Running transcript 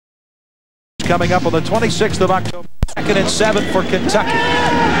coming up on the 26th of October. 2nd and 7 for Kentucky.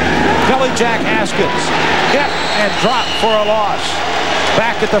 Billy Jack Haskins hit and dropped for a loss.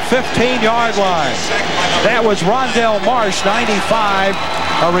 Back at the 15-yard line. That was Rondell Marsh, 95,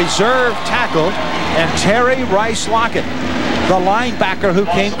 a reserve tackle, and Terry Rice Lockett, the linebacker who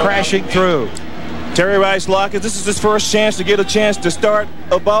came crashing through. Terry Rice Lockett, this is his first chance to get a chance to start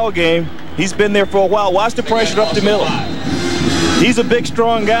a ball game. He's been there for a while. Watch the pressure up the middle. He's a big,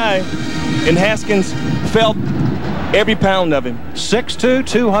 strong guy, and Haskins felt every pound of him. 6'2",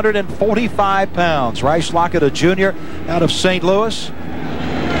 245 pounds. Rice Lockett, a junior out of St. Louis.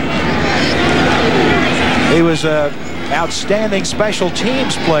 He was an outstanding special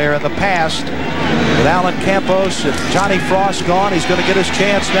teams player in the past. With Alan Campos and Johnny Frost gone, he's going to get his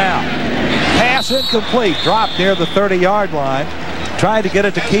chance now. Pass incomplete. Dropped near the 30-yard line. Tried to get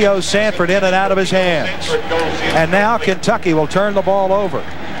it to Keough Sanford, in and out of his hands. And now Kentucky will turn the ball over.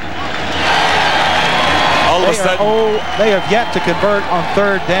 All of a sudden, they have yet to convert on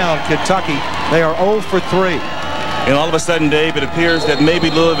 3rd down, Kentucky. They are 0 for 3. And all of a sudden, Dave, it appears that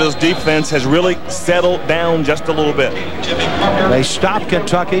maybe Louisville's defense has really settled down just a little bit. They stopped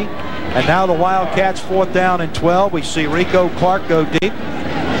Kentucky, and now the Wildcats 4th down and 12. We see Rico Clark go deep.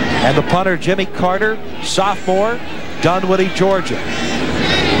 And the punter, Jimmy Carter, sophomore, Dunwoody, Georgia.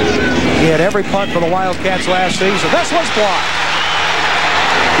 He had every punt for the Wildcats last season. This was blocked.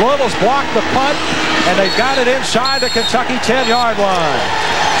 Louisville's blocked the punt, and they've got it inside the Kentucky 10-yard line.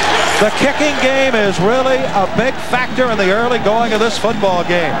 The kicking game is really a big factor in the early going of this football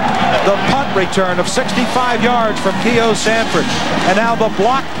game. The punt return of 65 yards from Keough Sanford. And now the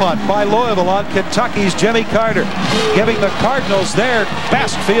block punt by Louisville on Kentucky's Jimmy Carter, giving the Cardinals their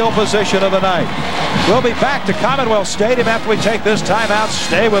best field position of the night. We'll be back to Commonwealth Stadium after we take this timeout.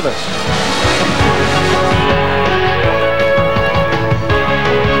 Stay with us.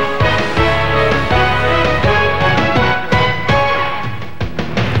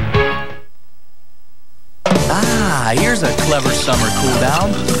 Here's a clever summer cool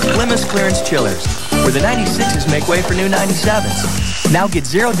down. Plymouth's Clearance Chillers, where the 96s make way for new 97s. Now get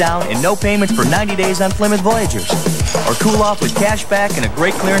 0 down and no payments for 90 days on Plymouth Voyagers. Or cool off with cash back and a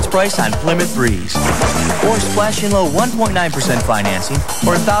great clearance price on Plymouth Breeze. Or splash in low 1.9% financing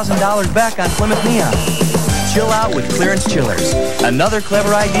or $1,000 back on Plymouth Neon. Chill out with Clearance Chillers. Another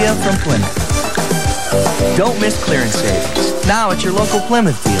clever idea from Plymouth. Don't miss clearance savings. Now at your local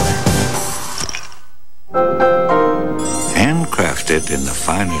Plymouth dealer. Handcrafted in the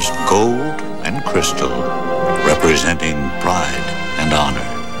finest gold and crystal, representing pride and honor.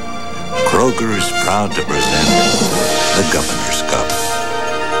 Kroger is proud to present the Governor's Cup.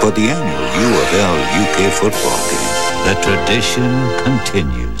 For the annual U of L UK football game, the tradition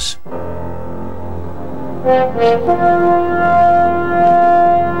continues.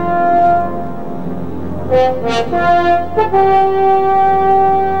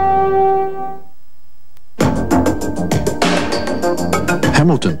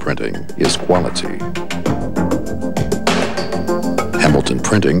 Hamilton Printing is quality. Hamilton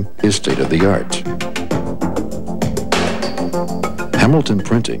Printing is state-of-the-art. Hamilton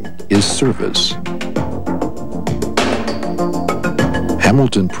Printing is service.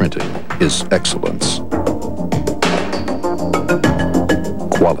 Hamilton Printing is excellence.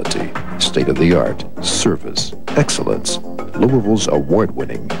 Quality, state-of-the-art, service, excellence. Louisville's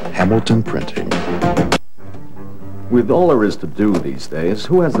award-winning Hamilton Printing. With all there is to do these days,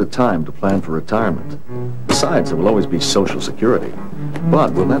 who has the time to plan for retirement? Besides, there will always be Social Security.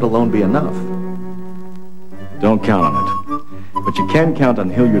 But will that alone be enough? Don't count on it. But you can count on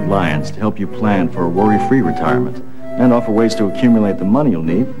Hilliard Lyons to help you plan for a worry-free retirement and offer ways to accumulate the money you'll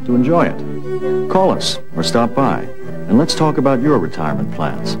need to enjoy it. Call us or stop by, and let's talk about your retirement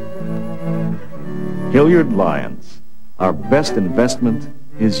plans. Hilliard Lyons. Our best investment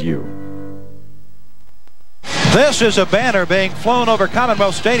is you. This is a banner being flown over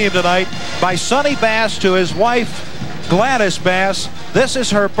Commonwealth Stadium tonight by Sonny Bass to his wife, Gladys Bass. This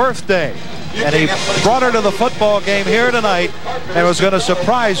is her birthday, and he brought her to the football game here tonight and was going to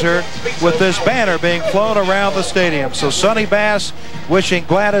surprise her with this banner being flown around the stadium. So Sonny Bass wishing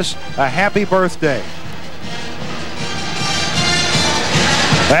Gladys a happy birthday.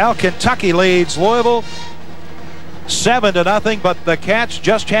 Well, Kentucky leads Louisville 7-0, but the Cats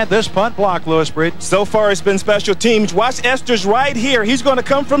just had this punt block, Louis Breed. So far, it's been special teams. Watch Esther's right here. He's going to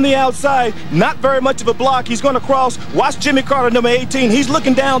come from the outside. Not very much of a block. He's going to cross. Watch Jimmy Carter, number 18. He's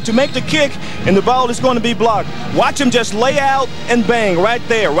looking down to make the kick, and the ball is going to be blocked. Watch him just lay out and bang right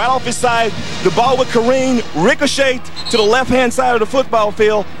there, right off his side. The ball with careen, ricochet to the left-hand side of the football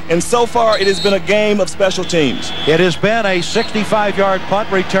field, and so far, it has been a game of special teams. It has been a 65-yard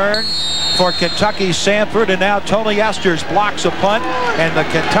punt return. for Kentucky Sanford, and now Tony Esters blocks a punt, and the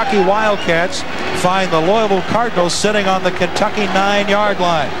Kentucky Wildcats find the Louisville Cardinals sitting on the Kentucky 9-yard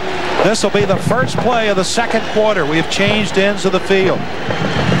line. This will be the first play of the second quarter. We have changed ends of the field.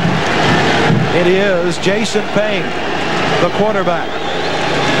 It is Jason Payne, the quarterback.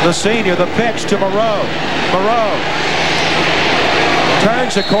 The senior, the pitch to Moreau. Moreau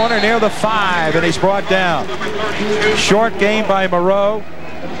turns the corner near the 5, and he's brought down. Short gain by Moreau.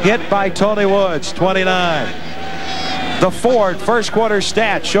 Hit by Tony Woods, 29. The Ford first quarter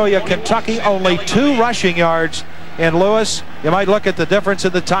stats show you Kentucky only 2 rushing yards in Lewis. You might look at the difference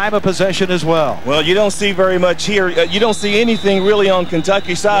in the time of possession as well. Well, you don't see very much here. You don't see anything really on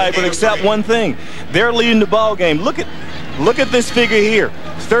Kentucky's side, but except one thing. They're leading the ball game. Look at this figure here.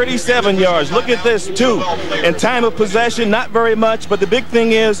 37 yards. Look at this, 2. And time of possession, not very much, but the big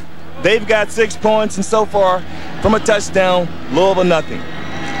thing is they've got 6 points, and so far from a touchdown, Louisville nothing.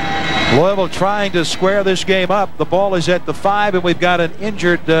 Louisville trying to square this game up. The ball is at the 5, and we've got an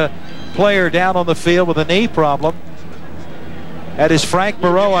injured player down on the field with a knee problem. That is Frank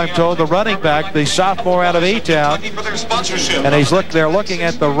Moreau, I'm told, the running back, the sophomore out of E-Town. And they're looking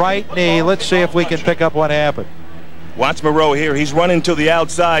at the right knee. Let's see if we can pick up what happened. Watch Moreau here. He's running to the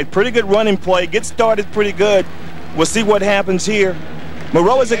outside. Pretty good running play. Gets started pretty good. We'll see what happens here.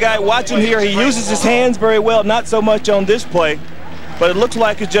 Moreau is a guy, watch him here. He uses his hands very well, not so much on this play. But it looks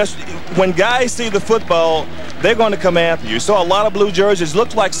like it's just when guys see the football, they're going to come after you. Saw a lot of blue jerseys.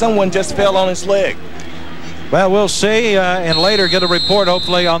 Looks like someone just fell on his leg. Well, we'll see and later get a report,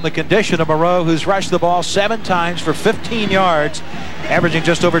 hopefully, on the condition of Moreau, who's rushed the ball 7 times for 15 yards, averaging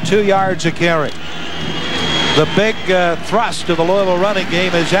just over 2 yards a carry. The big thrust of the Louisville running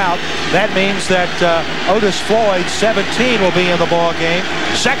game is out. That means that Otis Floyd, 17, will be in the ball game.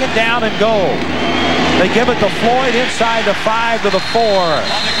 Second down and goal. They give it to Floyd inside the 5 to the 4.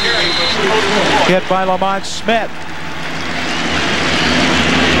 Hit by Lamont Smith.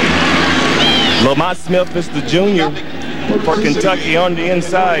 Lamont Smith is the junior for Kentucky on the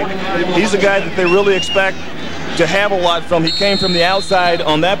inside. He's a guy that they really expect to have a lot from. He came from the outside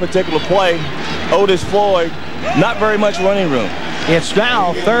on that particular play. Otis Floyd, not very much running room. It's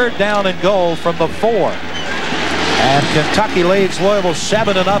now third down and goal from the 4. And Kentucky leads Louisville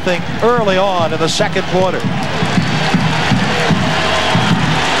 7-0 early on in the second quarter.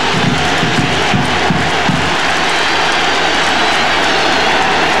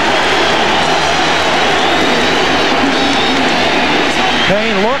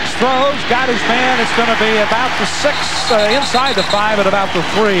 Payne looks, throws, got his man. It's going to be about the 6, inside the 5 at about the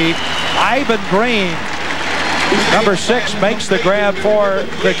 3. Ivan Green, number 6, makes the grab for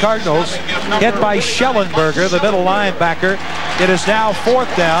the Cardinals. Hit by Schellenberger, the middle linebacker. It is now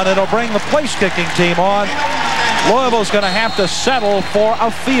 4th down. It'll bring the place-kicking team on. Louisville's going to have to settle for a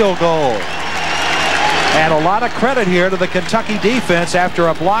field goal. And a lot of credit here to the Kentucky defense after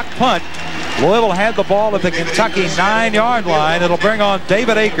a blocked punt. Louisville had the ball at the Kentucky 9-yard line. It'll bring on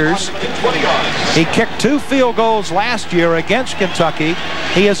David Akers. He kicked 2 field goals last year against Kentucky.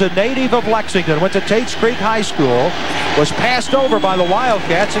 He is a native of Lexington, went to Tates Creek High School, was passed over by the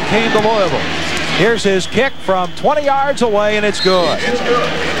Wildcats and came to Louisville. Here's his kick from 20 yards away, and it's good.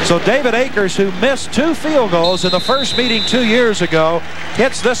 So David Akers, who missed 2 field goals in the first meeting 2 years ago,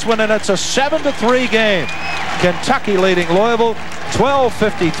 hits this one, and it's a 7-3 game. Kentucky leading Louisville.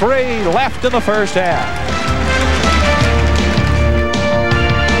 12:53 left in the first half.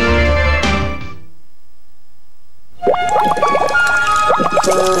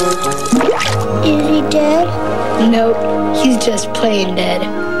 Is he dead? Nope, he's just plain dead.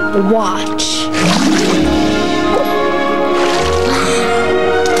 Watch.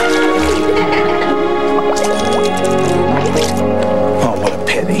 Oh, what a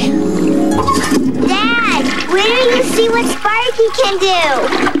pity. Dad, wait till you see what Sparky can do.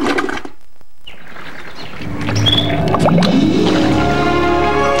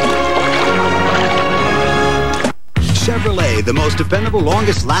 Chevrolet, the most dependable,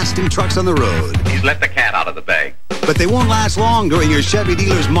 longest-lasting trucks on the road. He's let the cat out of the bag. But they won't last long during your Chevy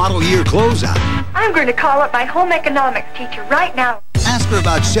dealer's model year closeout. I'm going to call up my home economics teacher right now. Ask her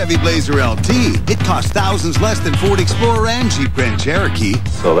about Chevy Blazer LT. It costs thousands less than Ford Explorer and Jeep Grand Cherokee.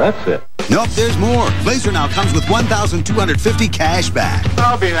 So that's it. Nope, there's more. Blazer now comes with $1,250 cash back.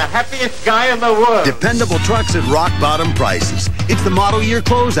 I'll be the happiest guy in the world. Dependable trucks at rock-bottom prices. It's the model year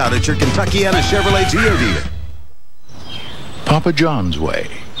closeout at your Kentuckiana Chevrolet Geo dealer. Papa John's way.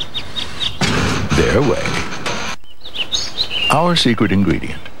 Their way. Our secret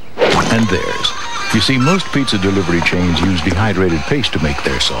ingredient. And theirs. You see, most pizza delivery chains use dehydrated paste to make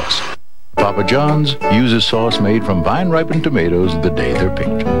their sauce. Papa John's uses sauce made from vine-ripened tomatoes the day they're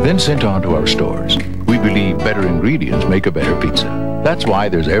picked, then sent on to our stores. We believe better ingredients make a better pizza. That's why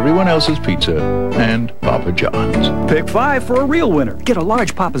there's everyone else's pizza and Papa John's. Pick 5 for a real winner. Get a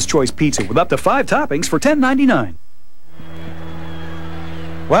large Papa's Choice pizza with up to 5 toppings for $10.99.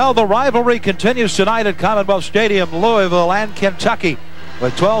 Well, the rivalry continues tonight at Commonwealth Stadium, Louisville and Kentucky.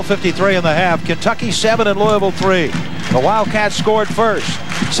 With 12:53 in the half, Kentucky 7 and Louisville 3. The Wildcats scored first.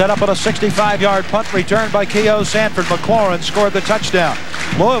 Set up on a 65-yard punt return by K.O. Sanford. McLaurin scored the touchdown.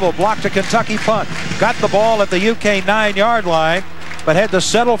 Louisville blocked a Kentucky punt. Got the ball at the UK 9-yard line, but had to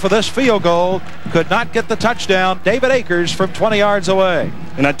settle for this field goal. Could not get the touchdown. David Akers from 20 yards away.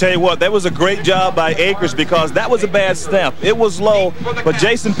 And I tell you what, that was a great job by Akers because that was a bad snap. It was low, but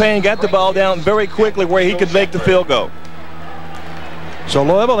Jason Payne got the ball down very quickly where he could make the field goal. So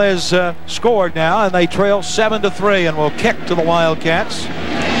Louisville has scored now, and they trail 7-3 and will kick to the Wildcats.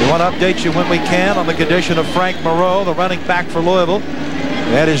 We want to update you when we can on the condition of Frank Moreau, the running back for Louisville.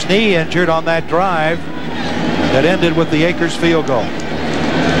 He had his knee injured on that drive that ended with the Akers field goal.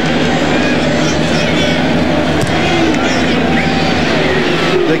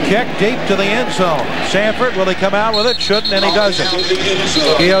 The kick deep to the end zone. Sanford, will he come out with it? Shouldn't, and he doesn't.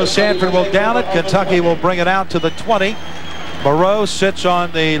 K.O. Sanford will down it. Kentucky will bring it out to the 20. Moreau sits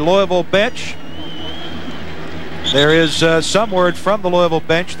on the Louisville bench. There is some word from the Louisville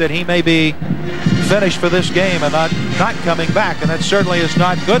bench that he may be finished for this game and not coming back, and that certainly is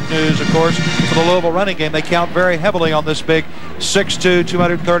not good news, of course, for the Louisville running game. They count very heavily on this big 6'2",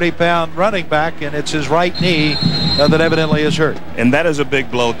 230-pound running back, and it's his right knee that evidently is hurt. And that is a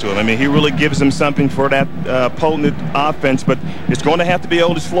big blow to him. I mean, he really gives him something for that potent offense, but it's going to have to be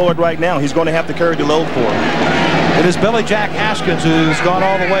Otis Floyd right now. He's going to have to carry the load for him. It is Billy Jack Haskins who's gone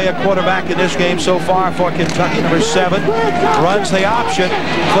all the way at quarterback in this game so far for Kentucky, number 7. Runs the option,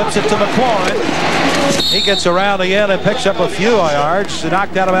 flips it to McLaurin. He gets around again and picks up a few yards.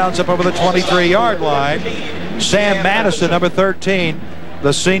 Knocked out of bounds up over the 23-yard line. Sam Madison, number 13,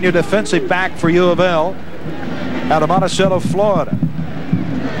 the senior defensive back for U of L, out of Monticello, Florida.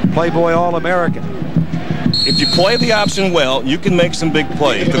 Playboy All-American. If you play the option well, you can make some big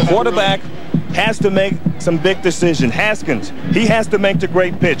plays. The quarterback has to make some big decision. Haskins, he has to make the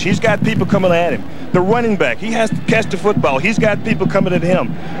great pitch. He's got people coming at him. The running back, he has to catch the football. He's got people coming at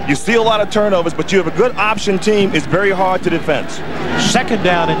him. You see a lot of turnovers, but you have a good option team. It's very hard to defend. 2nd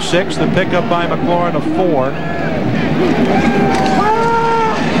down and 6. The pickup by McLaurin of 4.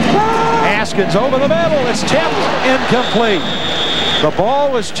 Haskins over the middle. It's tipped, incomplete. The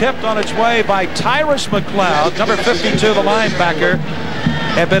ball was tipped on its way by Tyrus McLeod, number 52, the linebacker,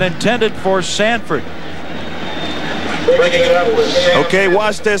 had been intended for Sanford. Okay,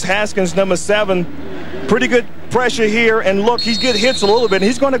 watch this. Haskins, number 7. Pretty good pressure here, and look, he's getting hits a little bit, and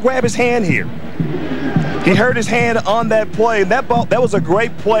he's going to grab his hand here. He hurt his hand on that play. That was a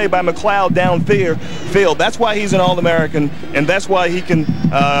great play by McLeod downfield. That's why he's an All-American, and that's why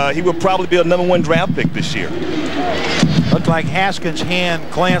he will probably be a number 1 draft pick this year. Looked like Haskins' hand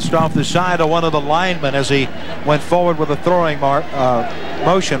glanced off the side of one of the linemen as he went forward with a throwing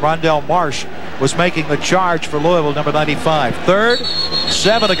motion. Rondell Marsh was making the charge for Louisville, number 95. 3rd,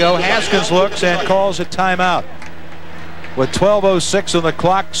 7 to go. Haskins looks and calls a timeout. With 12:06 on the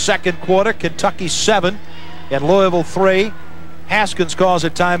clock, 2nd quarter, Kentucky 7 and Louisville 3. Haskins calls a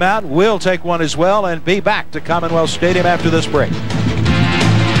timeout. We'll take one as well and be back to Commonwealth Stadium after this break.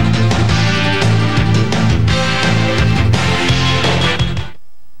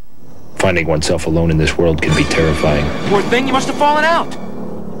 Finding oneself alone in this world can be terrifying. Poor thing, you must have fallen out.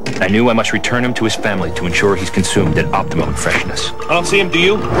 I knew I must return him to his family to ensure he's consumed at optimum freshness. I don't see him, do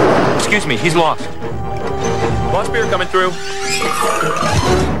you? Excuse me, he's lost. Lost beer coming through.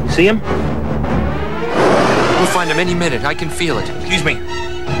 See him? We'll find him any minute. I can feel it. Excuse me.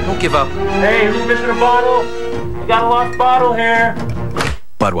 Don't give up. Hey, who's missing a bottle? We got a lost bottle here.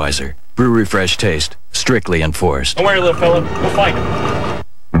 Budweiser. Brewery fresh taste. Strictly enforced. Don't worry, little fella. We'll find him.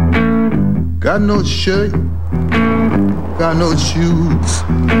 Got no shirt. Got no shoes.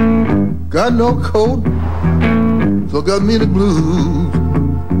 Got no coat. So got me the blues.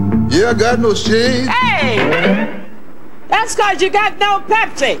 Yeah, I got no shades. Hey! That's because you got no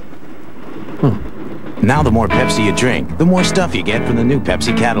Pepsi. Now the more Pepsi you drink, the more stuff you get from the new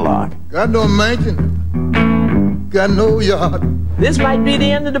Pepsi catalog. Got no mansion. Got no yacht. This might be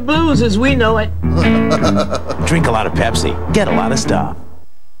the end of the blues as we know it. Drink a lot of Pepsi. Get a lot of stuff.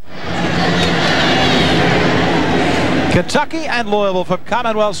 Kentucky and Louisville from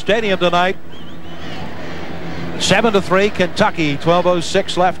Commonwealth Stadium tonight. 7-3 Kentucky.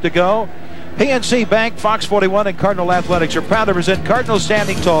 12:06 left to go. PNC Bank, Fox 41, and Cardinal Athletics are proud to present Cardinals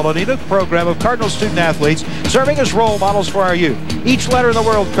Standing Tall, a unique program of Cardinal student athletes serving as role models for our youth. Each letter in the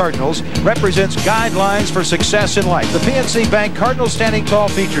word Cardinals represents guidelines for success in life. The PNC Bank Cardinals Standing Tall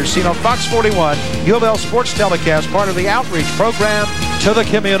features seen on Fox 41, U of L Sports Telecast, part of the outreach program to the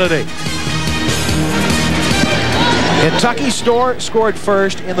community. Kentucky scored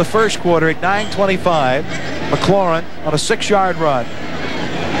first in the first quarter at 9:25. McLaurin on a 6-yard run.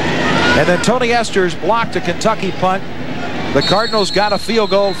 And then Tony Esters blocked a Kentucky punt. The Cardinals got a field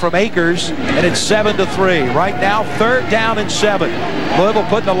goal from Akers, and it's 7-3. Right now, 3rd down and 7. Louisville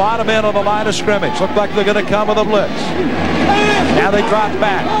putting a lot of men on the line of scrimmage. Look like they're going to come with a blitz. Now they drop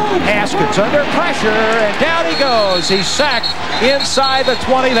back. Haskins under pressure, and down he goes. He's sacked inside the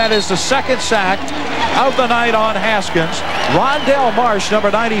 20. That is the second sack of the night on Haskins. Rondell Marsh,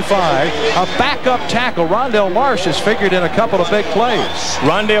 number 95, a backup tackle. Rondell Marsh has figured in a couple of big plays.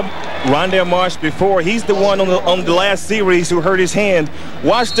 Rondell Marsh before, he's the one on the last series who hurt his hand.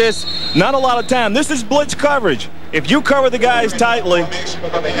 Watch this, not a lot of time. This is blitz coverage. If you cover the guys tightly,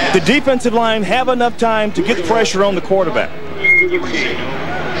 the defensive line have enough time to get pressure on the quarterback.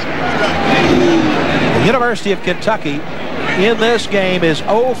 The University of Kentucky in this game is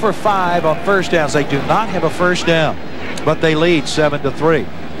 0 for 5 on first downs. They do not have a first down, but they lead 7-3.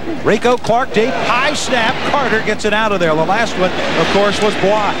 Rico Clark deep, high snap. Carter gets it out of there. The last one, of course, was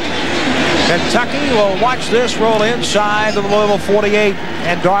blocked. Kentucky will watch this roll inside the Louisville 48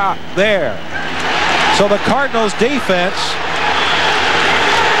 and drop there. So the Cardinals defense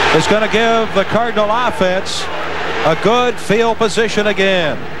is going to give the Cardinal offense a good field position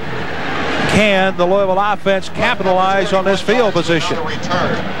again. Can the Louisville offense capitalize on this field position?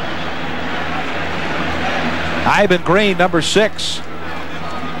 Ivan Green, number 6.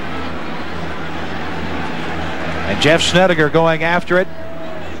 And Jeff Snedeker going after it.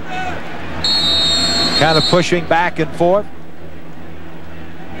 Kind of pushing back and forth.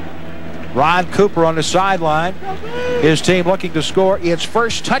 Ron Cooper on the sideline. His team looking to score its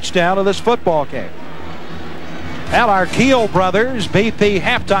first touchdown of this football game. Well, our Keel brothers BP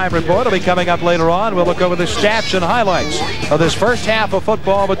halftime report will be coming up later on. We'll look over the stats and highlights of this first half of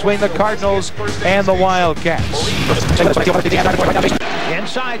football between the Cardinals and the Wildcats.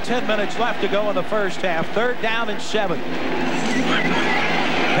 Inside 10 minutes left to go in the first half. 3rd down and 7.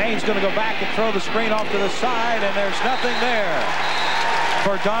 Payne's going to go back and throw the screen off to the side, and there's nothing there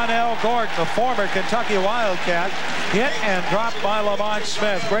for Donnell Gordon, the former Kentucky Wildcat. Hit and dropped by Lamont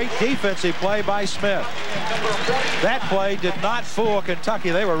Smith. Great defensive play by Smith. That play did not fool Kentucky.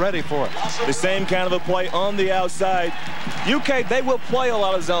 They were ready for it. The same kind of a play on the outside. UK, they will play a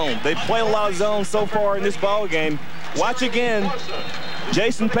lot of zone. They play a lot of zone so far in this ball game. Watch again.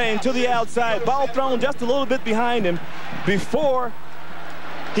 Jason Payne to the outside. Ball thrown just a little bit behind him. Before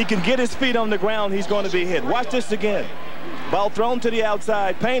he can get his feet on the ground, he's going to be hit. Watch this again. Ball thrown to the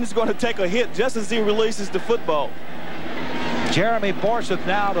outside. Payne is going to take a hit just as he releases the football. Jeremy Borseth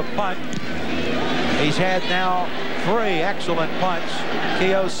now to punt. He's had now 3 excellent punts.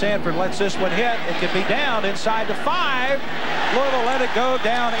 Keo Sanford lets this one hit. It could be down inside the 5. Louisville let it go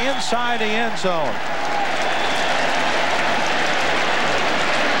down inside the end zone.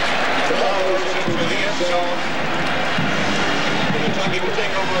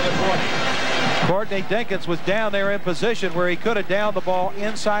 Courtney Dinkins was down there in position where he could have downed the ball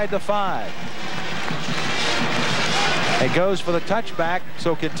inside the 5. It goes for the touchback,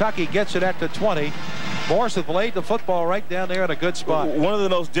 so Kentucky gets it at the 20. Borseth laid the football right down there in a good spot. One of the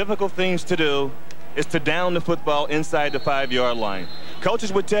most difficult things to do is to down the football inside the 5-yard line.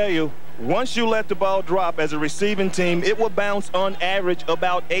 Coaches would tell you, once you let the ball drop as a receiving team, it will bounce on average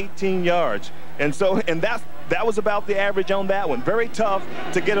about 18 yards. And that was about the average on that one. Very tough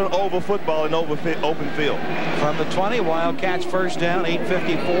to get an oval football in open field. From the 20, Wildcats first down,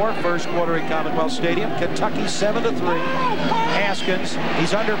 8:54, first quarter at Commonwealth Stadium. Kentucky 7-3. Haskins,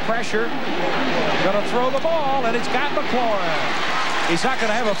 he's under pressure. Going to throw the ball, and it's got McLaurin. He's not going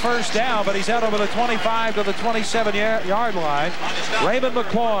to have a first down, but he's out over the 25 to the 27-yard line. Raymond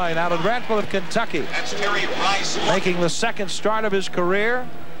McCloy out of Radcliffe, Kentucky, making the second start of his career.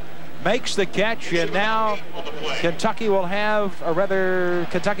 Makes the catch, and now Kentucky will have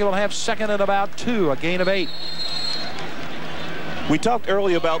second and about 2, a gain of 8. We talked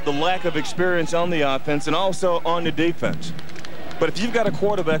earlier about the lack of experience on the offense and also on the defense. But if you've got a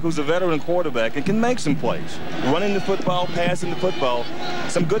quarterback who's a veteran quarterback and can make some plays, running the football, passing the football,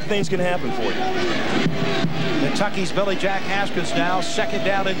 some good things can happen for you. Kentucky's Billy Jack Haskins now, 2nd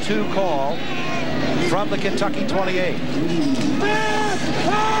down and 2 call from the Kentucky 28.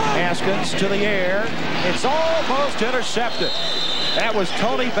 Haskins to the air. It's almost intercepted. That was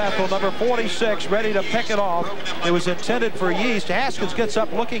Tony Bethel, number 46, ready to pick it off. It was intended for Yeast. Haskins gets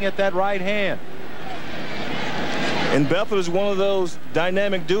up looking at that right hand. And Bethel is one of those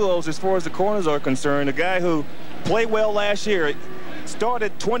dynamic duos as far as the corners are concerned. A guy who played well last year,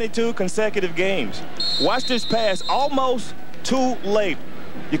 started 22 consecutive games. Watch this pass, almost too late.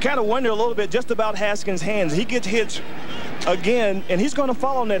 You kind of wonder a little bit just about Haskins' hands. He gets hit again, and he's going to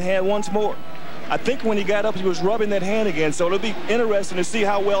fall on that hand once more. I think when he got up, he was rubbing that hand again, so it'll be interesting to see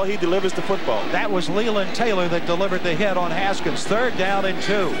how well he delivers the football. That was Leland Taylor that delivered the hit on Haskins. 3rd down and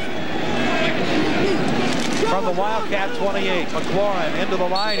 2. From the Wildcat 28, McLaurin into the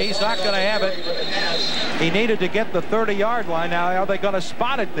line. He's not going to have it. He needed to get the 30-yard line. Now, are they going to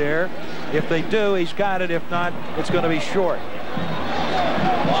spot it there? If they do, he's got it. If not, it's going to be short.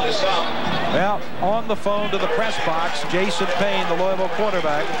 Well, on the phone to the press box, Jason Payne, the Louisville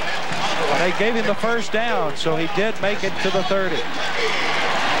quarterback. They gave him the 1st down, so he did make it to the 30.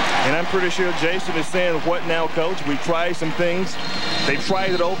 And I'm pretty sure Jason is saying, what now, coach? We tried some things. They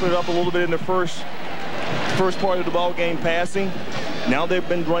tried to open it up a little bit in the first part of the ball game passing. Now they've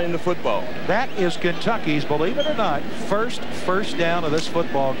been running the football. That is Kentucky's, believe it or not, first down of this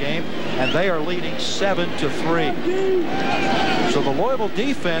football game, and they are leading 7-3. So the Louisville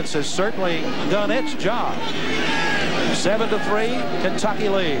defense has certainly done its job. 7-3, Kentucky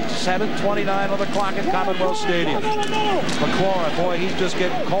leads. 7:29 on the clock at Commonwealth Stadium. McLaurin, boy, he's just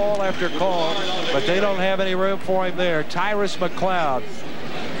getting call after call, but they don't have any room for him there. Tyrus McLeod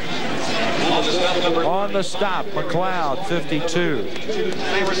on the stop. McLeod, 52.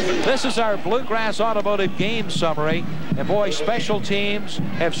 This is our Bluegrass Automotive game summary. And boy, special teams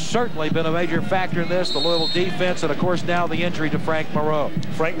have certainly been a major factor in this. The Louisville defense, and of course now the injury to Frank Moreau.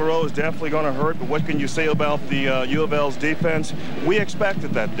 Frank Moreau is definitely going to hurt, but what can you say about the U of L's defense? We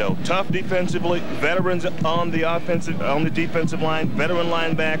expected that, though. Tough defensively, veterans on the defensive line, veteran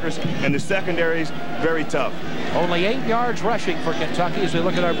linebackers, and the secondaries very tough. Only 8 yards rushing for Kentucky as we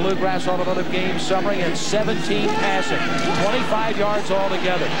look at our Bluegrass Automotive game summary, and 17 passing, 25 yards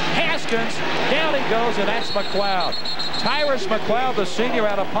altogether. Haskins, down he goes, and that's McLeod. Tyrus McLeod, the senior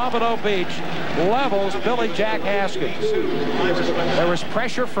out of Pompano Beach, levels Billy Jack Haskins. There was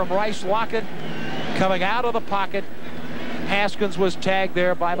pressure from Rice Lockett coming out of the pocket. Haskins was tagged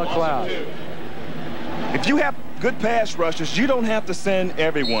there by McLeod. If you have good pass rushers, you don't have to send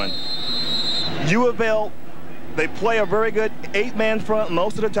everyone. U of L, they play a very good 8-man front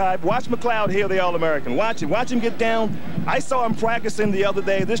most of the time. Watch McLeod here, the All-American. Watch him get down. I saw him practicing the other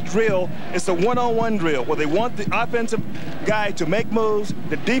day. This drill is a one-on-one drill where they want the offensive guy to make moves,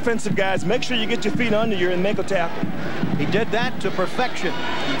 the defensive guys, make sure you get your feet under you and make a tackle. He did that to perfection.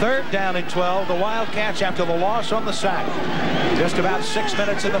 3rd down and 12. The Wildcats after the loss on the sack. Just about 6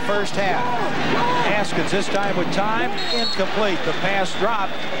 minutes in the first half. Haskins this time with time, incomplete. The pass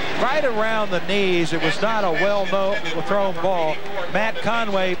dropped right around the knees. It was not a well-thrown ball. Matt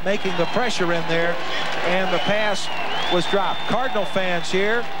Conway making the pressure in there, and the pass was dropped. Cardinal fans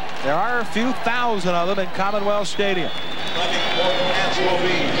here. There are a few thousand of them in Commonwealth Stadium.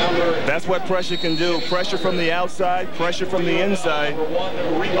 That's what pressure can do. Pressure from the outside, pressure from the inside.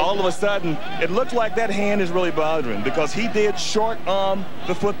 All of a sudden, it looked like that hand is really bothering him because he did short arm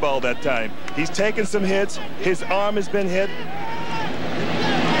the football that time. He's taken some hits. His arm has been hit.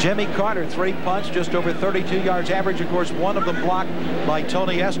 Jimmy Carter, 3 punts, just over 32 yards average. Of course, one of them blocked by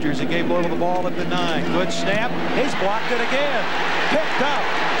Tony Esters. He gave Louisville the ball at the 9. Good snap. He's blocked it again. Picked up.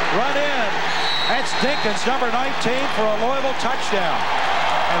 Run in. That's Dinkins, number 19, for a Louisville touchdown.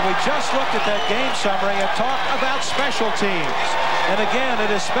 And we just looked at that game summary and talked about special teams. And again,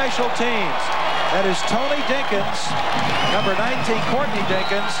 it is special teams. That is Tony Dinkins, number 19, Courtney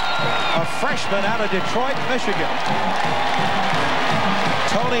Dinkins, a freshman out of Detroit, Michigan.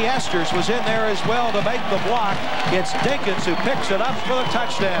 Tony Esters was in there as well to make the block. It's Dinkins who picks it up for the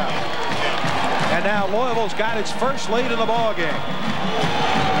touchdown. And now Louisville's got its first lead in the ball game.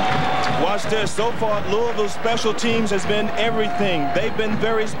 Watch this. So far, Louisville's special teams has been everything. They've been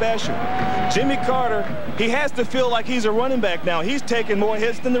very special. Jimmy Carter, he has to feel like he's a running back now. He's taking more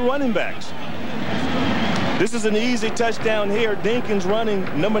hits than the running backs. This is an easy touchdown here. Dinkins running,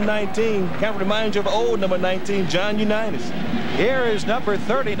 number 19. Kind of reminds you of old number 19, John Unitas. Here is number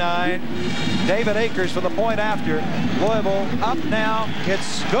 39, David Akers, for the point after. Louisville up now.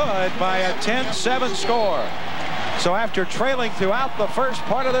 It's good by a 10-7 score. So after trailing throughout the first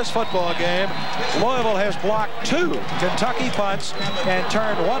part of this football game, Louisville has blocked 2 Kentucky punts and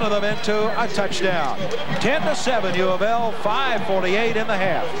turned one of them into a touchdown. 10-7 U of L, 5:48 in the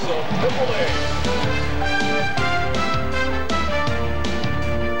half.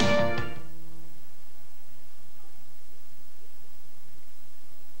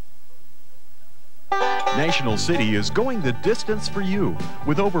 National City is going the distance for you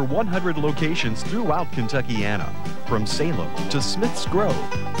with over 100 locations throughout Kentuckiana. From Salem to Smiths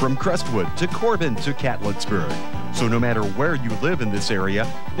Grove, from Crestwood to Corbin to Catlettsburg. So no matter where you live in this area,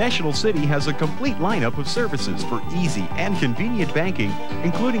 National City has a complete lineup of services for easy and convenient banking,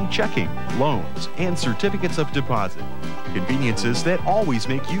 including checking, loans, and certificates of deposit. Conveniences that always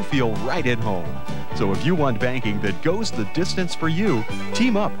make you feel right at home. So if you want banking that goes the distance for you,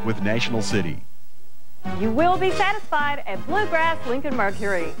 team up with National City. You will be satisfied at Bluegrass Lincoln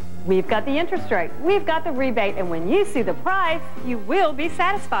Mercury. We've got the interest rate, we've got the rebate, and when you see the price, you will be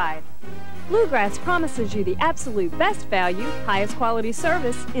satisfied. Bluegrass promises you the absolute best value, highest quality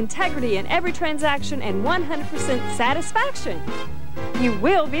service, integrity in every transaction, and 100% satisfaction. You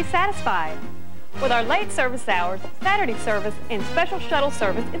will be satisfied. With our late service hours, Saturday service, and special shuttle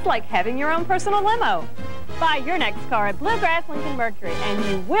service, it's like having your own personal limo. Buy your next car at Bluegrass Lincoln Mercury, and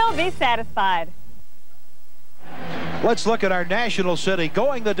you will be satisfied. Let's look at our National City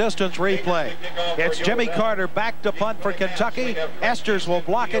going the distance replay. It's Jimmy Carter back to punt for Kentucky. Esters will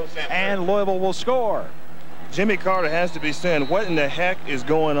block it, and Louisville will score. Jimmy Carter has to be saying, what in the heck is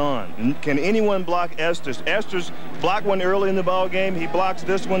going on? Can anyone block Esters? Esters blocked one early in the ball game. He blocks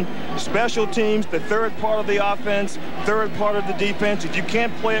this one. Special teams, the third part of the offense, third part of the defense. If you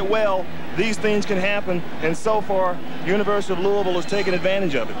can't play it well, these things can happen. And so far, University of Louisville has taken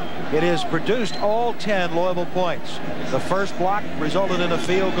advantage of it. It has produced all 10 Louisville points. The first block resulted in a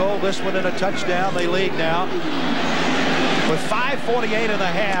field goal. This one in a touchdown. They lead now. With 5:48 in the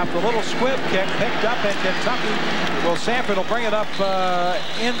half, the little squib kick picked up in Kentucky. Well, Sanford will bring it up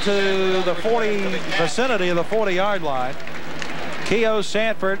into the vicinity of the 40-yard line. Keough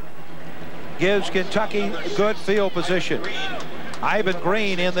Sanford gives Kentucky good field position. Ivan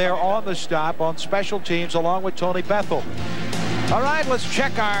Green in there on the stop on special teams along with Tony Bethel. All right, let's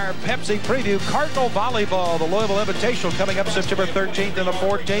check our Pepsi preview. Cardinal volleyball, the Louisville Invitational coming up September 13th and the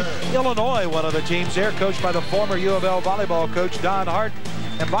 14th. Illinois, one of the teams there, coached by the former U of L volleyball coach Don Hart.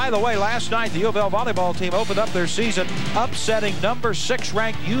 And by the way, last night the U of L volleyball team opened up their season upsetting number 6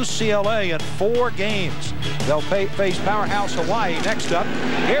 ranked UCLA in 4 games. They'll face powerhouse Hawaii next up.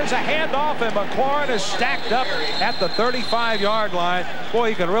 Here's a handoff, and McLaurin is stacked up at the 35-yard line. Boy,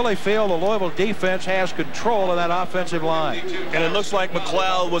 you can really feel the Louisville defense has control of that offensive line. And it looks like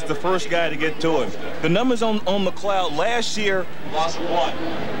McLeod was the first guy to get to him. The numbers on McLeod last year,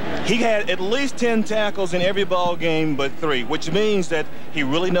 he had at least 10 tackles in every ball game but 3, which means that he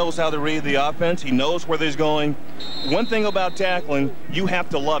really knows how to read the offense. He knows where he's going. One thing about tackling, you have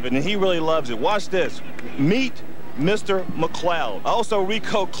to love it, and he really loves it. Watch this. Meet Mr. McLeod. Also,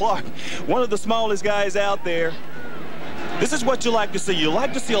 Rico Clark, one of the smallest guys out there. This is what you like to see. You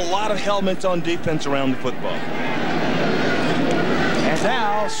like to see a lot of helmets on defense around the football. And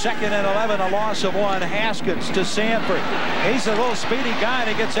now, 2nd and 11, a loss of 1. Haskins to Sanford. He's a little speedy guy, and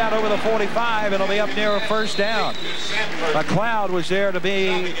he gets out over the 45, and it'll be up near a first down. McLeod was there to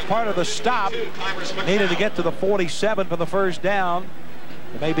be part of the stop. Needed to get to the 47 for the first down.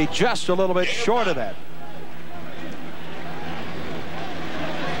 Maybe just a little bit short of that.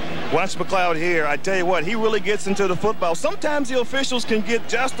 Watch McLeod here. I tell you what, he really gets into the football. Sometimes the officials can get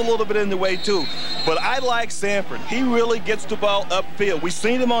just a little bit in the way too. But I like Sanford. He really gets the ball upfield. We've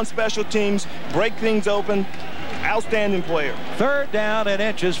seen him on special teams, break things open. Outstanding player. 3rd down and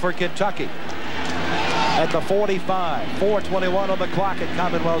inches for Kentucky. At the 45. 4:21 on the clock at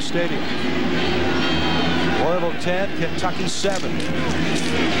Commonwealth Stadium. Louisville 10, Kentucky 7.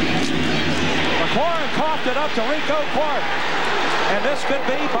 McLaurin coughed it up to Rico Clark. And this could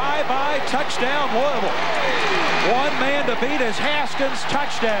be bye-bye touchdown Louisville. One man to beat is Haskins,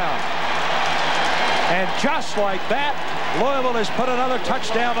 touchdown. And just like that, Louisville has put another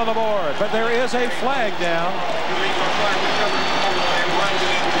touchdown on the board. But there is a flag down.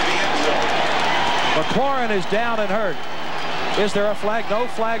 McLaurin is down and hurt. Is there a flag? No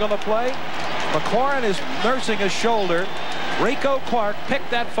flag on the play. McLaurin is nursing his shoulder. Rico Clark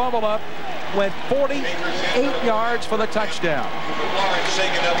picked that fumble up, went 48 yards for the touchdown.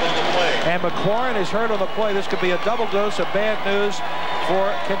 And McLaurin is hurt on the play. This could be a double dose of bad news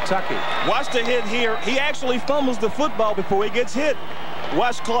for Kentucky. Watch the hit here. He actually fumbles the football before he gets hit.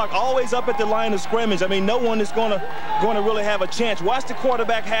 Watch Clark always up at the line of scrimmage. I mean, no one is going to really have a chance. Watch the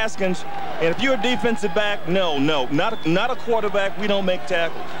quarterback, Haskins. And if you're a defensive back, no, not a quarterback. We don't make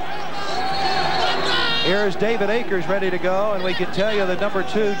tackles. Here's David Akers ready to go, and we can tell you that number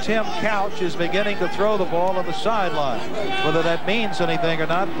 2, Tim Couch, is beginning to throw the ball on the sideline. Whether that means anything or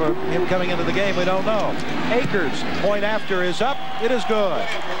not for him coming into the game, we don't know. Akers, point after is up. It is good.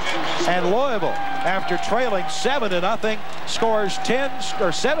 And Louisville, after trailing 7-0, scores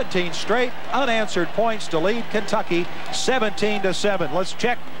 17 straight unanswered points to lead Kentucky 17-7. Let's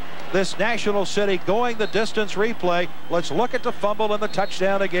check this National City going the distance replay. Let's look at the fumble and the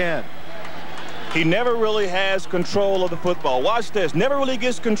touchdown again. He never really has control of the football. Watch this. Never really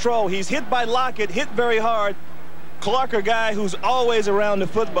gets control. He's hit by Lockett, hit very hard. Clark, a guy who's always around the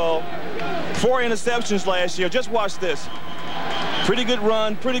football. 4 interceptions last year. Just watch this. Pretty good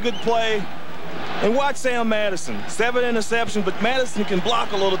run, pretty good play. And watch Sam Madison. 7 interceptions, but Madison can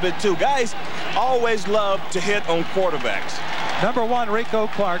block a little bit too. Guys always love to hit on quarterbacks. Number 1, Rico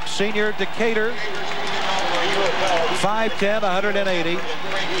Clark, senior, Decatur. 5'10", 180.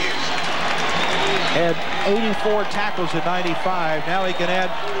 Had 84 tackles in 95. Now he can add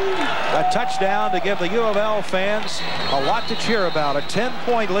a touchdown to give the U of L fans a lot to cheer about. A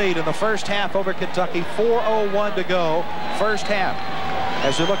 10-point lead in the first half over Kentucky. 4:01 to go, first half.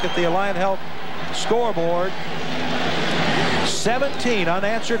 As we look at the Alliant Health scoreboard, 17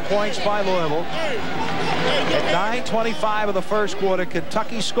 unanswered points by Louisville. At 9:25 of the first quarter,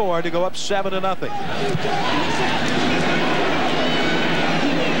 Kentucky scored to go up 7-0.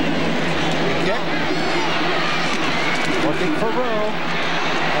 Looking for room,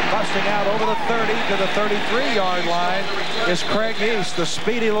 and busting out over the 30 to the 33-yard line is Craig East, the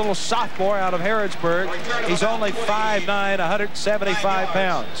speedy little sophomore out of Harrodsburg. He's only 5'9", 175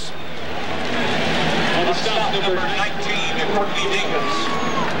 pounds. On the stop, number 19, Courtney Dingus.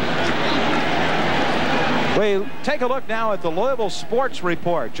 We take a look now at the Louisville Sports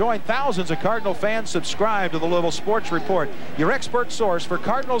Report. Join thousands of Cardinal fans. Subscribe to the Louisville Sports Report, your expert source for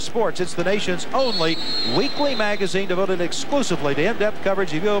Cardinal sports. It's the nation's only weekly magazine devoted exclusively to in-depth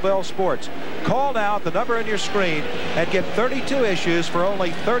coverage of U of L sports. Call now at the number on your screen and get 32 issues for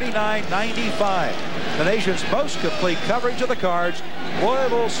only $39.95. The nation's most complete coverage of the Cards,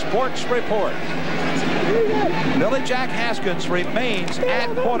 Louisville Sports Report. Billy Jack Haskins remains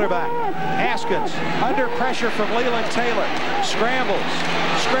at quarterback. Haskins under pressure from Leland Taylor. Scrambles.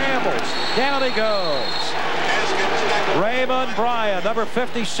 Down he goes. Raymond Bryan, number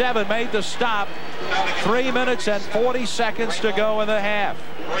 57, made the stop. 3 minutes and 40 seconds to go in the half.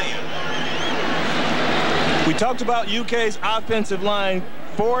 We talked about UK's offensive line,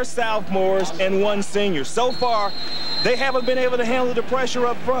 4 sophomores and 1 senior. So far, they haven't been able to handle the pressure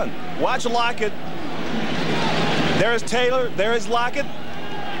up front. Watch Lockett. There's Taylor, there is Lockett.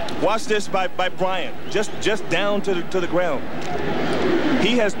 Watch this by Bryant, just down to the ground.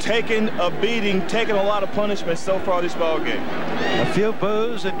 He has taken a beating, taken a lot of punishment so far this ball game. A few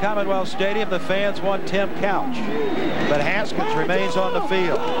boos in Commonwealth Stadium. The fans want Tim Couch, but Haskins remains on the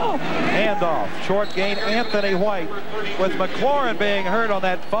field. Handoff, short gain, Anthony White, with McLaurin being hurt on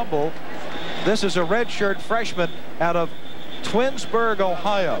that fumble. This is a redshirt freshman out of Twinsburg,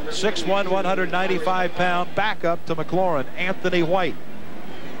 Ohio, 6'1", 195-pound backup to McLaurin, Anthony White.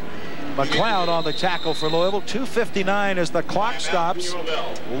 McLeod on the tackle for Louisville. 2:59 as the clock stops.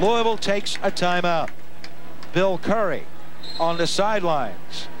 Louisville takes a timeout. Bill Curry on the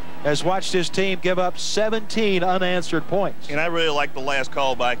sidelines has watched his team give up 17 unanswered points. And I really like the last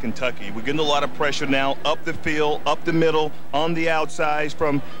call by Kentucky. We're getting a lot of pressure now up the field, up the middle, on the outsides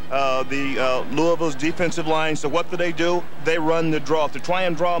from Louisville's defensive line. So what do? They run the draw to try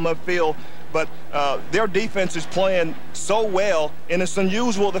and draw them upfield. But their defense is playing so well, and it's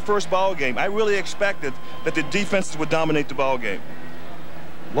unusual the first ball game. I really expected that the defenses would dominate the ball game.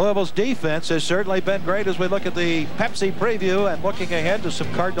 Louisville's defense has certainly been great as we look at the Pepsi preview and looking ahead to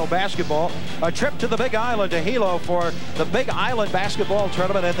some Cardinal basketball. A trip to the Big Island to Hilo for the Big Island basketball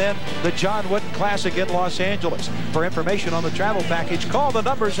tournament, and then the John Wooden Classic in Los Angeles. For information on the travel package, call the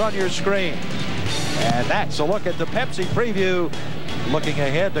numbers on your screen. And that's a look at the Pepsi preview, looking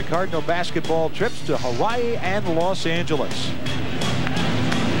ahead to Cardinal basketball trips to Hawaii and Los Angeles.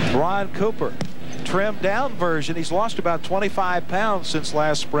 Ron Cooper, trimmed down version. He's lost about 25 pounds since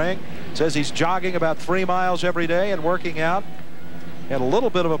last spring. Says he's jogging about 3 miles every day and working out. Had a little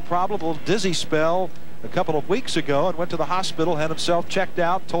bit of a problem, a little dizzy spell a couple of weeks ago, and went to the hospital, had himself checked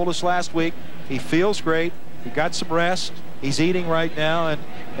out, told us last week he feels great. He got some rest. He's eating right now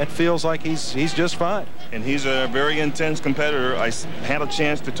and feels like he's just fine. And he's a very intense competitor. I had a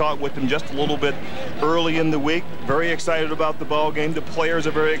chance to talk with him just a little bit early in the week. Very excited about the ball game. The players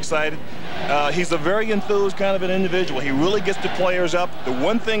are very excited. He's a very enthused kind of an individual. He really gets the players up. The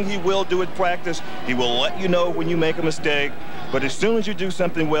one thing he will do at practice, he will let you know when you make a mistake. But as soon as you do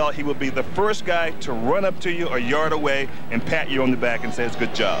something well, he will be the first guy to run up to you a yard away and pat you on the back and says,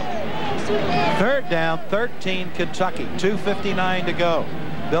 good job. Third down, 13 Kentucky, 2:59 to go.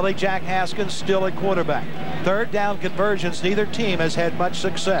 Billy Jack Haskins still at quarterback. Third down conversions, neither team has had much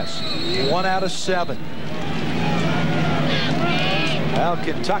success. 1 out of 7. Well,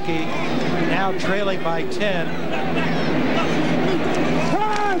 Kentucky now trailing by 10.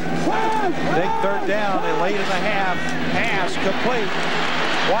 Big third down and late in the half. Pass complete.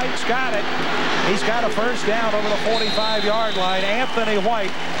 White's got it. He's got a first down over the 45-yard line. Anthony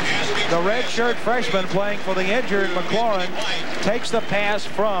White, the redshirt freshman playing for the injured McLaurin, takes the pass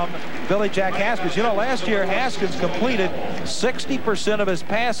from Billy Jack Haskins. You know, last year Haskins completed 60% of his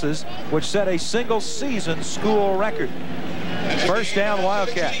passes, which set a single-season school record. First down,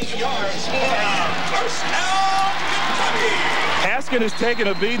 Wildcats. Haskins is taking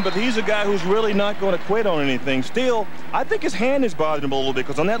a beating, but he's a guy who's really not going to quit on anything. Still, I think his hand is bothering him a little bit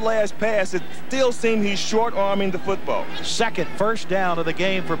because on that last pass, it still seemed he's short-arming the football. Second first down of the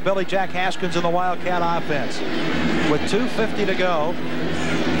game for Billy Jack Haskins in the Wildcat offense. With 2:50 to go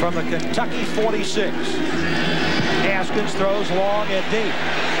from the Kentucky 46. Haskins throws long and deep.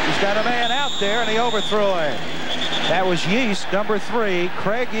 He's got a man out there, and he overthrew it. That was Yeast, number 3.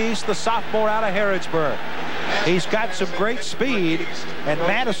 Craig Yeast, the sophomore out of Harrodsburg. He's got some great speed, and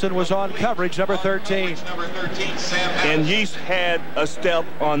Madison was on coverage, number 13. And Yeast had a step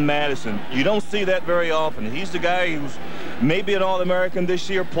on Madison. You don't see that very often. He's the guy who's maybe an All-American this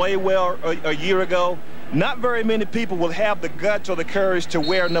year, played well a year ago. Not very many people will have the guts or the courage to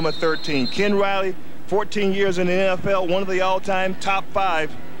wear number 13. Ken Riley, 14 years in the NFL, one of the all-time top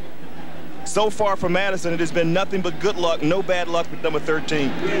 5. So far for Madison, it has been nothing but good luck, no bad luck with number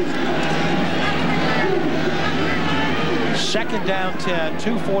 13. Second down 10,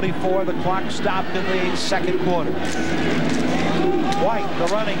 2:44. The clock stopped in the second quarter. White, the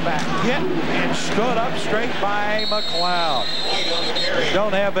running back, hit and stood up straight by McLeod.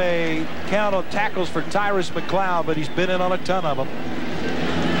 Don't have a count of tackles for Tyrus McLeod, but he's been in on a ton of them.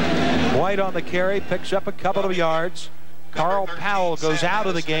 White on the carry, picks up a couple of yards. Carl Powell goes out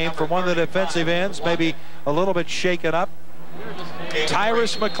of the game from one of the defensive ends, maybe a little bit shaken up.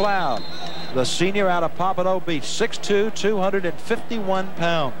 Tyrus McLeod, the senior out of Pompano Beach, 6'2", 251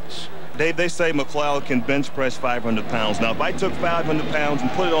 pounds. Dave, they say McLeod can bench press 500 pounds. Now, if I took 500 pounds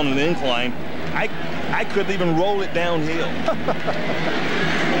and put it on an incline, I couldn't even roll it downhill.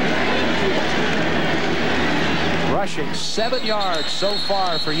 Rushing 7 yards so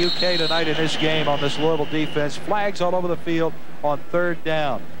far for UK tonight in this game on this Louisville defense. Flags all over the field on third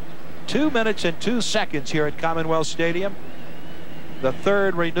down. 2 minutes and 2 seconds here at Commonwealth Stadium. The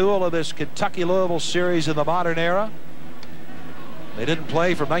third renewal of this Kentucky-Louisville series in the modern era. They didn't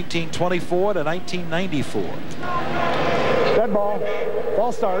play from 1924 to 1994. Dead ball,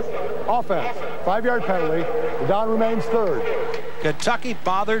 false start, offense, 5-yard penalty. The down remains third. Kentucky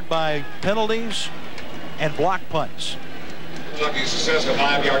bothered by penalties and block punts. Kentucky success, a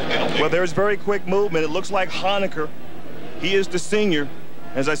 5-yard penalty. Well, there's very quick movement. It looks like Honecker. He is the senior.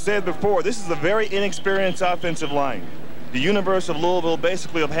 As I said before, this is a very inexperienced offensive line. The University of Louisville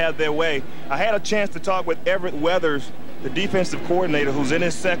basically have had their way. I had a chance to talk with Everett Weathers, the defensive coordinator, who's in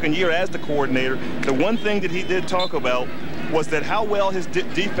his second year as the coordinator. The one thing that he did talk about was that how well his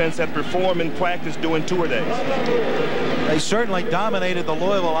defense had performed in practice during tour days. They certainly dominated the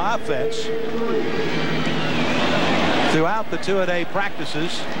Louisville offense throughout the two-a-day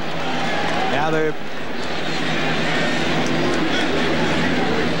practices. Now they're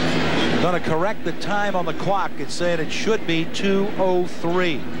going to correct the time on the clock. It's saying it should be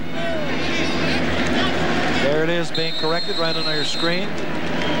 2:03. There it is being corrected right on your screen.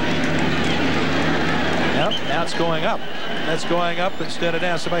 Yep, now it's going up. That's going up instead of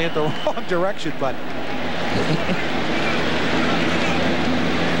down. Somebody hit the wrong direction button.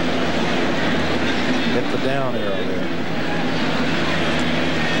 Hit the down arrow there.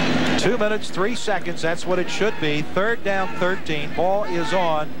 2 minutes, 3 seconds. That's what it should be. Third down, 13. Ball is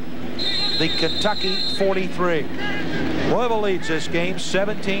on the Kentucky 43. Louisville leads this game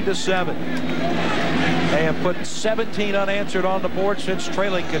 17-7. They have put 17 unanswered on the board since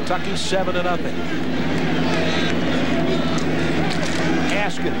trailing Kentucky 7-0.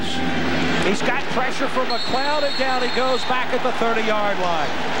 Haskins. He's got pressure from McLeod, and down he goes back at the 30-yard line.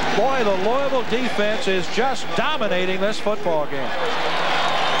 Boy, the Louisville defense is just dominating this football game.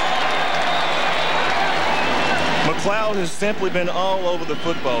 McLeod has simply been all over the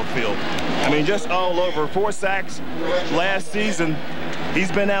football field. I mean, just all over. 4 sacks last season.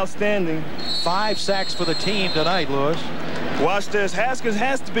 He's been outstanding. 5 sacks for the team tonight, Lewis. Watch this. Haskins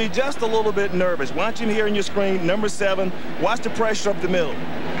has to be just a little bit nervous. Watch him here on your screen, number 7. Watch the pressure up the middle.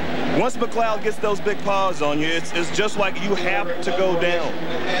 Once McLeod gets those big paws on you, it's just like you have to go down.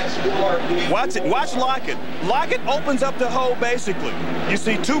 Watch it. Watch Lockett. Lockett opens up the hole basically. You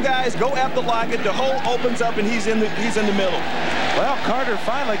see 2 guys go after Lockett. The hole opens up and he's in the middle. Well, Carter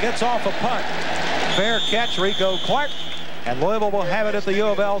finally gets off a punt. Fair catch, Rico Clark. And Louisville will have it at the U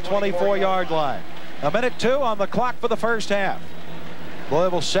of L 24-yard line. 1:02 on the clock for the first half.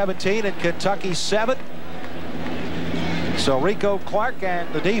 Louisville 17 and Kentucky 7. So Rico Clark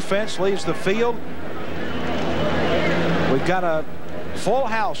and the defense leaves the field. We've got a full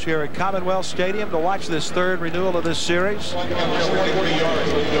house here at Commonwealth Stadium to watch this 3rd renewal of this series.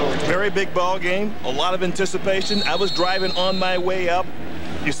 Very big ball game. A lot of anticipation. I was driving on my way up.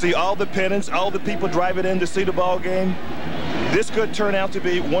 You see all the pennants, all the people driving in to see the ball game. This could turn out to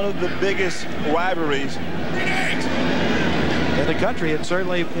be one of the biggest rivalries in the country. It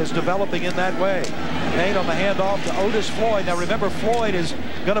certainly is developing in that way. Payne on the handoff to Otis Floyd. Now remember, Floyd is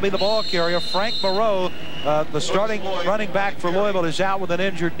going to be the ball carrier. Frank Moreau, the starting running back for Louisville, is out with an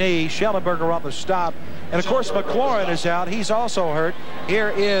injured knee. Schellenberger on the stop. And of course McLaurin is out. He's also hurt.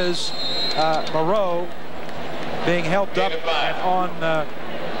 Here is Moreau being helped up on a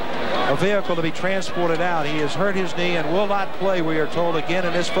vehicle to be transported out. He has hurt his knee and will not play, we are told, again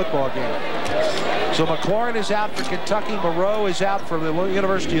in this football game. So McLaurin is out for Kentucky. Moreau is out for the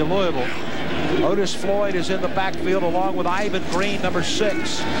University of Louisville. Otis Floyd is in the backfield along with Ivan Green, number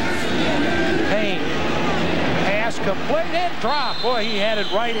 6. Payne. Pass complete and drop. Boy, he had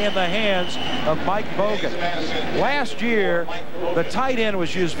it right in the hands of Mike Bogan. Last year, the tight end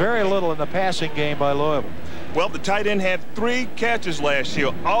was used very little in the passing game by Louisville. Well, the tight end had 3 catches last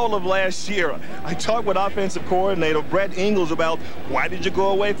year, all of last year. I talked with offensive coordinator Brett Ingles about why did you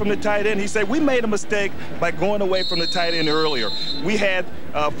go away from the tight end. He said, we made a mistake by going away from the tight end earlier. We had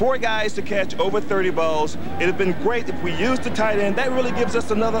 4 guys to catch over 30 balls. It had been great if we used the tight end. That really gives us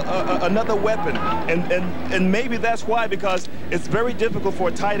another weapon. And maybe that's why, because it's very difficult for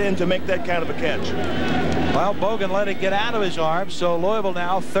a tight end to make that kind of a catch. Well, Bogan let it get out of his arms, so Louisville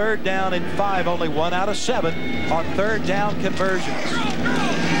now 3rd down and 5, only 1 out of 7 on 3rd down conversions.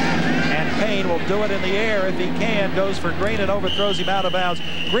 And Payne will do it in the air if he can. Goes for Green and overthrows him out of bounds.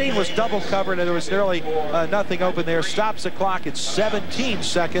 Green was double covered and there was nearly nothing open there. Stops the clock at 17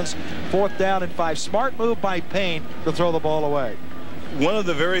 seconds. 4th down and 5. Smart move by Payne to throw the ball away. One of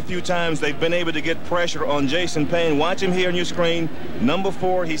the very few times they've been able to get pressure on Jason Payne. Watch him here on your screen. Number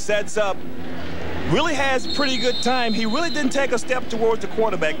 4, he sets up. Really has pretty good time. He really didn't take a step towards the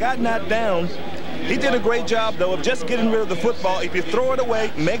quarterback. Got knocked down. He did a great job, though, of just getting rid of the football. If you throw it away,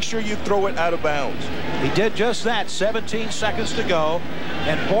 make sure you throw it out of bounds. He did just that. 17 seconds to go.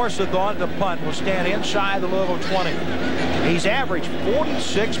 And Forsyth on the punt will stand inside the Louisville 20. He's averaged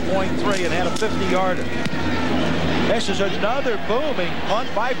 46.3 and had a 50-yarder. This is another booming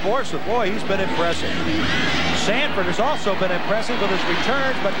punt by Forsyth. Boy, he's been impressive. Sanford has also been impressive with his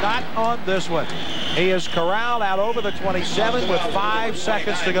returns, but not on this one. He is corralled out over the 27 with 5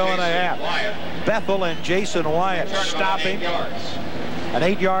 seconds to go and a half. Bethel and Jason Wyatt stopping. An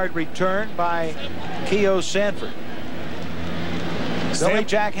 8-yard return by Keo Sanford. Billy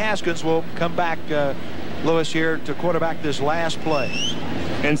Jack Haskins will come back, Lewis, here to quarterback this last play.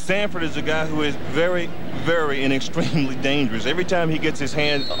 And Sanford is a guy who is very, very and extremely dangerous. Every time he gets his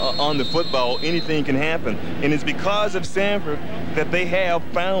hand on the football, anything can happen. And it's because of Sanford that they have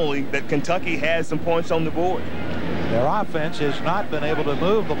finally, that Kentucky has some points on the board. Their offense has not been able to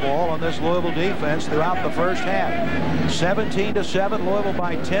move the ball on this Louisville defense throughout the first half. 17-7, Louisville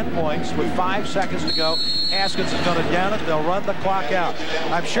by 10 points with 5 seconds to go. Haskins is going to down it. They'll run the clock out.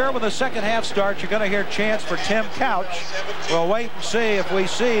 I'm sure when the second half starts, you're going to hear chants for Tim Couch. We'll wait and see if we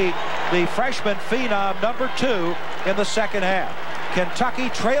see the freshman phenom number 2 in the second half. Kentucky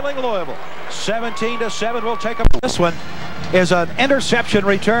trailing Louisville 17-7. We'll take up. This one is an interception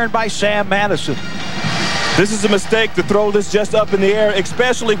return by Sam Madison. This is a mistake to throw this just up in the air,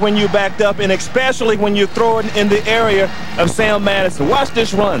 especially when you backed up and especially when you throw it in the area of Sam Madison. Watch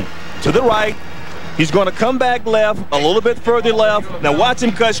this run to the right. He's going to come back left, a little bit further left. Now watch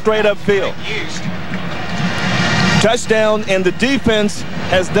him cut straight upfield. Touchdown, and the defense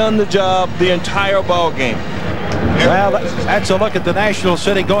has done the job the entire ball game. Well, that's a look at the National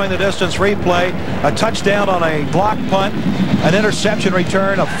City going the distance replay. A touchdown on a block punt, an interception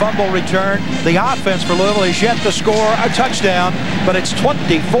return, a fumble return. The offense for Louisville is yet to score a touchdown, but it's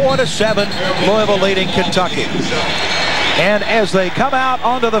 24-7, Louisville leading Kentucky. And as they come out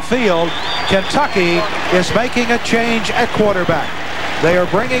onto the field, Kentucky is making a change at quarterback. They are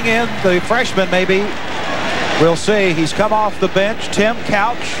bringing in the freshman, maybe, We'll see. He's come off the bench. Tim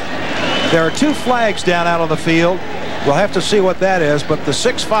Couch. There are 2 flags down out on the field. We'll have to see what that is. But the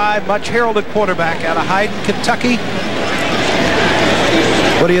 6'5", much heralded quarterback out of Hyden, Kentucky.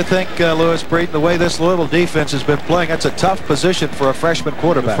 What do you think, Lewis Breeden, the way this Louisville defense has been playing? That's a tough position for a freshman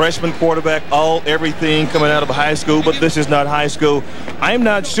quarterback. The freshman quarterback, everything coming out of high school, but this is not high school. I'm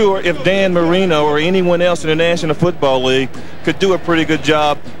not sure if Dan Marino or anyone else in the National Football League could do a pretty good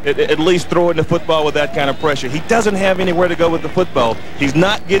job at least throwing the football with that kind of pressure. He doesn't have anywhere to go with the football. He's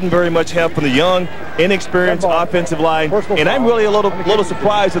not getting very much help from the young, inexperienced offensive line, and I'm really a little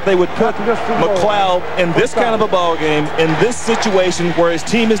surprised that they would put McLeod in this kind of a ball game, in this situation where his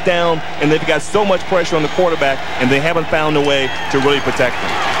team is down and they've got so much pressure on the quarterback and they haven't found a way to really protect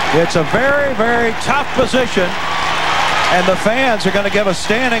him. It's a very, very tough position, and the fans are going to give a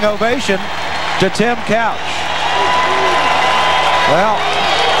standing ovation to Tim Couch. Well,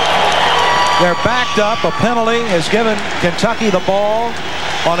 they're backed up. A penalty has given Kentucky the ball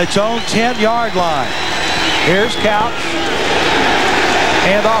on its own 10-yard line. Here's Couch.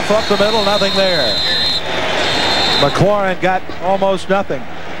 Handoff up the middle, nothing there. McLaurin got almost nothing.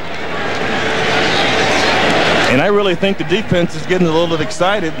 And I really think the defense is getting a little bit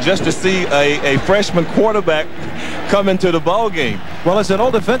excited just to see a freshman quarterback come into the ball game. Well, as an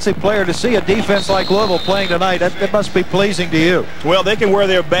old defensive player, to see a defense like Louisville playing tonight, that must be pleasing to you. Well, they can wear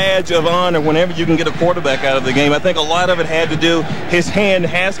their badge of honor whenever you can get a quarterback out of the game. I think a lot of it had to do, his hand,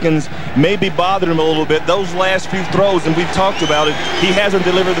 Haskins, maybe bothered him a little bit. Those last few throws, and we've talked about it, he hasn't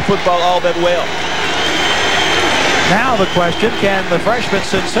delivered the football all that well. Now the question, can the freshman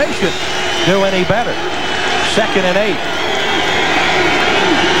sensation do any better? 2nd and 8.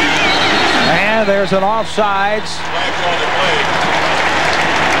 And there's an offsides.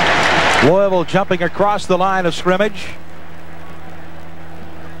 Louisville jumping across the line of scrimmage.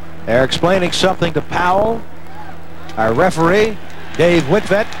 They're explaining something to Powell. Our referee, Dave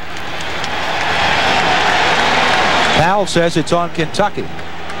Whitvet. Powell says it's on Kentucky.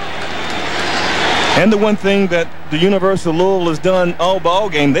 And the one thing that the University of Louisville has done all ball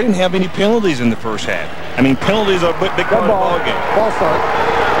game, they didn't have any penalties in the first half. I mean, penalties are a big part of the ball game. Ball start.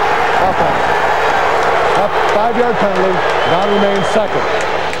 Offense. Up 5-yard penalty. Down remains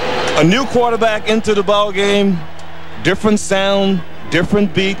 2nd. A new quarterback into the ball game. Different sound,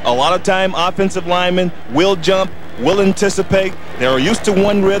 different beat. A lot of time, offensive linemen will jump, will anticipate. They're used to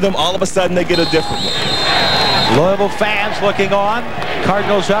one rhythm. All of a sudden, they get a different one. Louisville fans looking on.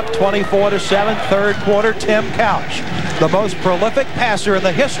 Cardinals up 24-7, 3rd quarter. Tim Couch, the most prolific passer in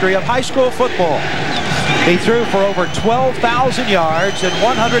the history of high school football. He threw for over 12,000 yards and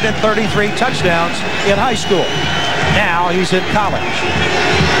 133 touchdowns in high school. Now he's in college.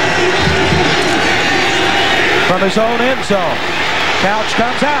 From his own end zone, Couch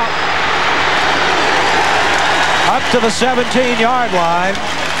comes out. Up to the 17-yard line.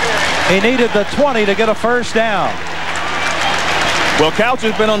 He needed the 20 to get a first down. Well, Couch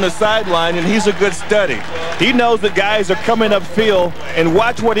has been on the sideline, and he's a good study. He knows that guys are coming upfield, and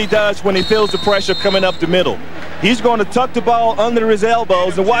watch what he does when he feels the pressure coming up the middle. He's going to tuck the ball under his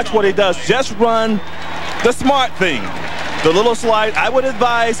elbows, and watch what he does. Just run the smart thing. The little slide, I would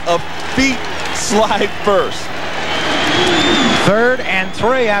advise a feet slide first. 3rd and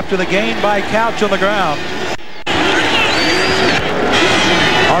 3 after the gain by Couch on the ground.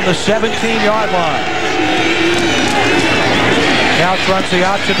 On the 17-yard line. Couch runs the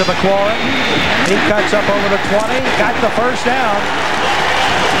option to McLaurin. He cuts up over the 20. Got the first down.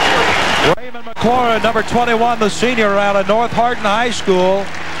 Raymond McLaurin, number 21, the senior out of North Hardin High School,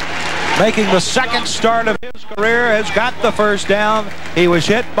 making the 2nd start of his career, has got the first down. He was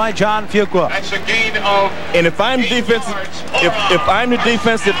hit by John Fuqua. That's a gain of. And if I'm defensive, if I'm the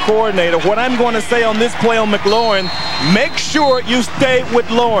defensive coordinator, what I'm going to say on this play on McLaurin, make sure you stay with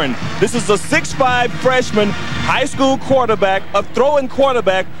Lauren. This is a 6'5" freshman, high school quarterback, a throwing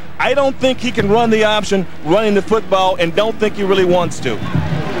quarterback. I don't think he can run the option running the football, and don't think he really wants to.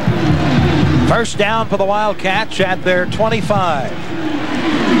 First down for the Wildcats at their 25.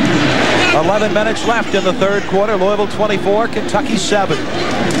 11 minutes left in the 3rd quarter. Louisville 24, Kentucky 7.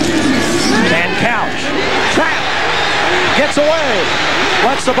 And Couch, trap, gets away,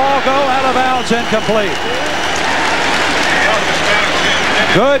 lets the ball go out of bounds, incomplete.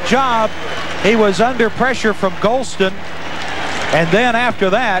 Good job. He was under pressure from Golston, and then after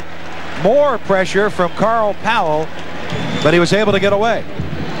that, more pressure from Carl Powell, but he was able to get away.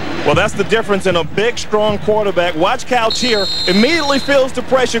 Well, that's the difference in a big, strong quarterback. Watch Couch here. Immediately feels the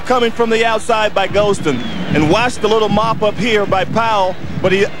pressure coming from the outside by Golston. And watch the little mop up here by Powell,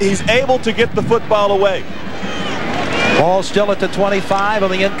 but he's able to get the football away. Ball still at the 25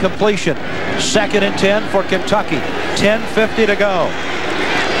 on the incompletion. 2nd and 10 for Kentucky. 10:50 to go.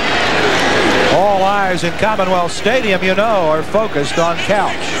 All eyes in Commonwealth Stadium, you know, are focused on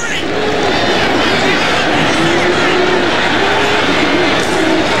Couch.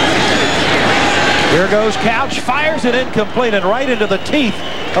 Here goes Couch, fires it incomplete and right into the teeth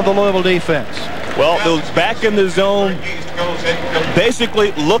of the Louisville defense. Well, it was back in the zone,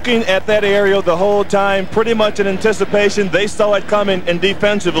 basically looking at that area the whole time, pretty much in anticipation. They saw it coming, and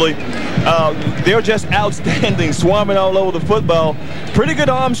defensively, they're just outstanding, swarming all over the football. Pretty good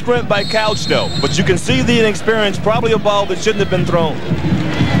arm strength by Couch, though, but you can see the inexperience, probably a ball that shouldn't have been thrown.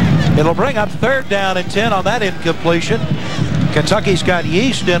 It'll bring up 3rd down and 10 on that incompletion. Kentucky's got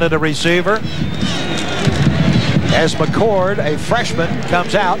Yeast in at a receiver, as McCord, a freshman,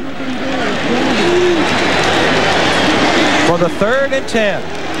 comes out for the 3rd and 10.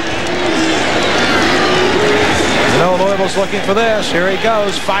 You know Louisville's looking for this. Here he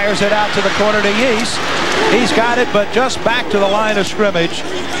goes, fires it out to the corner to Yeast. He's got it, but just back to the line of scrimmage,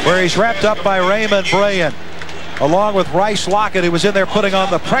 where he's wrapped up by Raymond Brayan, along with Rice Lockett, who was in there putting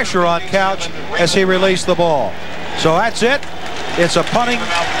on the pressure on Couch as he released the ball. So that's it. It's a punting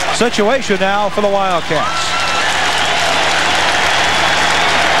situation now for the Wildcats.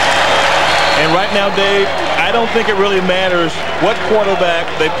 And right now, Dave, I don't think it really matters what quarterback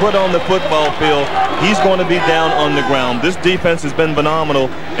they put on the football field. He's going to be down on the ground. This defense has been phenomenal,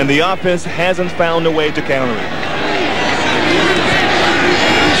 and the offense hasn't found a way to counter it.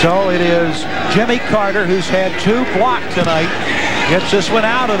 So it is Jimmy Carter, who's had 2 blocks tonight, gets this one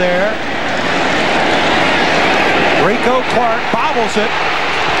out of there. Rico Clark bobbles it.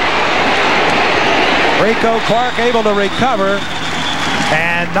 Rico Clark able to recover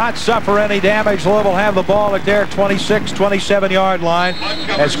and not suffer any damage. Louisville have the ball at their 26, 27-yard line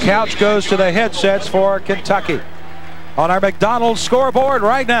as Couch goes to the headsets for Kentucky. On our McDonald's scoreboard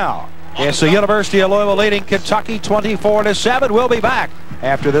right now, it's the University of Louisville leading Kentucky 24-7. We'll be back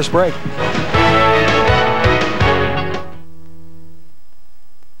after this break.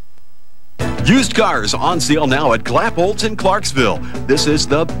 Used cars on sale now at Clapholtz in Clarksville. This is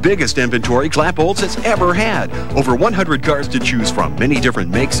the biggest inventory Clapholtz has ever had. Over 100 cars to choose from, many different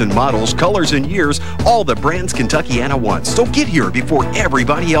makes and models, colors and years, all the brands Kentuckiana wants. So get here before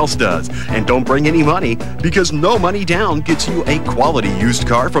everybody else does. And don't bring any money, because no money down gets you a quality used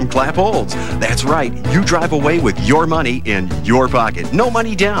car from Clapholtz. That's right, you drive away with your money in your pocket. No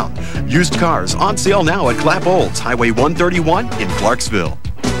money down. Used cars on sale now at Clapholtz, Highway 131 in Clarksville.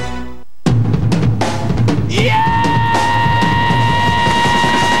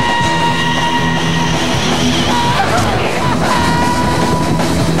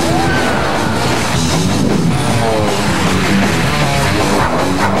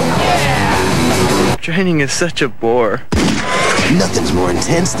 Training is such a bore. Nothing's more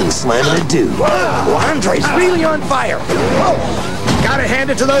intense than slamming a dude. Well, Andre's really on fire. Whoa. Gotta hand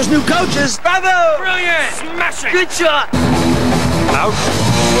it to those new coaches. Bravo! Brilliant! Smashing! Good shot! Out.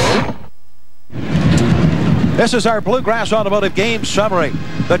 This is our Bluegrass Automotive game summary.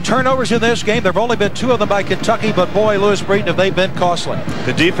 The turnovers in this game, there have only been 2 of them by Kentucky, but boy, Louis Breeden, have they been costly.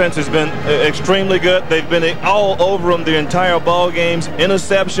 The defense has been extremely good. They've been all over them the entire ball games.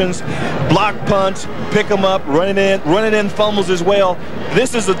 Interceptions, block punts, pick them up, running in fumbles as well.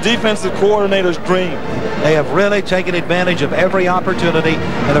 This is a defensive coordinator's dream. They have really taken advantage of every opportunity,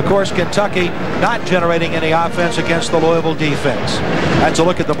 and of course Kentucky not generating any offense against the Louisville defense. That's a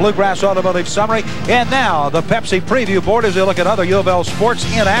look at the Bluegrass Automotive summary, and now the Pepsi preview board as they look at other U of L sports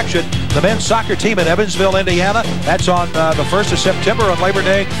in action. The men's soccer team in Evansville, Indiana. That's on the 1st of September on Labor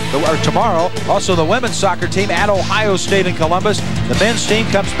Day, or tomorrow. Also the women's soccer team at Ohio State in Columbus. The men's team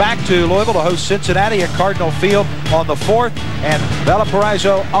comes back to Louisville to host Cincinnati at Cardinal Field on the 4th, and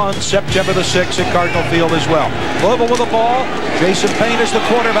Valparaiso on September the 6th at Cardinal Field as well. Louisville with the ball. Jason Payne is the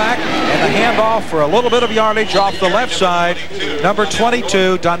quarterback, and the handoff for a little bit of yardage off the left side. Number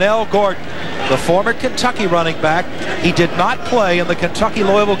 22, Donnell Gordon, the former Kentucky running back. He did not play in the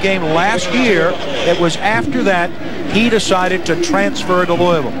Kentucky-Louisville game last year. It was after that he decided to transfer to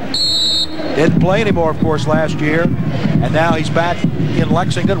Louisville. Didn't play anymore, of course, last year. And now he's back in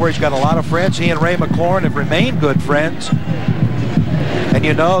Lexington, where he's got a lot of friends. He and Ray McLaurin have remained good friends. And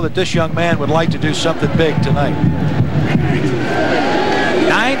you know that this young man would like to do something big tonight.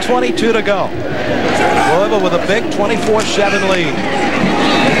 9:22 to go. Louisville with a big 24-7 lead.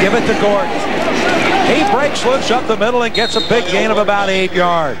 They give it to Gordon. He breaks loose up the middle and gets a big gain of about 8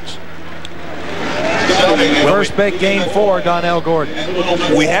 yards. First big game for Donnell Gordon.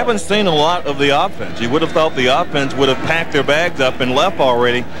 We haven't seen a lot of the offense. You would have thought the offense would have packed their bags up and left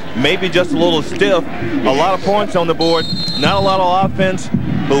already. Maybe just a little stiff. A lot of points on the board. Not a lot of offense.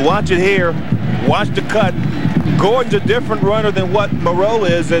 But watch it here. Watch the cut. Gordon's a different runner than what Moreau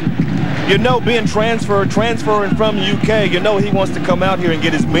is. And you know, being transferring from UK, you know he wants to come out here and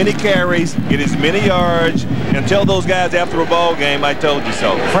get as many carries, get as many yards, and tell those guys after a ball game, I told you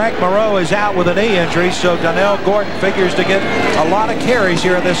so. Frank Moreau is out with a knee injury, so Donnell Gordon figures to get a lot of carries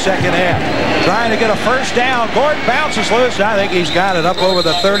here in this second half. Trying to get a first down. Gordon bounces loose. I think he's got it up over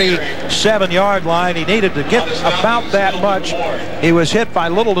the 37-yard line. He needed to get about that much. He was hit by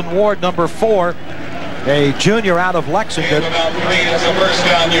Littleton Ward, number 4. A junior out of Lexington.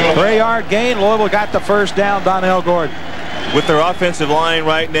 3-yard gain. Louisville got the first down. Donnell Gordon. With their offensive line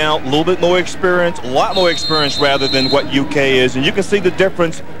right now, a little bit more experience, a lot more experience rather than what UK is. And you can see the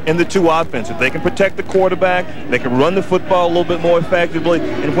difference in the two offenses. They can protect the quarterback, they can run the football a little bit more effectively.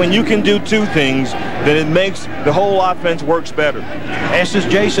 And when you can do two things, then it makes the whole offense works better. This is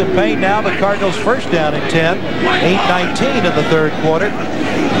Jason Payne now, the Cardinals first down and 10. 8:19 in the third quarter.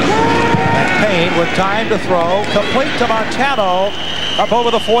 And Payne with time to throw, complete to Montano, up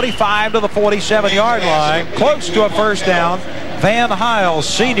over the 45 to the 47-yard line, close to a first down. Van Hiles,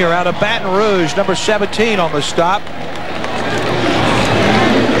 senior out of Baton Rouge, number 17 on the stop.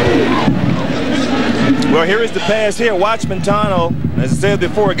 Well, here is the pass here. Watch Montano. As I said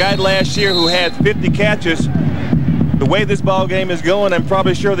before, a guy last year who had 50 catches. The way this ball game is going, I'm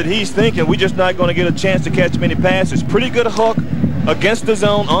probably sure that he's thinking we're just not going to get a chance to catch many passes. Pretty good hook against the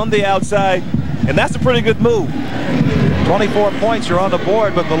zone on the outside, and that's a pretty good move. 24 points are on the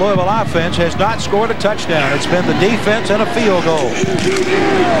board, but the Louisville offense has not scored a touchdown. It's been the defense and a field goal.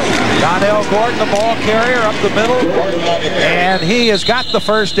 Donnell Gordon, the ball carrier, up the middle, and he has got the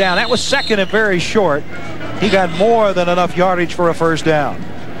first down. That was second and very short. He got more than enough yardage for a first down.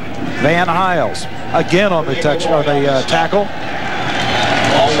 Van Hiles again on the tackle.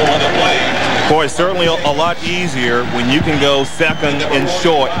 Boy, it's certainly a lot easier when you can go second and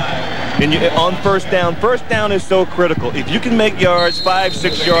short. And on first down is so critical. If you can make yards,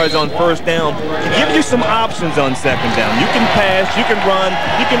 5-6 yards on first down, it gives you some options on second down. You can pass, you can run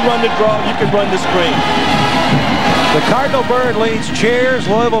the draw, you can run the screen. The Cardinal Bird leads Cheers.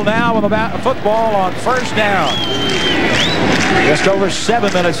 Louisville now with about football on first down. Just over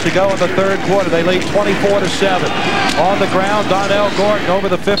 7 minutes to go in the third quarter. They lead 24-7. On the ground, Donnell Gordon over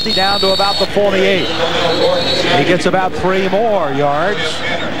the 50 down to about the 48. He gets about 3 more yards.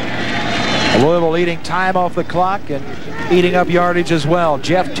 Louisville eating time off the clock and eating up yardage as well.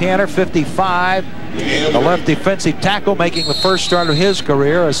 Jeff Tanner, 55. The left defensive tackle making the first start of his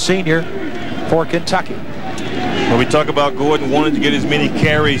career, a senior for Kentucky. When we talk about Gordon wanting to get as many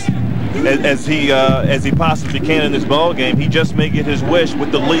carries as he possibly can in this ball game, he just may get his wish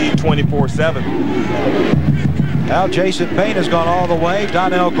with the lead 24-7. Now Jason Payne has gone all the way.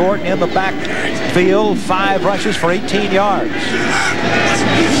 Donnell Gordon in the backfield, 5 rushes for 18 yards.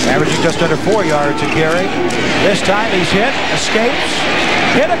 Averaging just under 4 yards a carry. This time he's hit, escapes,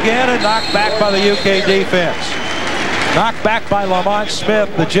 hit again, and knocked back by the UK defense. Knocked back by Lamont Smith,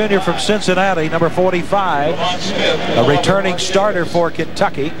 the junior from Cincinnati, number 45. A returning starter for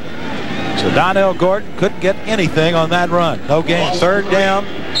Kentucky. So Donnell Gordon couldn't get anything on that run. No gain. Third down.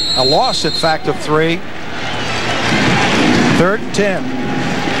 A loss, in fact, of 3. 3rd and 10.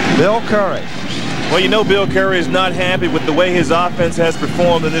 Bill Curry. Well, you know Bill Curry is not happy with the way his offense has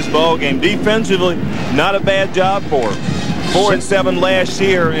performed in this ball game. Defensively, not a bad job for him. 4-7 last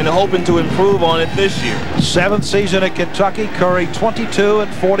year and hoping to improve on it this year. 7th season at Kentucky. Curry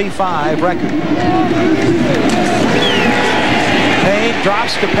 22-45 record. Payne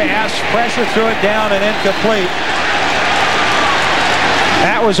drops the pass. Pressure threw it down and incomplete.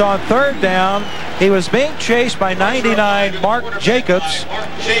 That was on 3rd down. He was being chased by 99 Mark Jacobs,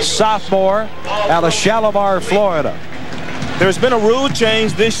 sophomore out of Shalimar, Florida. There's been a rule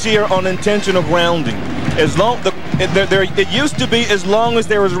change this year on intentional grounding. It used to be as long as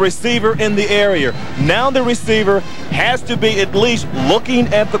there was a receiver in the area. Now the receiver has to be at least looking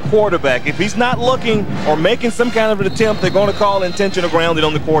at the quarterback. If he's not looking or making some kind of an attempt, they're going to call intentional grounding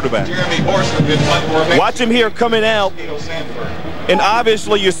on the quarterback. Watch him here coming out. And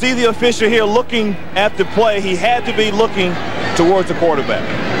obviously, you see the official here looking at the play. He had to be looking towards the quarterback.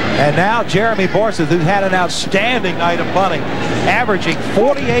 And now Jeremy Borseth, who had an outstanding night of punting, averaging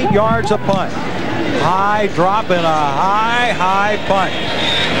 48 yards a punt. High drop and a high punt.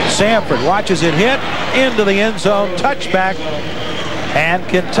 Sanford watches it hit into the end zone, touchback, and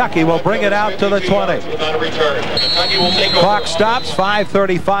Kentucky will bring it out to the 20. Clock stops,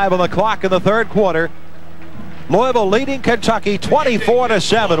 5:35 on the clock in the third quarter. Louisville leading Kentucky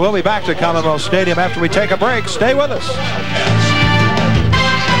 24-7. We'll be back to Commonwealth Stadium after we take a break. Stay with us.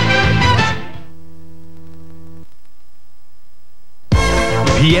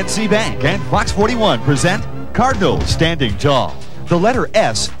 PNC Bank and Fox 41 present Cardinals Standing Tall. The letter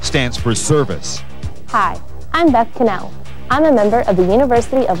S stands for service. Hi, I'm Beth Cannell. I'm a member of the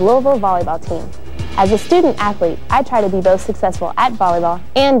University of Louisville volleyball team. As a student athlete, I try to be both successful at volleyball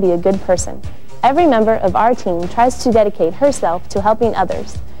and be a good person. Every member of our team tries to dedicate herself to helping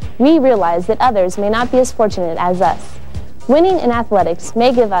others. We realize that others may not be as fortunate as us. Winning in athletics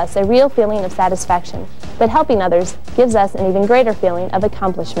may give us a real feeling of satisfaction, but helping others gives us an even greater feeling of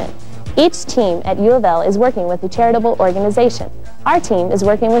accomplishment. Each team at U of L is working with a charitable organization. Our team is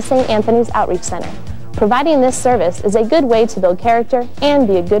working with St. Anthony's Outreach Center. Providing this service is a good way to build character and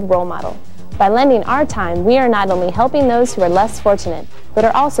be a good role model. By lending our time, we are not only helping those who are less fortunate, but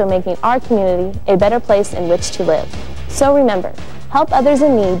are also making our community a better place in which to live. So remember, help others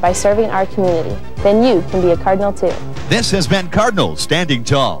in need by serving our community. Then you can be a Cardinal too. This has been Cardinals Standing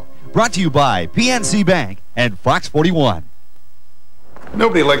Tall, brought to you by PNC Bank and Fox 41.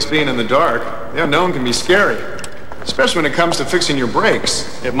 Nobody likes being in the dark. The unknown can be scary, especially when it comes to fixing your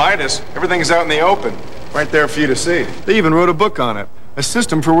brakes. At Midas, everything's out in the open, right there for you to see. They even wrote a book on it, a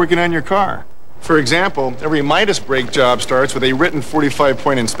system for working on your car. For example, every Midas brake job starts with a written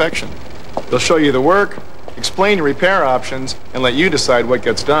 45-point inspection. They'll show you the work, explain your repair options, and let you decide what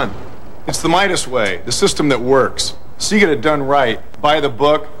gets done. It's the Midas way, the system that works. So you get it done right, buy the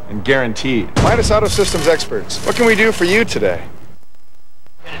book, and guaranteed. Midas Auto Systems experts, what can we do for you today?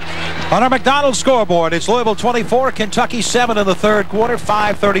 On our McDonald's scoreboard, it's Louisville 24, Kentucky 7 in the third quarter,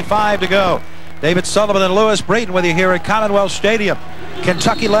 5:35 to go. David Sullivan and Lewis Breeden with you here at Commonwealth Stadium.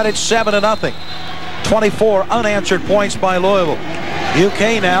 Kentucky led it 7-0. 24 unanswered points by Louisville.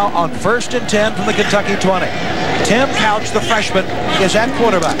 UK now on 1st and 10 from the Kentucky 20. Tim Couch, the freshman, is at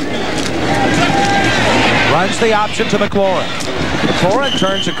quarterback. Runs the option to McLaurin. McLaurin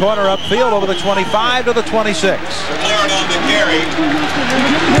turns the corner upfield over the 25 to the 26.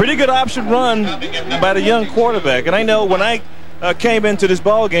 Pretty good option run by the young quarterback. And I know when I came into this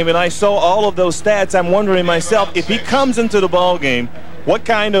ball game and I saw all of those stats, I'm wondering myself, if he comes into the ball game, what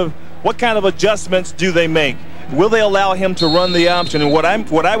kind of adjustments do they make? Will they allow him to run the option? And what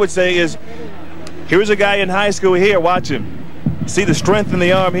I would say is, here's a guy in high school here, watch him. See the strength in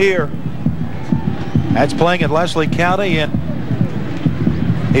the arm here. That's playing at Leslie County, and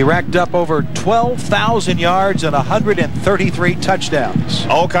he racked up over 12,000 yards and 133 touchdowns.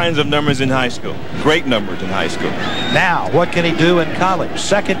 All kinds of numbers in high school. Great numbers in high school. Now, what can he do in college?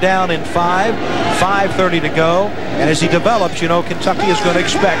 2nd down and 5, 5:30 to go. And as he develops, you know, Kentucky is going to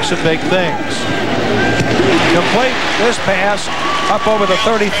expect some big things. Complete this pass up over the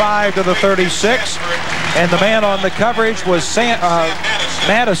 35 to the 36. And the man on the coverage was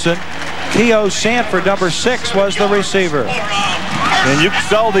Madison. Keogh Sanford, number 6, was the receiver. And you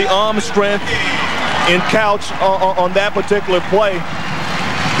saw the arm strength in Couch on that particular play.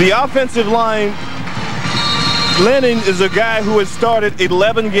 The offensive line, Lennon is a guy who has started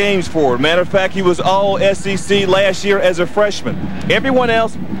 11 games for it. Matter of fact, he was all SEC last year as a freshman. Everyone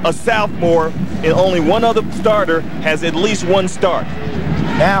else, a sophomore, and only one other starter has at least one start.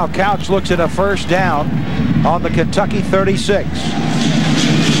 Now Couch looks at a 1st down on the Kentucky 36.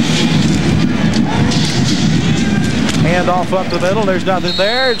 Hand off up the middle. There's nothing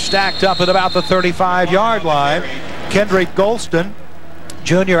there. It's stacked up at about the 35-yard line. Kendrick Golston,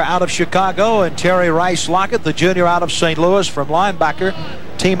 junior out of Chicago, and Terry Rice Lockett, the junior out of St. Louis from linebacker,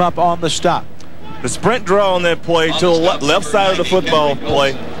 team up on the stop. The sprint draw on that play to the left side of the football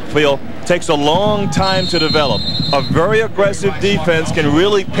field takes a long time to develop. A very aggressive defense can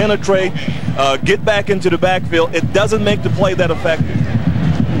really penetrate, get back into the backfield. It doesn't make the play that effective.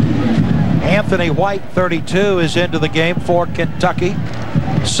 Anthony White, 32, is into the game for Kentucky.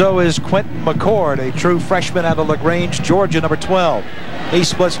 So is Quentin McCord, a true freshman out of LaGrange, Georgia, number 12. He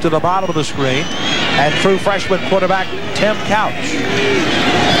splits to the bottom of the screen. And true freshman quarterback Tim Couch.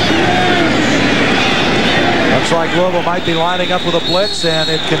 Looks like Louisville might be lining up with a blitz, and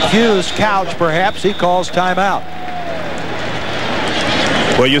it confused Couch. Perhaps he calls timeout.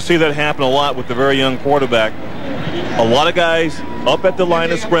 Well, you see that happen a lot with the very young quarterback. A lot of guys up at the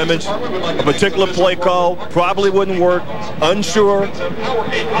line of scrimmage. A particular play call probably wouldn't work. Unsure.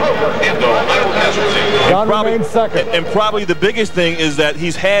 And probably the biggest thing is that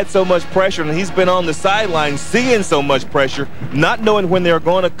he's had so much pressure and he's been on the sideline seeing so much pressure, not knowing when they're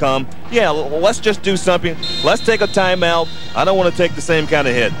going to come. Yeah, let's just do something. Let's take a timeout. I don't want to take the same kind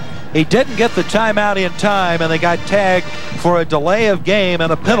of hit. He didn't get the timeout in time, and they got tagged for a delay of game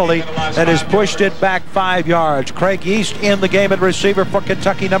and a penalty that has pushed it back 5 yards. Craig Yeast in the game at receiver for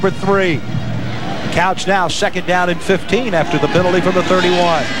Kentucky, number 3. Couch now 2nd down and 15 after the penalty from the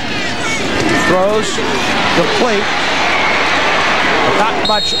 31. Throws complete. Not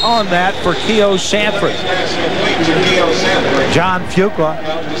much on that for Keo Sanford. John Fuqua,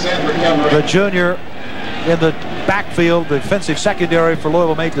 the junior in the backfield, the defensive secondary for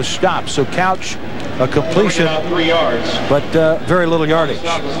Louisville, made the stop. So Couch, a completion, but very little yardage.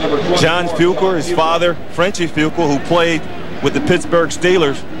 John Fuqua, his father, Frenchie Fuqua, who played with the Pittsburgh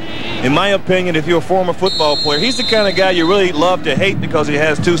Steelers. In my opinion, if you're a former football player, he's the kind of guy you really love to hate because he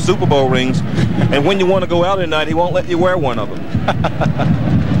has 2 Super Bowl rings. And when you want to go out at night, he won't let you wear one of them.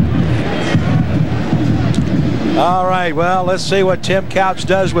 All right, well, let's see what Tim Couch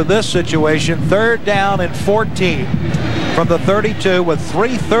does with this situation. 3rd down and 14 from the 32 with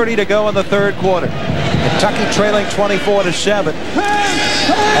 3:30 to go in the 3rd quarter. Kentucky trailing 24-7.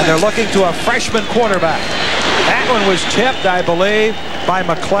 And they're looking to a freshman quarterback. That one was tipped, I believe, by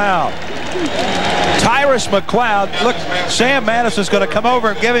McLeod. Tyrus McLeod. Look, Sam Madison's going to come over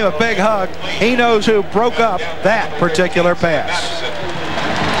and give him a big hug. He knows who broke up that particular pass.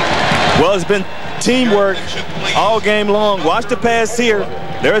 Well, it's been teamwork all game long. Watch the pass here.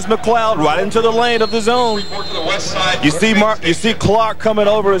 There's McLeod right into the lane of the zone. You see Clark coming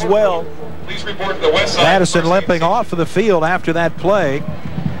over as well. Madison limping off of the field after that play.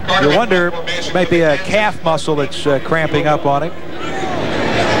 You wonder, maybe a calf muscle that's cramping up on him.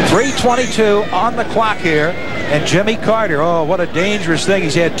 3:22 on the clock here, and Jimmy Carter, oh, what a dangerous thing.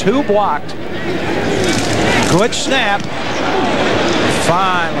 He's had 2 blocked. Good snap.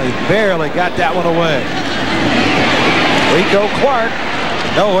 Finally, barely got that one away. Rico Clark,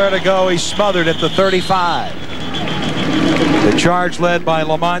 nowhere to go. He's smothered at the 35. The charge led by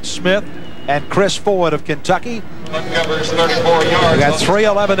Lamont Smith and Chris Ford of Kentucky. We got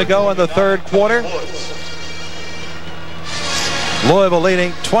 3:11 to go in the 3rd quarter. Louisville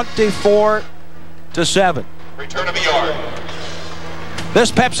leading 24-7. Return of a yard. This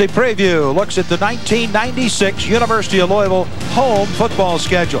Pepsi preview looks at the 1996 University of Louisville home football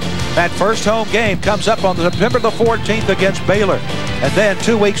schedule. That first home game comes up on September the 14th against Baylor. And then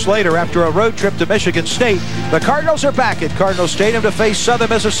 2 weeks later, after a road trip to Michigan State, the Cardinals are back at Cardinal Stadium to face Southern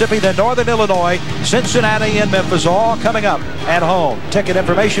Mississippi, then Northern Illinois, Cincinnati, and Memphis, all coming up at home. Ticket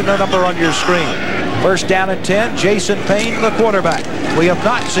information number on your screen. 1st down and 10, Jason Payne, the quarterback. We have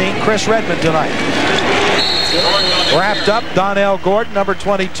not seen Chris Redmond tonight. Wrapped up, Donnell Gordon, number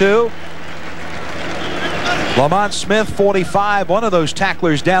 22. Lamont Smith, 45, one of those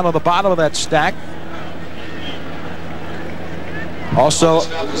tacklers down on the bottom of that stack. Also,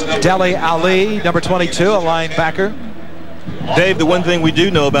 Dele Ali, number 22, a linebacker. Dave, the one thing we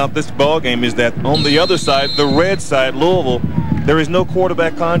do know about this ball game is that on the other side, the red side, Louisville, there is no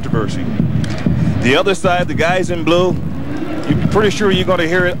quarterback controversy. The other side, the guys in blue, you're pretty sure you're going to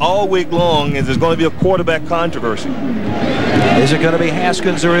hear it all week long, is there's going to be a quarterback controversy. Is it going to be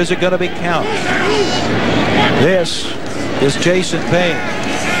Haskins or is it going to be Couch? This is Jason Payne.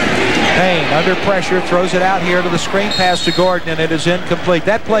 Payne under pressure, throws it out here to the screen pass to Gordon, and it is incomplete.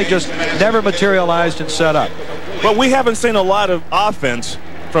 That play just never materialized and set up. But we haven't seen a lot of offense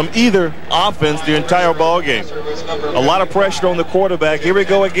from either offense the entire ball game. A lot of pressure on the quarterback. Here we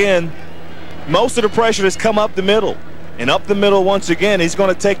go again. Most of the pressure has come up the middle. And up the middle once again, he's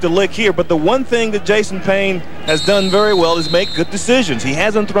going to take the lick here. But the one thing that Jason Payne has done very well is make good decisions. He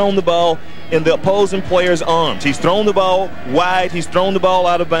hasn't thrown the ball in the opposing player's arms. He's thrown the ball wide. He's thrown the ball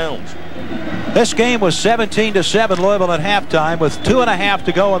out of bounds. This game was 17-7 Louisville at halftime with 2.5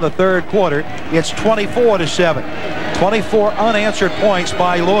 to go in the 3rd quarter. It's 24-7. 24 unanswered points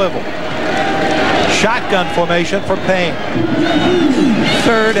by Louisville. Shotgun formation for Payne.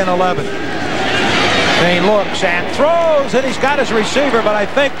 3rd and 11. Payne looks and throws, and he's got his receiver, but I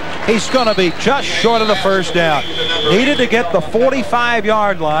think he's going to be just short of the 1st down. Needed to get the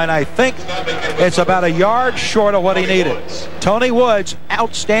 45-yard line. I think it's about a yard short of what he needed. Tony Wood's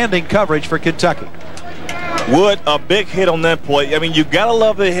outstanding coverage for Kentucky. Wood, a big hit on that play. I mean, you got to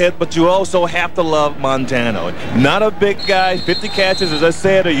love the hit, but you also have to love Montano. Not a big guy, 50 catches, as I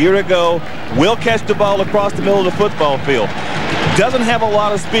said a year ago. Will catch the ball across the middle of the football field. Doesn't have a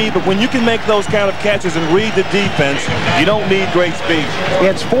lot of speed, but when you can make those kind of catches and read the defense, you don't need great speed.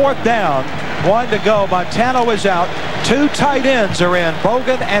 It's 4th down, 1 to go. Montano is out. 2 tight ends are in,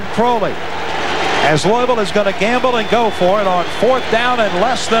 Bogan and Crowley. As Louisville is going to gamble and go for it on 4th down and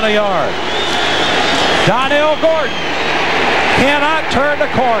less than a yard. Donnell Gordon cannot turn the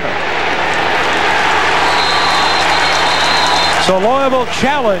corner. So Louisville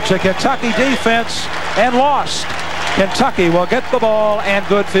challenged the Kentucky defense and lost. Kentucky will get the ball and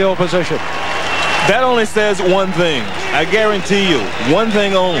good field position. That only says one thing. I guarantee you, one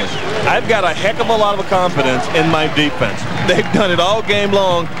thing only. I've got a heck of a lot of confidence in my defense. They've done it all game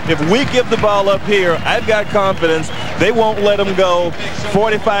long. If we give the ball up here, I've got confidence they won't let them go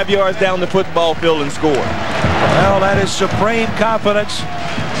 45 yards down the football field and score. Well, that is supreme confidence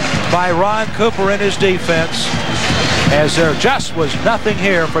by Ron Cooper and his defense, as there just was nothing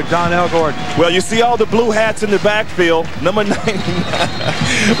here for Donnell Gordon. Well, you see all the blue hats in the backfield. Number 99.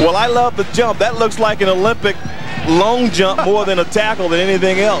 Well, I love the jump. That looks like an Olympic long jump more than a tackle than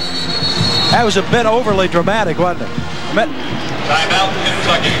anything else. That was a bit overly dramatic, wasn't it? Timeout,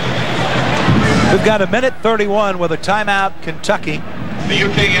 Kentucky. We've got 1:31 with a timeout, Kentucky. The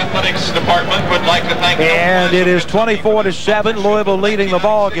UK Athletics Department would like to thank... And it is 24-7, Louisville leading the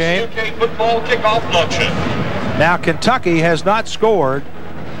ball game. UK football kickoff luncheon. Now Kentucky has not scored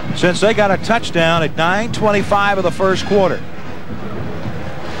since they got a touchdown at 9:25 of the first quarter.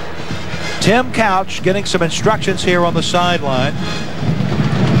 Tim Couch getting some instructions here on the sideline.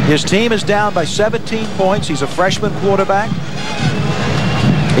 His team is down by 17 points. He's a freshman quarterback.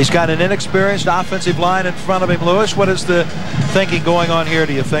 He's got an inexperienced offensive line in front of him. Lewis, what is the thinking going on here,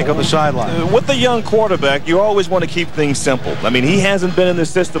 do you think, on the sideline? With the young quarterback, you always want to keep things simple. I mean, he hasn't been in the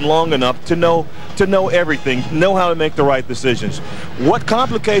system long enough to know everything, know how to make the right decisions. What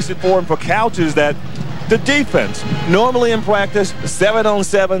complicates it for him for Couch is that the defense, normally in practice,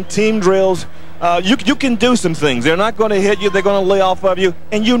 7-on-7, team drills, you can do some things. They're not going to hit you. They're going to lay off of you,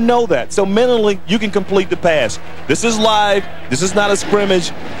 and you know that. So mentally, you can complete the pass. This is live. This is not a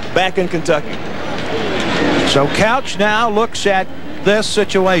scrimmage back in Kentucky. So Couch now looks at this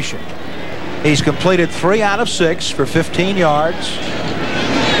situation. He's completed 3 out of 6 for 15 yards.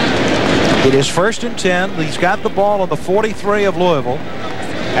 It is 1st and 10. He's got the ball on the 43 of Louisville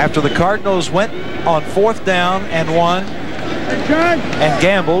after the Cardinals went on 4th down and 1 and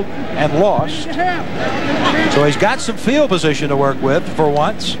gambled and lost. So he's got some field position to work with for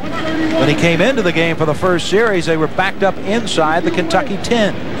once. When he came into the game for the first series, they were backed up inside the Kentucky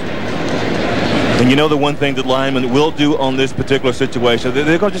 10. And you know the one thing that linemen will do on this particular situation,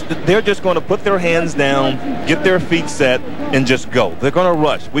 they're just going to put their hands down, get their feet set, and just go. They're going to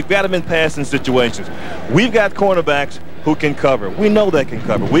rush. We've got them in passing situations. We've got cornerbacks who can cover. We know they can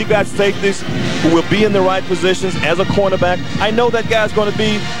cover. We've got safeties who will be in the right positions as a cornerback. I know that guy's going to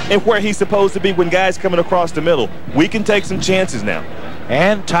be where he's supposed to be when guys coming across the middle. We can take some chances now.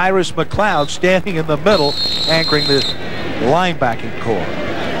 And Tyrus McLeod standing in the middle, anchoring the linebacking core.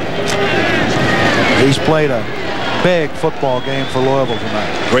 He's played a big football game for Louisville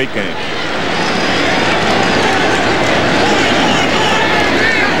tonight. Great game.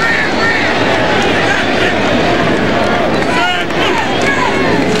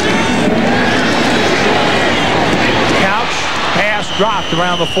 Couch, pass dropped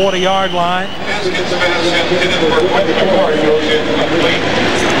around the 40-yard line.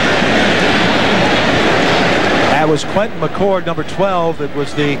 That was Quentin McCord, number 12, that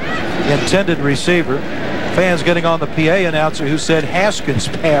was the intended receiver. Fans getting on the PA announcer who said Haskins'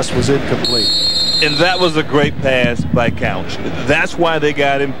 pass was incomplete. And that was a great pass by Couch. That's why they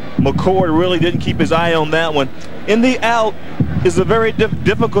got him. McCord really didn't keep his eye on that one. In the out is a very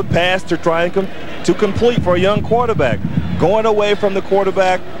difficult pass to try and to complete for a young quarterback. Going away from the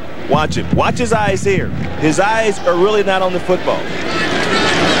quarterback, watch him. Watch his eyes here. His eyes are really not on the football.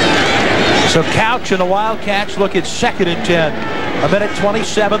 So Couch and the Wildcats look at 2nd and 10.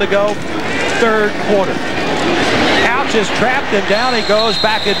 1:27 to go, 3rd quarter. Couch is trapped and down he goes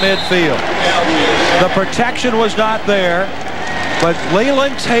back in midfield. The protection was not there, but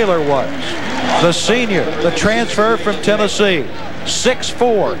Leland Taylor was. The senior, the transfer from Tennessee,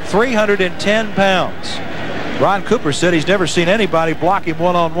 6'4", 310 pounds. Ron Cooper said he's never seen anybody block him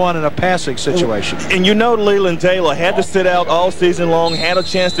one-on-one in a passing situation. And you know Leland Taylor had to sit out all season long, had a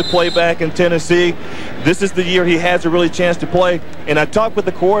chance to play back in Tennessee. This is the year he has a really chance to play. And I talked with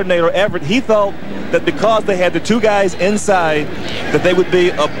the coordinator, Everett. He thought that because they had the 2 guys inside, that they would be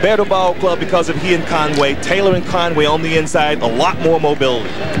a better ball club because of he and Conway. Taylor and Conway on the inside, a lot more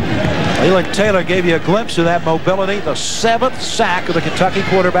mobility. Leland Taylor gave you a glimpse of that mobility. The 7th sack of the Kentucky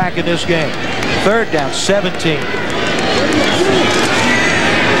quarterback in this game. 3rd down, 17.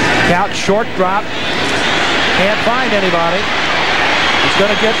 Couch short drop. Can't find anybody. He's going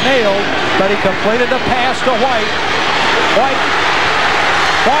to get nailed, but he completed the pass to White.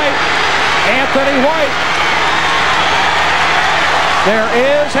 Anthony White. There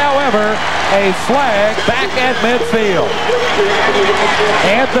is, however, a flag back at midfield.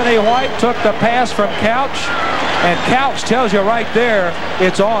 Anthony White took the pass from Couch, And Couch tells you right there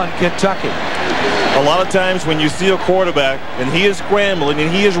it's on Kentucky. A lot of times when you see a quarterback and he is scrambling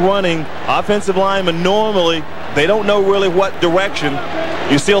and he is running, offensive linemen normally, they don't know really what direction.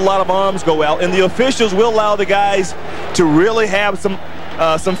 You see a lot of arms go out, and the officials will allow the guys to really have some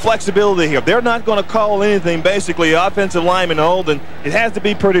flexibility here. They're not going to call anything, basically, offensive lineman holding. It has to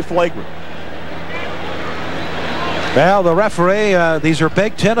be pretty flagrant. Well, the referee, these are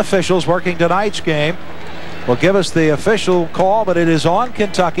Big Ten officials working tonight's game, will give us the official call, but it is on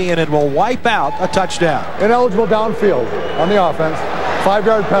Kentucky, and it will wipe out a touchdown. Ineligible downfield on the offense.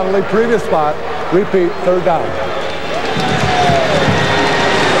 5-yard penalty, previous spot, repeat, 3rd down.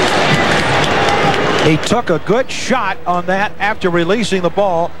 He took a good shot on that after releasing the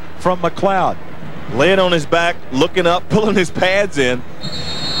ball from McLeod. Laying on his back, looking up, pulling his pads in.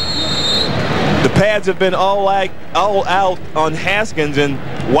 The pads have been all out on Haskins, and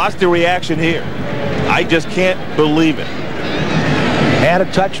watch the reaction here. I just can't believe it. Had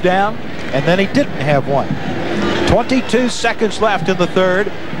a touchdown, and then he didn't have one. 22 seconds left in the 3rd,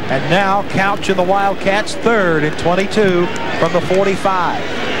 and now Couch and the Wildcats 3rd and 22 from the 45.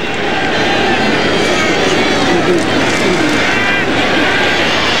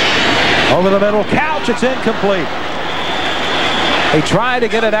 Over the middle, Couch, it's incomplete. He tried to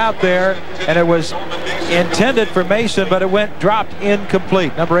get it out there, and it was intended for Mason, but it dropped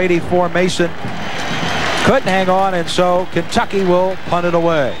incomplete. Number 84, Mason, couldn't hang on, and so Kentucky will punt it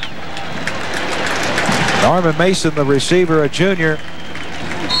away. Norman Mason, the receiver, a junior.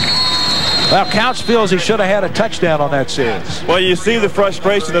 Well, Couch feels he should have had a touchdown on that series. Well, you see the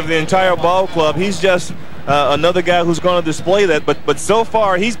frustration of the entire ball club. He's just another guy who's going to display that, but so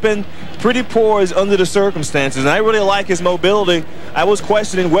far he's been pretty poor under the circumstances, and I really like his mobility. I was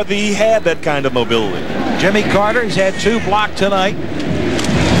questioning whether he had that kind of mobility. Jimmy Carter, he's had 2 blocked tonight.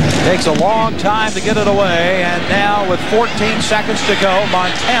 Takes a long time to get it away, and now with 14 seconds to go,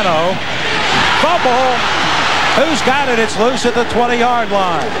 Montano, fumble. Who's got it? It's loose at the 20-yard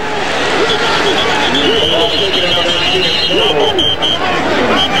line.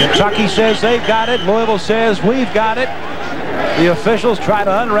 Kentucky says they've got it. Louisville says we've got it. The officials try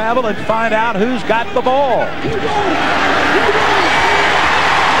to unravel and find out who's got the ball.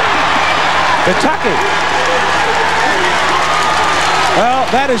 Kentucky. Well,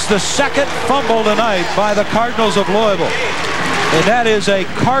 that is the 2nd fumble tonight by the Cardinals of Louisville. And that is a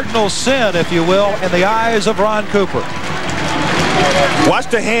cardinal sin, if you will, in the eyes of Ron Cooper. Watch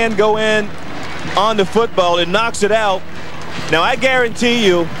the hand go in on the football. It knocks it out. Now, I guarantee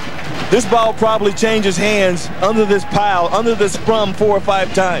you, this ball probably changes hands under this pile, under this scrum 4 or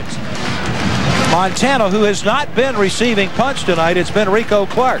 5 times. Montano, who has not been receiving punch tonight, it's been Rico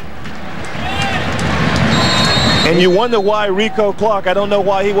Clark. And you wonder why Rico Clark, I don't know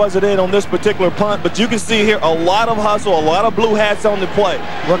why he wasn't in on this particular punt, but you can see here a lot of hustle, a lot of blue hats on the play.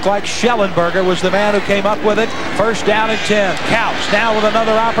 Looked like Schellenberger was the man who came up with it. 1st down and 10. Couch now with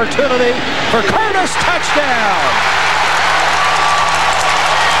another opportunity for Curtis. Touchdown!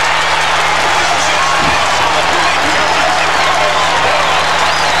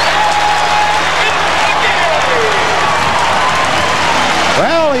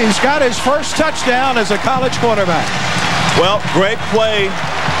 Well, he's got his first touchdown as a college quarterback. Well, great play.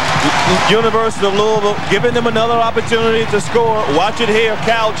 University of Louisville giving them another opportunity to score. Watch it here.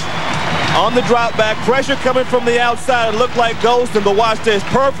 Couch on the drop back. Pressure coming from the outside. It looked like ghosting, but watch this.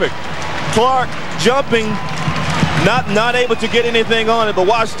 Perfect. Clark jumping. Not able to get anything on it, but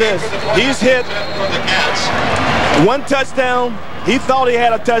watch this. He's hit. 1 touchdown. He thought he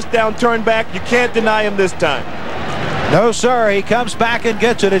had a touchdown turn back. You can't deny him this time. No, sir. He comes back and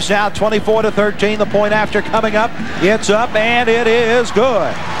gets it. It's now 24-13. The point after coming up. It's up, and it is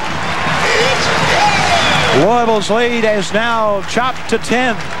good. Louisville's lead is now chopped to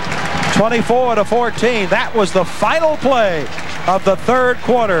 10. 24-14. That was the final play of the 3rd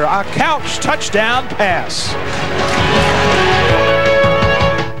quarter. A Couch touchdown pass.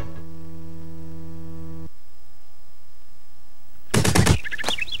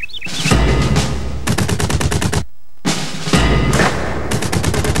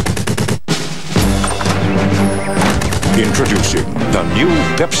 Introducing the new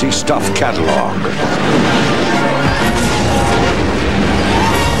Pepsi Stuff catalog.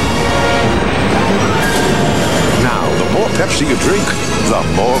 Now, the more Pepsi you drink, the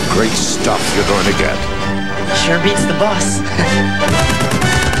more great stuff you're going to get. Sure beats the bus.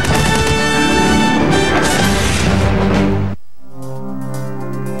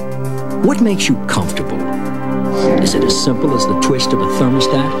 What makes you comfortable? Is it as simple as the twist of a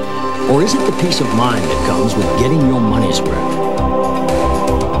thermostat? Or is it the peace of mind that comes with getting your money's worth?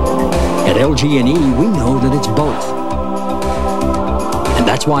 At LG&E, we know that it's both. And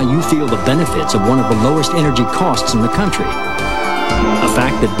that's why you feel the benefits of one of the lowest energy costs in the country. A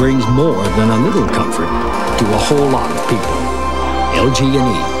fact that brings more than a little comfort to a whole lot of people.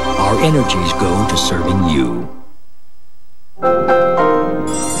 LG&E, our energies go to serving you.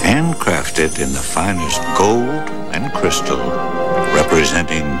 Handcrafted in the finest gold and crystal,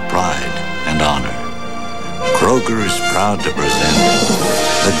 representing pride and honor. Kroger is proud to present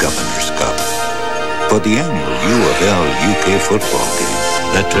the Governor's Cup. For the annual U of L UK football game,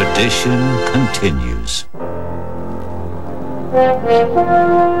 the tradition continues.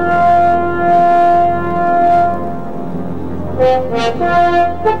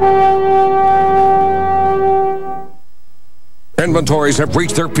 Inventories have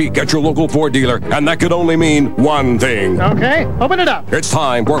reached their peak at your local Ford dealer, and that could only mean one thing. Okay, open it up. It's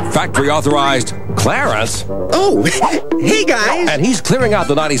time for factory-authorized clearance. Oh, hey, guys. And he's clearing out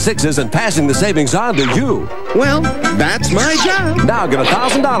the 96s and passing the savings on to you. Well, that's my job. Now get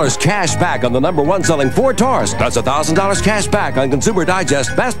 $1,000 cash back on the #1 selling Ford Taurus. That's $1,000 cash back on Consumer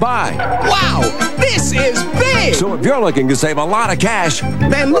Digest Best Buy. Wow, this is big. So if you're looking to save a lot of cash,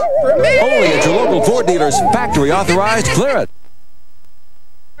 then look for me. Only at your local Ford dealer's factory-authorized clearance.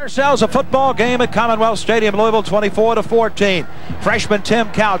 Ourselves a football game at Commonwealth Stadium, Louisville 24-14. Freshman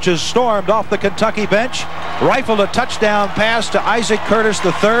Tim Couch has stormed off the Kentucky bench, rifled a touchdown pass to Isaac Curtis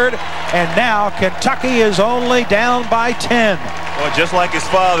III, and now Kentucky is only down by 10. Well, just like his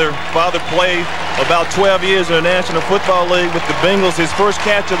father played about 12 years in the National Football League with the Bengals. His first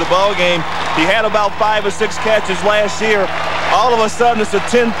catch of the ball game, he had about 5 or 6 catches last year. All of a sudden, it's a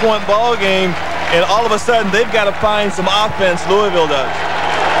 10-point ball game, and all of a sudden, they've got to find some offense, Louisville does.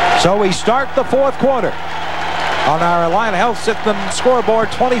 So we start the fourth quarter on our Alliant Health System scoreboard,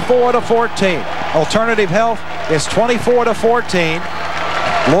 24-14. Alternative Health is 24-14.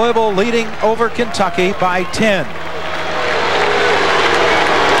 Louisville leading over Kentucky by 10.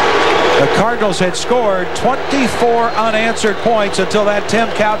 The Cardinals had scored 24 unanswered points until that Tim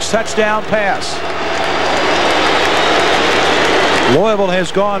Couch touchdown pass. Louisville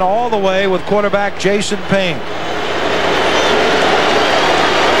has gone all the way with quarterback Jason Payne.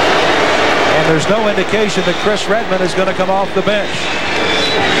 And there's no indication that Chris Redmond is going to come off the bench.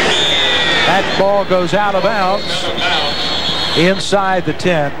 That ball goes out of bounds inside the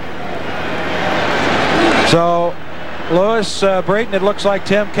 10. So Lewis Brayton, it looks like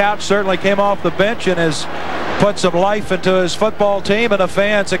Tim Couch certainly came off the bench and has put some life into his football team and the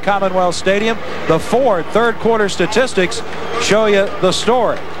fans at Commonwealth Stadium. The third quarter statistics show you the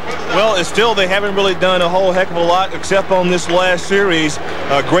story. Well, it's still, they haven't really done a whole heck of a lot except on this last series.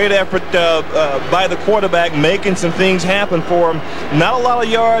 Great effort by the quarterback, making some things happen for him. Not a lot of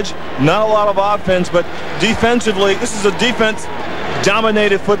yards, not a lot of offense, but defensively, this is a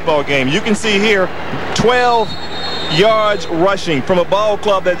defense-dominated football game. You can see here, 12 yards rushing from a ball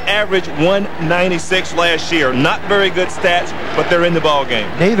club that averaged 196 last year. Not very good stats, but they're in the ball game.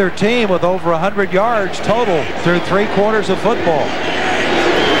 Neither team with over 100 yards total through 3 quarters of football.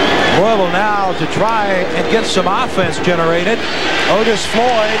 Louisville now to try and get some offense generated. Otis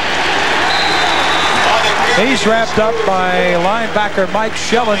Floyd. He's wrapped up by linebacker Mike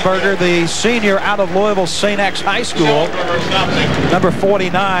Schellenberger, the senior out of Louisville St. X High School. Number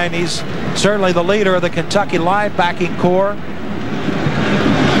 49. He's certainly the leader of the Kentucky linebacking corps.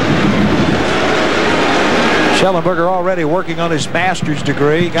 Schellenberger already working on his master's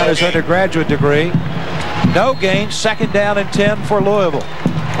degree. Got his undergraduate degree. No gain. 2nd down and 10 for Louisville.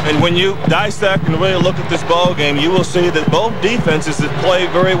 And when you dissect and really look at this ball game, you will see that both defenses have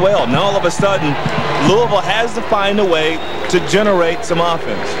played very well. Now all of a sudden, Louisville has to find a way to generate some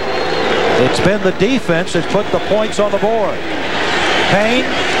offense. It's been the defense that's put the points on the board. Payne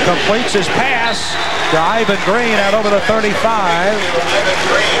completes his pass to Ivan Green out over the 35.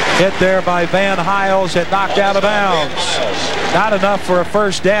 Hit there by Van Hiles and knocked out of bounds. Not enough for a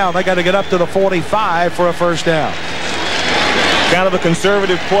first down. They got to get up to the 45 for a first down. Kind of a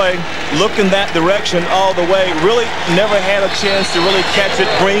conservative play, looking that direction all the way. Really never had a chance to really catch it,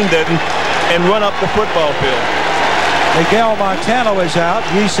 Green didn't, and run up the football field. Miguel Montano is out.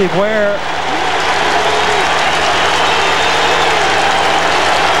 Yusuf Ware.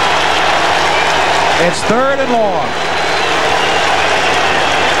 It's 3rd and long.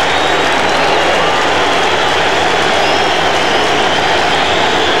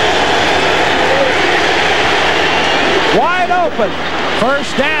 Wide open.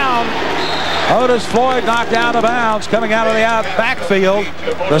 First down. Otis Floyd knocked out of bounds coming out of the backfield.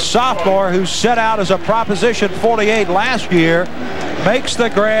 The sophomore who set out as a Proposition 48 last year makes the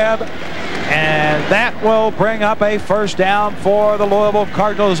grab And that will bring up a first down for the Louisville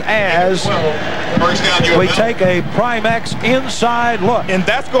Cardinals as we take a Primex inside look. And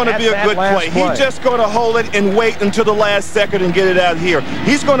that's going to be a good play. He's just going to hold it and wait until the last second and get it out here.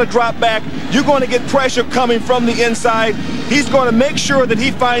 He's going to drop back. You're going to get pressure coming from the inside. He's going to make sure that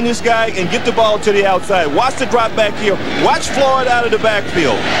he finds this guy and get the ball to the outside. Watch the drop back here. Watch Floyd out of the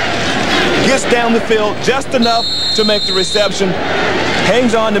backfield. Gets down the field just enough to make the reception.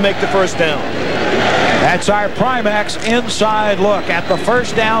 Hangs on to make the first down. That's our Primex inside look at the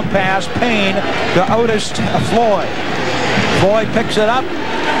first down pass. Payne to Otis Floyd. Floyd picks it up.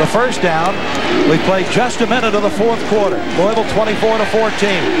 The first down. We played just a minute of the fourth quarter. Louisville 24-14.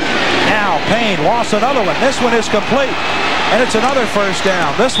 Now Payne lost another one. This one is complete. And it's another first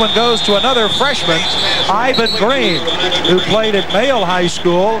down. This one goes to another freshman, Ivan Green, who played at Mayo High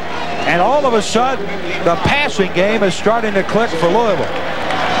School. And all of a sudden, the passing game is starting to click for Louisville.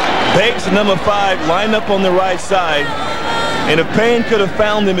 Bates, number 5, lined up on the right side. And if Payne could have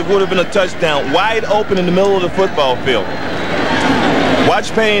found him, it would have been a touchdown. Wide open in the middle of the football field.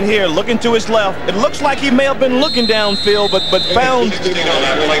 Watch Payne here, looking to his left. It looks like he may have been looking downfield, but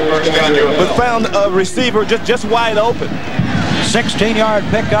found a receiver just wide open. 16-yard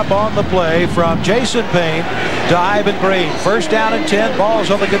pickup on the play from Jason Payne to Ivan Green. First down and 10. Ball's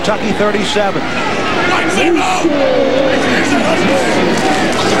on the Kentucky 37.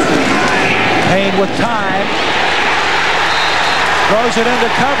 Payne with time. Throws it into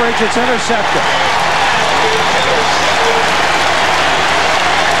coverage. It's intercepted.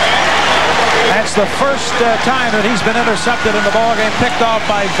 That's the first time that he's been intercepted in the ballgame. Picked off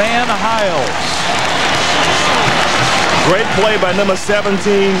by Van Hiles. Great play by number 17,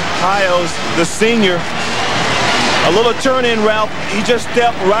 Hiles, the senior. A little turn-in route. He just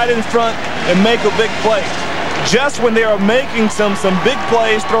stepped right in front and make a big play. Just when they are making some big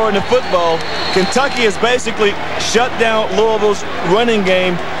plays throwing the football, Kentucky has basically shut down Louisville's running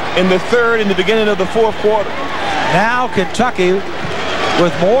game in the third and the beginning of the fourth quarter. Now Kentucky,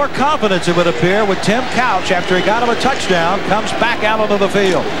 with more confidence, it would appear, with Tim Couch, after he got him a touchdown, comes back out onto the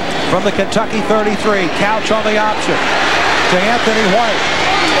field from the Kentucky 33. Couch on the option to Anthony White.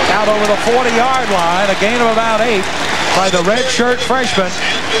 Out over the 40-yard line, a gain of about 8 by the redshirt freshman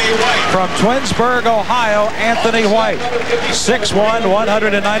from Twinsburg, Ohio, Anthony White. 6'1",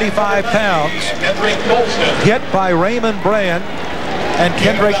 195 pounds. Hit by Raymond Brand and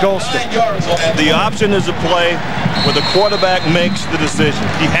Kendrick Golston. The option is a play where the quarterback makes the decision.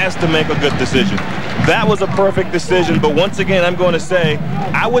 He has to make a good decision. That was a perfect decision, but once again, I'm going to say,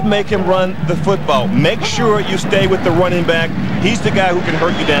 I would make him run the football. Make sure you stay with the running back. He's the guy who can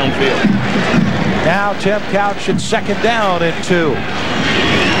hurt you downfield. Now Tim Couch at second down and 2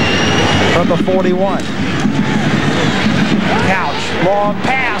 from the 41. Couch, long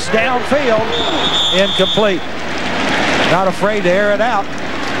pass downfield, incomplete. Not afraid to air it out.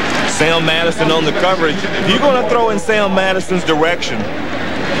 Sam Madison on the coverage. If you're going to throw in Sam Madison's direction,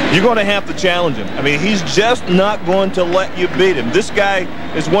 you're going to have to challenge him. I mean, he's just not going to let you beat him. This guy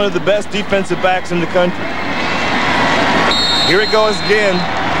is one of the best defensive backs in the country. Here it goes again.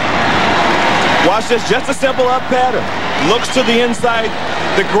 Watch this, just a simple up pattern. Looks to the inside.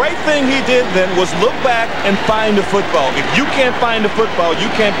 The great thing he did then was look back and find the football. If you can't find the football, you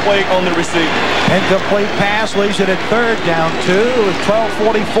can't play on the receiver. Incomplete pass leaves it at third down 2 with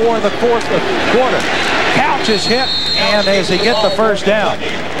 12:44 in the fourth quarter. Couch is hit, and as he gets the first down.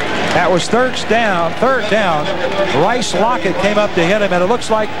 That was third down. Rice Lockett came up to hit him, and it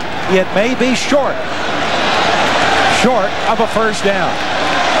looks like it may be short of a first down.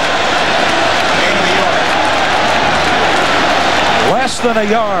 Less than a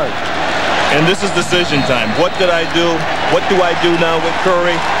yard. And this is decision time. What did I do? What do I do now with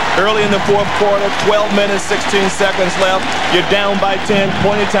Curry? Early in the fourth quarter, 12 minutes, 16 seconds left. You're down by 10.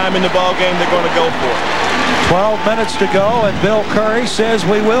 Plenty of time in the ball game. They're going to go for it. 12 minutes to go, and Bill Curry says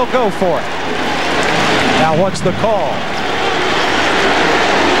we will go for it. Now, what's the call?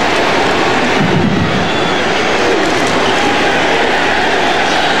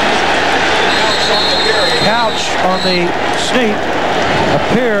 Couch on the sneak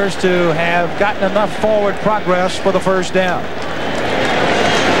appears to have gotten enough forward progress for the first down.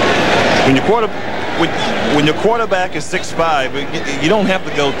 When your quarterback is 6'5", you don't have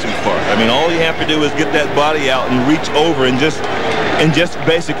to go too far. I mean, all you have to do is get that body out and reach over and just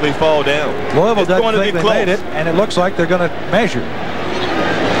basically fall down. Louisville doesn't think they made it, and it looks like they're going to measure.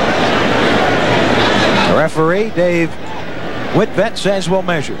 The referee, Dave Whitvet, says we'll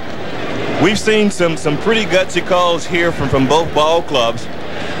measure. We've seen some pretty gutsy calls here from both ball clubs.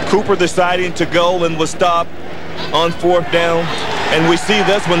 Cooper deciding to go and was stopped on fourth down. And we see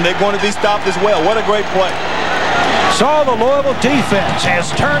this one. They're going to be stopped as well. What a great play. So the Louisville defense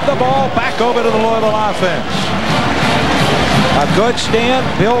has turned the ball back over to the Louisville offense. A good stand.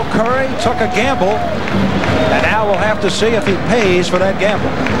 Bill Curry took a gamble, and now we'll have to see if he pays for that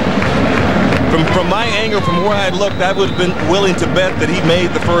gamble. From my angle, from where I looked, I would have been willing to bet that he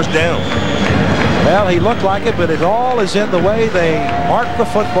made the first down. Well, he looked like it, but it all is in the way they mark the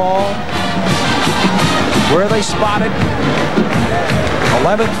football, where they spot it.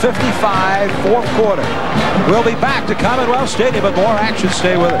 11:55, fourth quarter. We'll be back to Commonwealth Stadium, but more action.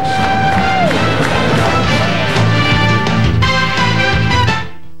 Stay with us.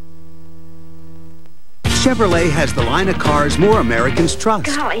 Chevrolet has the line of cars more Americans trust.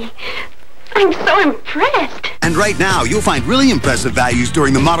 Golly, I'm so impressed. And right now, you'll find really impressive values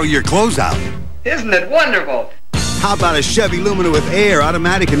during the model year closeout. Isn't it wonderful? How about a Chevy Lumina with air,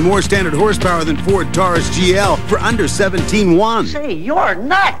 automatic, and more standard horsepower than Ford Taurus GL for under $17,100? Say, you're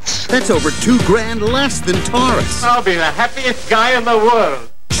nuts. That's over $2,000 less than Taurus. I'll be the happiest guy in the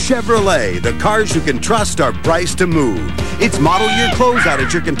world. Chevrolet, the cars you can trust are priced to move. It's model year closeout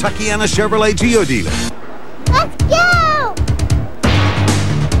at your Kentuckiana Chevrolet Geo dealer. Let's go!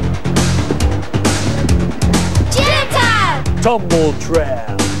 Jitter time! Tumble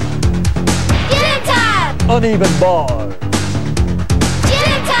trap. Jitter time! Uneven bars.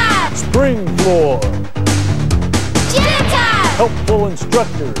 Jitter time! Spring floor. Jitter time! Helpful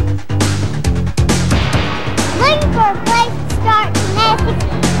instructors. Looking for a place to start gymnastics?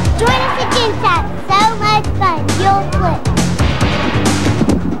 Join us at Gym Time. So much fun, you'll flip.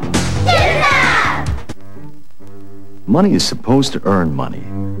 Jitter time! Money is supposed to earn money.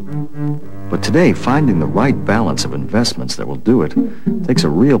 But today, finding the right balance of investments that will do it takes a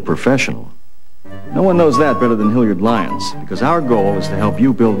real professional. No one knows that better than Hilliard Lyons, because our goal is to help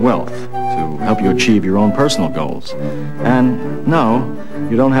you build wealth, to help you achieve your own personal goals. And no,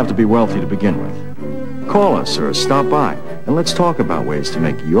 you don't have to be wealthy to begin with. Call us or stop by, and let's talk about ways to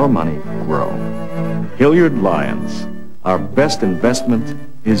make your money grow. Hilliard Lyons, our best investment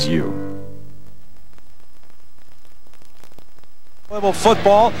is you. Louisville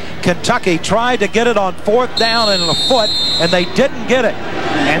football. Kentucky tried to get it on fourth down and a foot, and they didn't get it.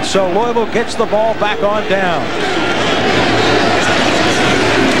 And so Louisville gets the ball back on down.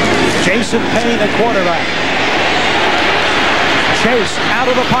 Jason Payne at quarterback. Chase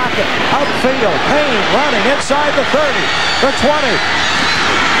out of the pocket, outfield. Payne running inside the 30, the 20,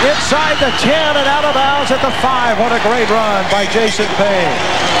 inside the 10, and out of bounds at the 5. What a great run by Jason Payne.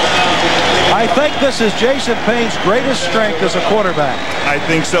 I think this is Jason Payne's greatest strength as a quarterback. I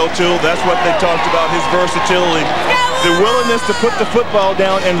think so, too. That's what they talked about, his versatility. The willingness to put the football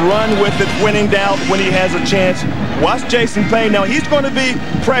down and run with it, winning down when he has a chance. Watch Jason Payne. Now, he's going to be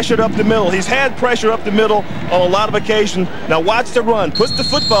pressured up the middle. He's had pressure up the middle on a lot of occasions. Now, watch the run. Puts the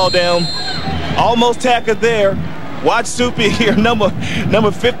football down. Almost tackled there. Watch Soupy here, number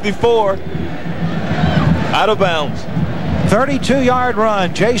 54. Out of bounds. 32-yard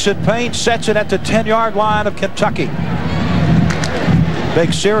run. Jason Payne sets it at the 10-yard line of Kentucky.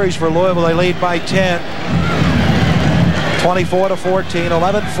 Big series for Louisville. They lead by 10. 24-14.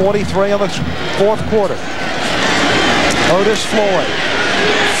 11:43 of the fourth quarter. Otis Floyd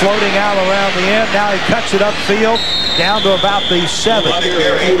floating out around the end. Now he cuts it upfield down to about the 7.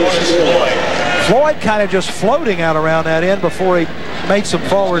 Floyd kind of just floating out around that end before he made some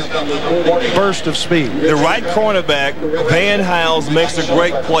forward burst of speed. The right cornerback, Van Hiles, makes a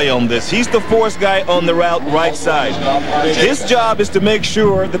great play on this. He's the force guy on the route right side. His job is to make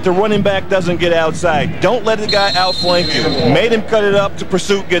sure that the running back doesn't get outside. Don't let the guy outflank you. Made him cut it up to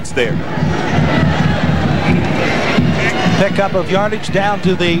pursuit gets there. Pickup of yardage down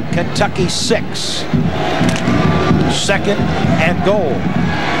to the Kentucky 6. 2nd and goal.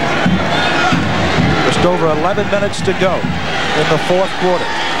 Just over 11 minutes to go in the fourth quarter.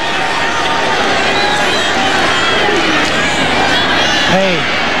 Payne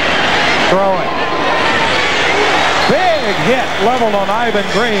throwing. Big hit leveled on Ivan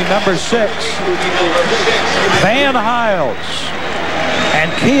Green, number 6. Van Hiles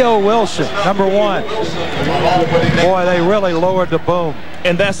and Keo Wilson, number 1. Boy, they really lowered the boom.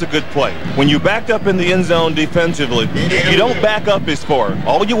 And that's a good play. When you backed up in the end zone defensively, you don't back up as far.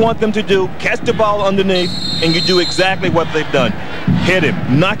 All you want them to do, catch the ball underneath, and you do exactly what they've done. Hit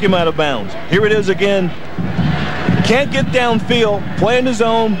him, knock him out of bounds. Here it is again. Can't get downfield, play in the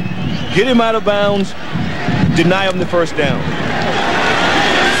zone, get him out of bounds, deny him the first down.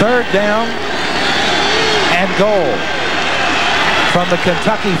 3rd down and goal from the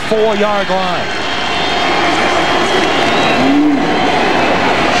Kentucky 4-yard line.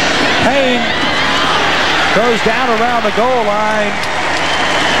 Payne Goes down around the goal line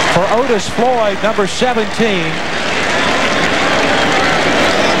for Otis Floyd, number 17.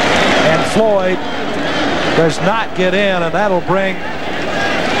 And Floyd does not get in, and that'll bring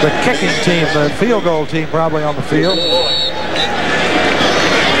the kicking team, the field goal team, probably on the field.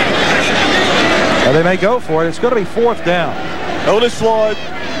 And they may go for it. It's going to be 4th down. Otis Floyd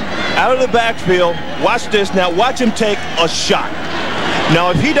out of the backfield. Watch this now. Watch him take a shot.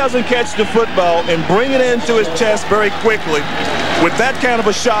 Now, if he doesn't catch the football and bring it into his chest very quickly, with that kind of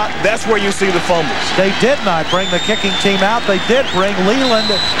a shot, that's where you see the fumbles. They did not bring the kicking team out. They did bring Leland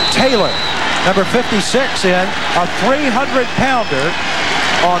Taylor, number 56, in, a 300-pounder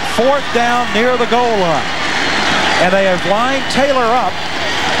on 4th down near the goal line. And they have lined Taylor up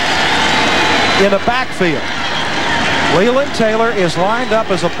in the backfield. Leland Taylor is lined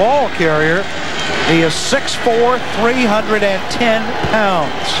up as a ball carrier. He is 6'4", 310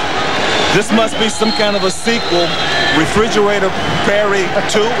 pounds. This must be some kind of a sequel. Refrigerator Perry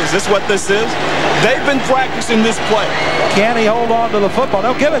 2. Is this what this is? They've been practicing this play. Can he hold on to the football?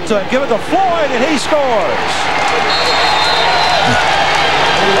 They'll give it to him. Give it to Floyd, and he scores.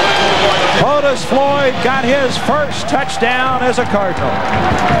 Otis Floyd got his first touchdown as a Cardinal.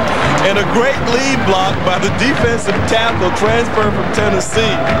 And a great lead block by the defensive tackle transfer from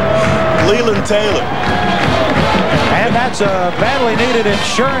Tennessee, Leland Taylor. And that's a badly needed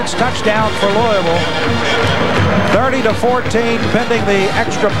insurance touchdown for Louisville. 30-14 pending the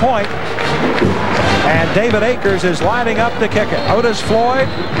extra point. And David Akers is lining up to kick it. Otis Floyd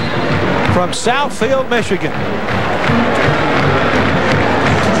from Southfield, Michigan.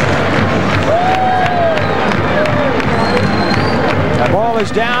 The ball is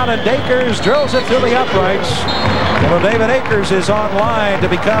down, and Akers drills it through the uprights. Well, David Akers is on line to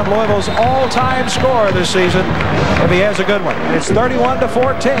become Louisville's all-time scorer this season if he has a good one. And it's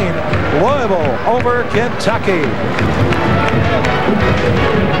 31-14, Louisville over Kentucky.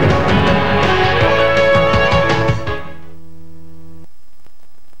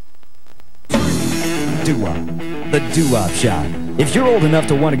 Doo-wop, the doo-wop shop. If you're old enough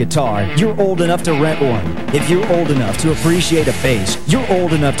to want a guitar, you're old enough to rent one. If you're old enough to appreciate a bass, you're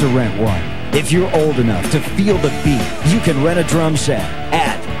old enough to rent one. If you're old enough to feel the beat, you can rent a drum set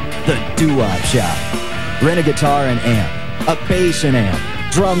at the Doo-wop shop. Rent a guitar and amp, a bass and amp,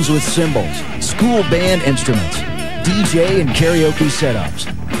 drums with cymbals, school band instruments, DJ and karaoke setups.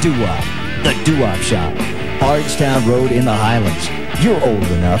 Doo-wop, the Doo-wop shop. Bardstown Road in the Highlands. You're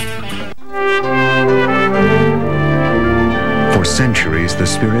old enough. For centuries, the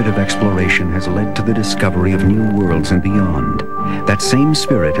spirit of exploration has led to the discovery of new worlds and beyond. That same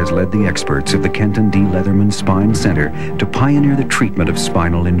spirit has led the experts of the Kenton D. Leatherman Spine Center to pioneer the treatment of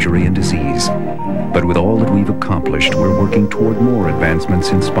spinal injury and disease. But with all that we've accomplished, we're working toward more advancements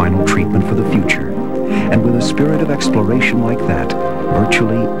in spinal treatment for the future. And with a spirit of exploration like that,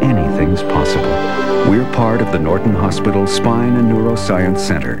 virtually anything's possible. We're part of the Norton Hospital Spine and Neuroscience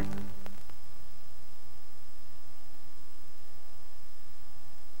Center.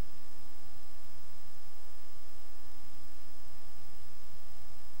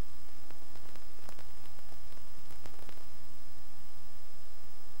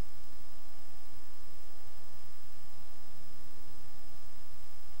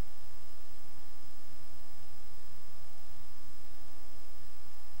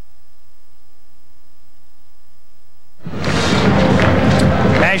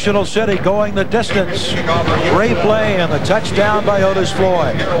 National City going the distance. Replay and the touchdown by Otis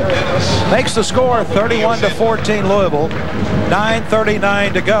Floyd. Makes the score 31-14 Louisville.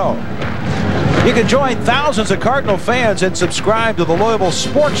 9:39 to go. You can join thousands of Cardinal fans and subscribe to the Louisville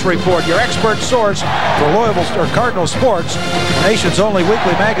Sports Report, your expert source for Louisville or Cardinal sports, the nation's only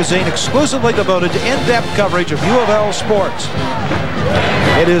weekly magazine exclusively devoted to in-depth coverage of U of L sports.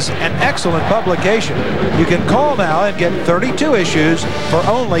 It is an excellent publication. You can call now and get 32 issues for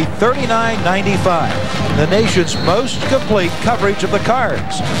only $39.95. The nation's most complete coverage of the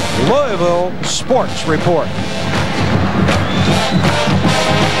Cards. Louisville Sports Report.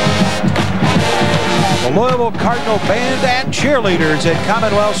 The Louisville Cardinal band and cheerleaders at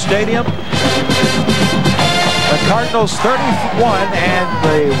Commonwealth Stadium. The Cardinals 31 and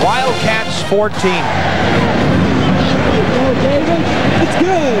the Wildcats 14. It's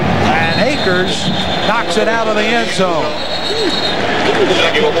good. And Akers knocks it out of the end zone.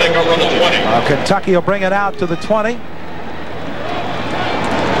 Kentucky will take over on the 20. Kentucky will bring it out to the 20.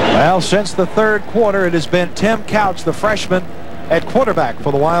 Well, since the third quarter, it has been Tim Couch, the freshman, at quarterback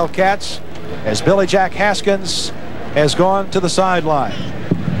for the Wildcats, as Billy Jack Haskins has gone to the sideline.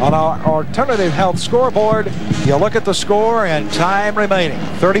 On our alternative health scoreboard, you look at the score and time remaining.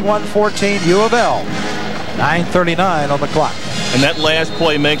 31-14 U of L 9:39 on the clock. And that last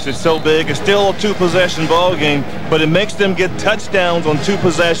play makes it so big. It's still a 2-possession ball game, but it makes them get touchdowns on 2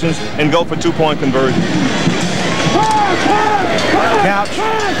 possessions and go for 2-point conversion. Couch.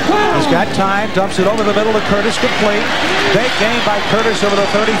 He's got time. Dumps it over the middle to Curtis, complete. Big gain by Curtis over the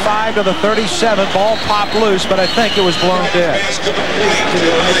 35 to the 37. Ball popped loose, but I think it was blown dead.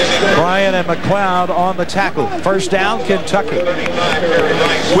 Bryan and McLeod on the tackle. First down, Kentucky.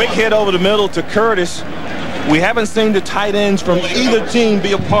 Quick hit over the middle to Curtis. We haven't seen the tight ends from either team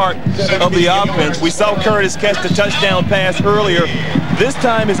be a part of the offense. We saw Curtis catch the touchdown pass earlier. This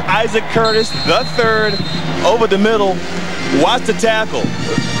time is Isaac Curtis, the third, over the middle. Watch the tackle.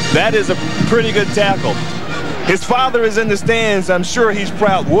 That is a pretty good tackle. His father is in the stands. I'm sure he's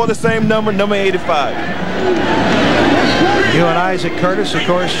proud. Wore the same number, number 85. You and Isaac Curtis, of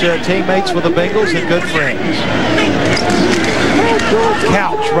course, teammates with the Bengals and good friends.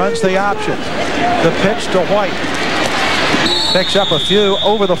 Couch runs the option. The pitch to White. Picks up a few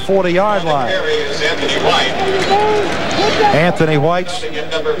over the 40-yard line. Anthony White's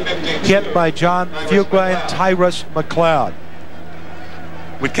hit by John Fuqua and Tyrus McLeod.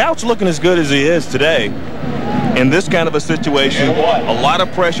 With Couch looking as good as he is today, in this kind of a situation, a lot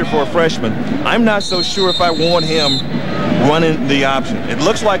of pressure for a freshman, I'm not so sure if I want him running the option. It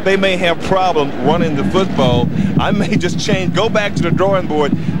looks like they may have problem running the football. I may just go back to the drawing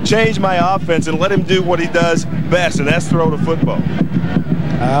board, change my offense, and let him do what he does best, and that's throw the football.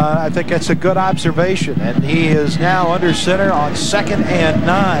 I think that's a good observation, and he is now under center on 2nd and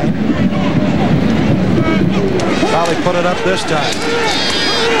 9. Probably put it up this time.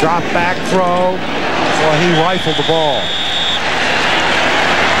 Drop back throw. Well, he rifled the ball.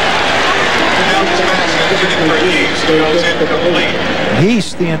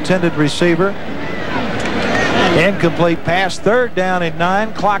 He's the intended receiver. Incomplete pass. 3rd down and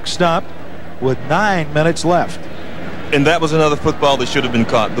 9. Clock stop with 9 minutes left. And that was another football that should have been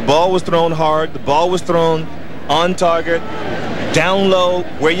caught. The ball was thrown hard. The ball was thrown on target, down low,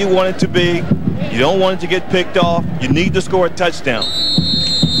 where you want it to be. You don't want it to get picked off. You need to score a touchdown.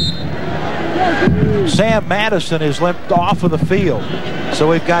 Sam Madison is limped off of the field. So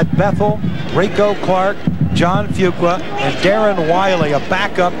we've got Bethel, Rico Clark, John Fuqua, and Darren Wiley, a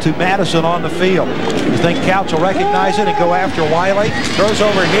backup to Madison on the field. You think Couch will recognize it and go after Wiley? Throws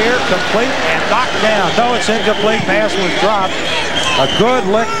over here, complete, and knocked down. No, it's incomplete. Pass was dropped. A good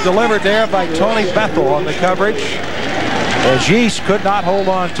lick delivered there by Tony Bethel on the coverage, as Yeast could not hold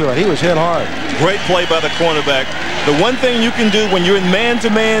on to it. He was hit hard. Great play by the cornerback. The one thing you can do when you're in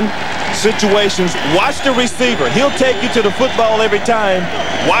man-to-man situations, watch the receiver. He'll take you to the football every time.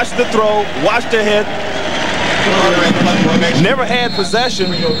 Watch the throw, watch the hit. Never had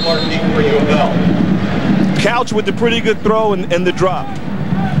possession. Couch with the pretty good throw and the drop.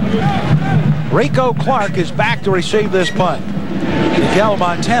 Rico Clark is back to receive this punt. Miguel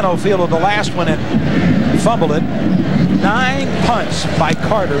Montano fielded the last one and fumbled it. 9 punts by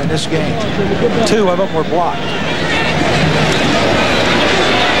Carter in this game. 2 of them were blocked.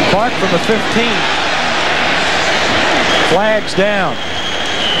 Clark from the 15. Flags down.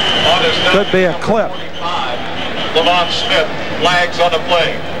 Could be a clip. Lamont Smith, flags on the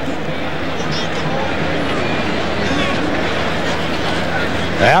play.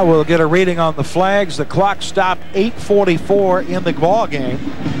 Now we'll get a reading on the flags. The clock stopped 8:44 in the ball game.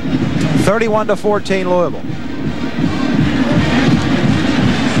 31-14 Louisville.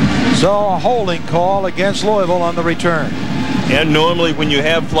 So a holding call against Louisville on the return. And normally when you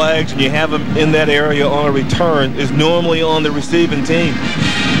have flags and you have them in that area on a return, is normally on the receiving team.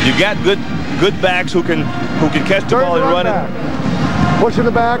 You got good backs who can catch the ball and run it. Pushing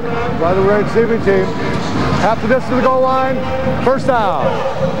the back by the receiving team. Half the distance to the goal line. First down.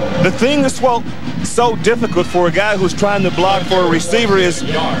 The thing that's so difficult for a guy who's trying to block for a receiver is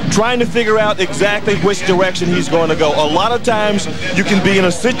trying to figure out exactly which direction he's going to go. A lot of times you can be in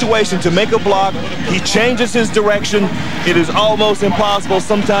a situation to make a block. He changes his direction. It is almost impossible,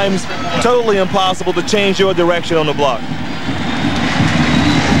 sometimes totally impossible, to change your direction on the block.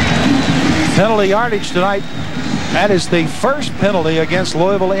 Penalty yardage tonight. That is the first penalty against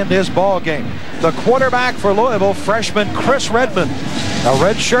Louisville in this ball game. The quarterback for Louisville, freshman Chris Redmond, a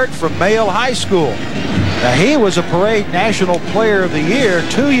redshirt from Mayo High School. Now, he was a Parade National Player of the Year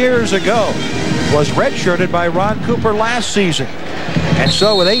 2 years ago. Was redshirted by Ron Cooper last season. And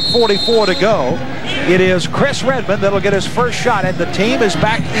so with 8:44 to go, it is Chris Redmond that'll get his first shot, and the team is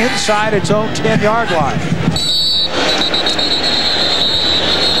back inside its own 10-yard line.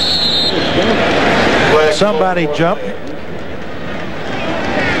 Somebody jumped.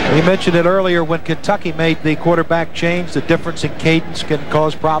 You mentioned it earlier when Kentucky made the quarterback change. The difference in cadence can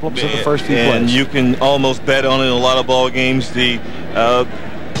cause problems in the first few plays. And you can almost bet on it in a lot of ball games. The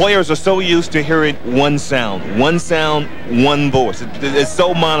players are so used to hearing one sound, one voice. It's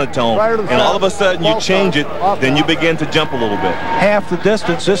so monotone. And all of a sudden you change it, then you begin to jump a little bit. Half the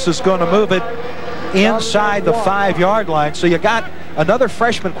distance. This is going to move it inside the 5-yard line. So you got another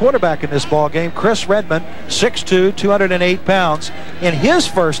freshman quarterback in this ball game, Chris Redmond, 6'2", 208 pounds. And his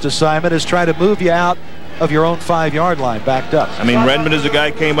first assignment is try to move you out of your own 5-yard line, backed up. I mean, Redmond is a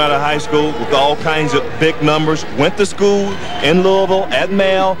guy who came out of high school with all kinds of big numbers, went to school in Louisville at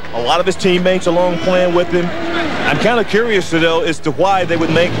Male. A lot of his teammates along playing with him. I'm kind of curious, though, as to why they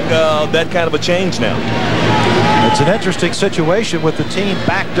would make that kind of a change now. It's an interesting situation with the team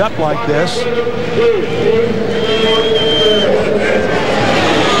backed up like this.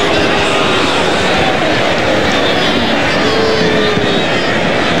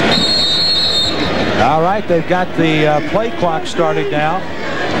 All right, they've got the play clock started now.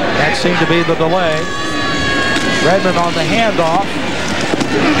 That seemed to be the delay. Redmond on the handoff.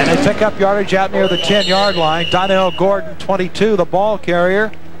 And they pick up yardage out near the 10-yard line. Donnell Gordon, 22, the ball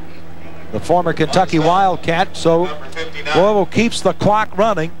carrier. The former Kentucky Wildcat. So Louisville keeps the clock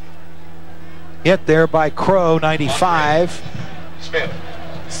running. Hit there by Crow, 95.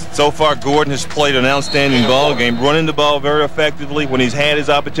 So far, Gordon has played an outstanding ball game, running the ball very effectively when he's had his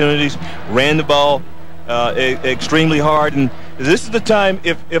opportunities, ran the ball extremely hard. And this is the time,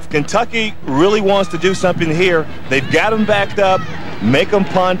 if Kentucky really wants to do something here, they've got him backed up, make him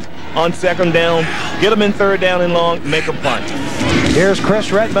punt on second down, get him in third down and long, make him punt. Here's Chris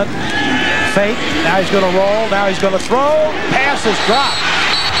Redmond. Fake. Now he's going to roll. Now he's going to throw. Pass is dropped.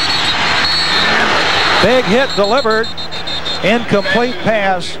 Big hit delivered. Incomplete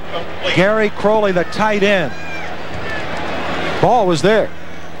pass. Gary Crowley, the tight end. Ball was there.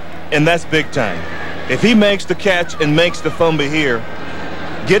 And that's big time. If he makes the catch and makes the fumble here,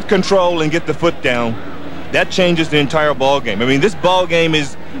 get control and get the foot down, that changes the entire ball game. I mean, this ball game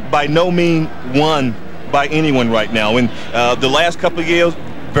is by no means won by anyone right now. In the last couple of years,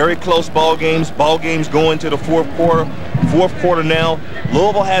 very close ball games going to the fourth quarter now.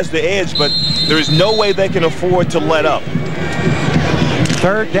 Louisville has the edge, but there is no way they can afford to let up.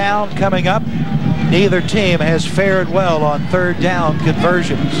 Third down coming up. Neither team has fared well on third down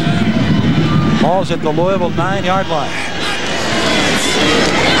conversions. Ball's at the Louisville 9-yard line.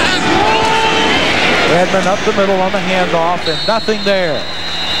 Redmond up the middle on the handoff, and nothing there.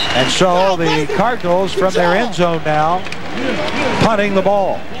 And so the Cardinals from their end zone now punting the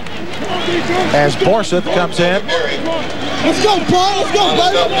ball as Borseth comes in. Let's go, Paul. Let's go,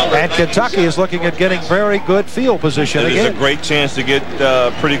 buddy. And Kentucky is looking at getting very good field position again. It is a great chance to get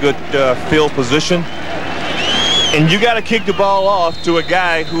pretty good field position. And you got to kick the ball off to a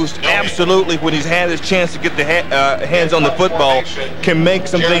guy who's absolutely, when he's had his chance to get the hands on the football, can make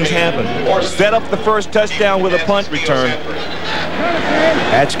some things happen. Set up the first touchdown with a punt return.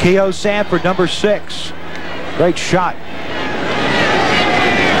 That's Keo Sanford, number 6. Great shot.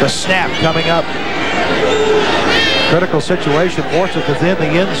 The snap coming up. Critical situation. Borseth is in the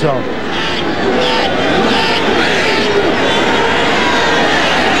end zone.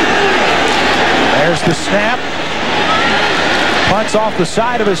 There's the snap. Punts off the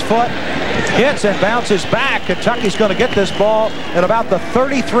side of his foot. Hits and bounces back. Kentucky's going to get this ball at about the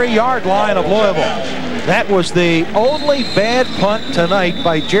 33-yard line of Louisville. That was the only bad punt tonight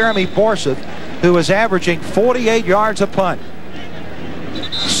by Jeremy Borseth, who is averaging 48 yards a punt.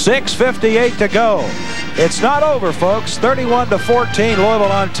 6:58 to go. It's not over, folks. 31-14,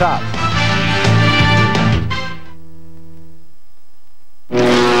 Louisville on top.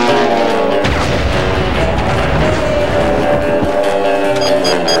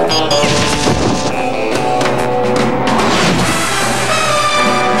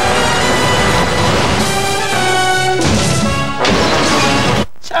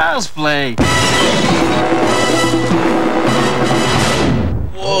 Child's play.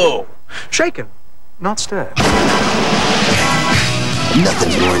 Whoa. Shaken, not stirred.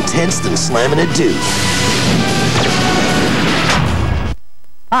 Nothing's more intense than slamming a dude.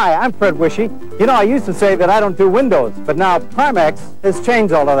 Hi, I'm Fred Wishy. You know, I used to say that I don't do windows, but now Primex has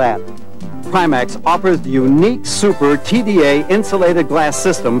changed all of that. Primex offers the unique super TDA insulated glass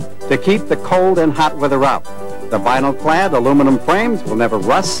system to keep the cold and hot weather out. The vinyl-clad aluminum frames will never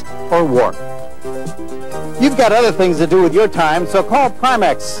rust or warp. You've got other things to do with your time, so call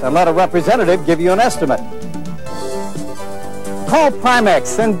Primex and let a representative give you an estimate. Call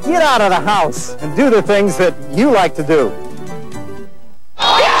Primex and get out of the house and do the things that you like to do.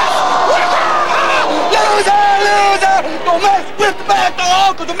 Loser! Don't mess with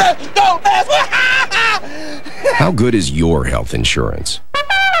How good is your health insurance?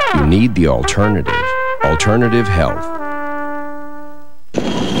 You need the alternative. Alternative Health.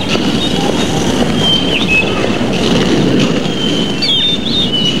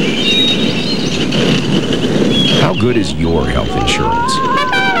 How good is your health insurance?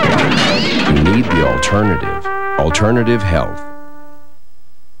 You need the alternative. Alternative Health.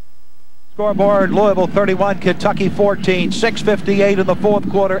 Scoreboard, Louisville 31, Kentucky 14, 6:58 in the fourth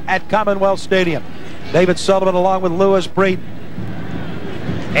quarter at Commonwealth Stadium. David Sullivan along with Lewis Breeden.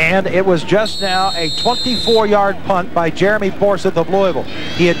 And it was just now a 24-yard punt by Jeremy Forsyth of Louisville.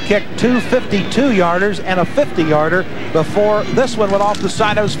 He had kicked two 52-yarders and a 50-yarder before this one went off the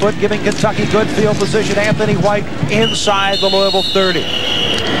side of his foot, giving Kentucky good field position. Anthony White inside the Louisville 30.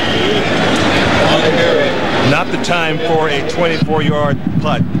 Not the time for a 24-yard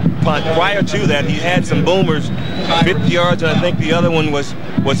punt. Prior to that, he had some boomers, 50 yards, and I think the other one was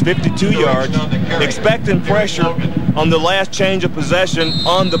 52 yards. Expecting pressure on the last change of possession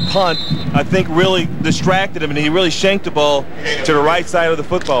on the punt, I think really distracted him, and he really shanked the ball to the right side of the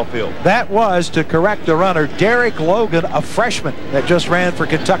football field. That was to correct the runner, Derek Logan, a freshman that just ran for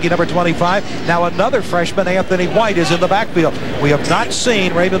Kentucky, number 25. Now another freshman, Anthony White, is in the backfield. We have not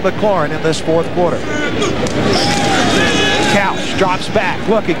seen Raven McLaurin in this fourth quarter. Couch drops back,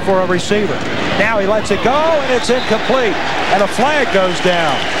 looking for a receiver. Now he lets it go, and it's incomplete. And a flag goes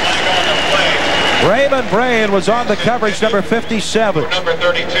down. Raymond Brain was on the coverage, number 57. Number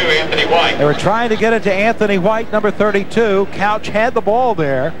 32, Anthony White. They were trying to get it to Anthony White, number 32. Couch had the ball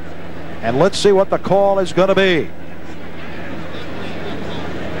there. And let's see what the call is going to be.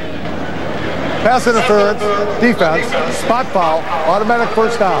 Pass interference, defense, spot foul, automatic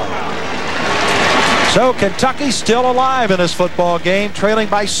first down. So Kentucky's still alive in this football game, trailing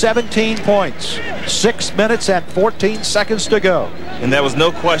by 17 points. 6 minutes and 14 seconds to go. And there was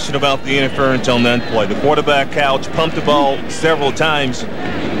no question about the interference on that play. The quarterback, Couch, pumped the ball several times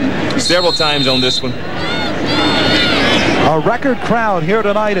on this one. A record crowd here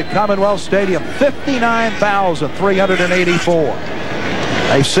tonight at Commonwealth Stadium, 59,384.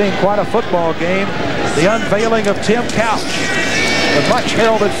 They've seen quite a football game. The unveiling of Tim Couch, the much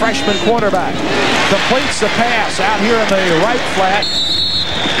heralded freshman quarterback, completes the pass out here in the right flat.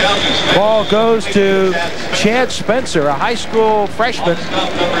 Ball goes to Chad Spencer, a high school freshman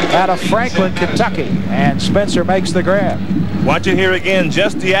out of Franklin, Kentucky, and Spencer makes the grab. Watch it here again,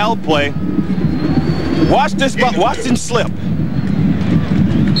 just the out play. Watch this, watch him slip.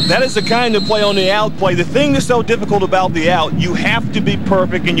 That is the kind of play on the out play. The thing that's so difficult about the out, you have to be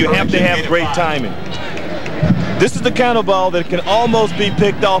perfect and you have to have great timing. This is the kind of ball that can almost be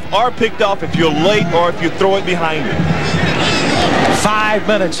picked off or picked off if you're late or if you throw it behind it. 5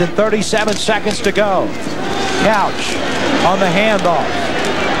 minutes and 37 seconds to go. Couch on the handoff.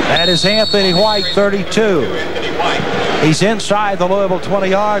 That is Anthony White, 32. He's inside the Louisville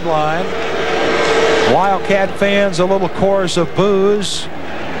 20-yard line. Wildcat fans, a little chorus of boos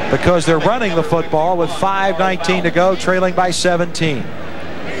because they're running the football with 5:19 to go, trailing by 17.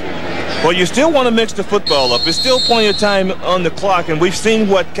 Well, you still want to mix the football up. There's still plenty of time on the clock, and we've seen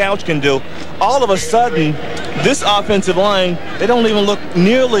what Couch can do. All of a sudden, this offensive line, they don't even look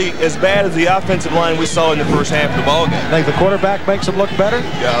nearly as bad as the offensive line we saw in the first half of the ballgame. I think the quarterback makes him look better?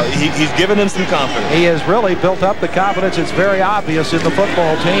 Yeah, he's given him some confidence. He has really built up the confidence. It's very obvious in the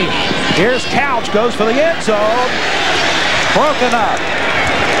football team. Here's Couch, goes for the end zone. Broken up.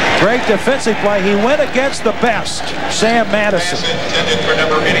 Great defensive play. He went against the best, Sam Madison.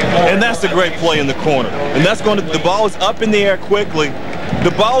 And that's the great play in the corner. And that's going to, the ball is up in the air quickly.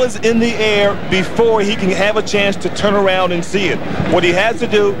 The ball is in the air before he can have a chance to turn around and see it. What he has to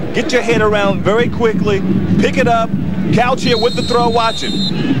do, get your head around very quickly, pick it up, Couch here with the throw, watch it.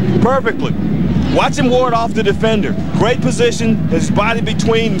 Perfectly. Watch him ward off the defender. Great position, his body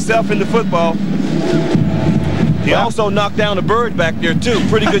between himself and the football. He also knocked down a bird back there, too.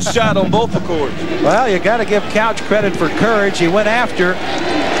 Pretty good shot on both accords. Well, you got to give Couch credit for courage. He went after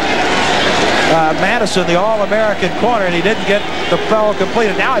Madison, the All-American corner, and he didn't get the throw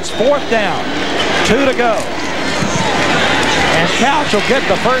completed. Now it's 4th down. 2 to go. And Couch will get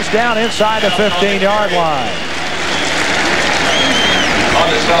the first down inside the 15-yard line.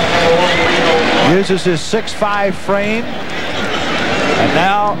 Uses his 6'5" frame. And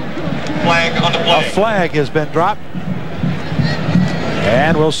now a flag has been dropped.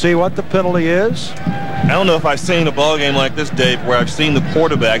 And we'll see what the penalty is. I don't know if I've seen a ball game like this, Dave, where I've seen the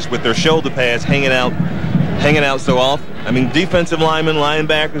quarterbacks with their shoulder pads hanging out so often. I mean, defensive linemen,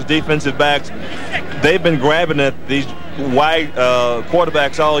 linebackers, defensive backs, they've been grabbing at these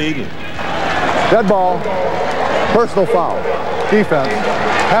quarterbacks all evening. Dead ball, personal foul. defense.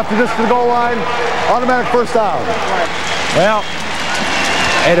 Half the distance to the goal line, automatic first down. Well,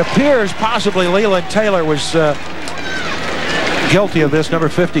 it appears possibly Leland Taylor was guilty of this, number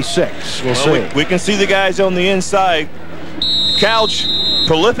 56. We'll see. We can see the guys on the inside. Couch,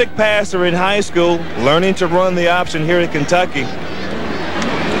 prolific passer in high school, learning to run the option here in Kentucky.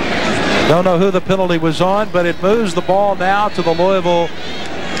 Don't know who the penalty was on, but it moves the ball now to the Louisville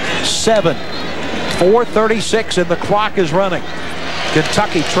 7. 4:36 and the clock is running.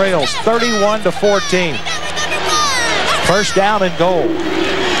 Kentucky trails 31-14. First down and goal.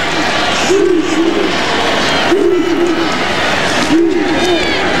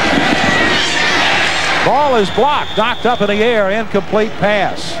 Ball is blocked, knocked up in the air, incomplete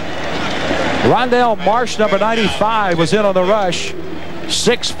pass. Rondell Marsh, number 95, was in on the rush.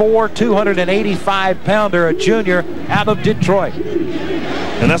 6'4", 285-pounder, a junior out of Detroit.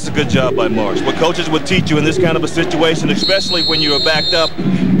 And that's a good job by Marsh. What coaches would teach you in this kind of a situation, especially when you are backed up,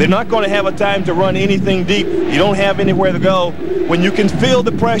 they're not going to have a time to run anything deep. You don't have anywhere to go. When you can feel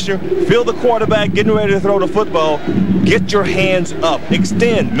the pressure, feel the quarterback getting ready to throw the football, get your hands up,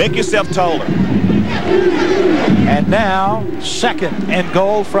 extend, make yourself taller. And now, second and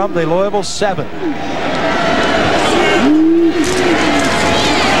goal from the Louisville 7.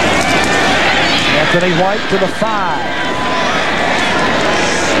 Anthony White to the 5.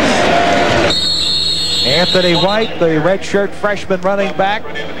 Anthony White, the redshirt freshman running back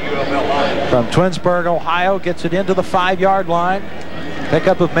from Twinsburg, Ohio, gets it into the 5-yard line.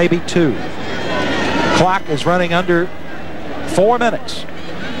 Pickup of maybe 2. Clock is running under 4 minutes.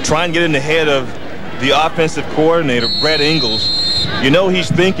 Try and get in the head of the offensive coordinator, Brett Ingles. You know he's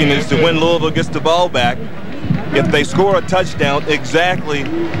thinking is to when Louisville gets the ball back, if they score a touchdown, exactly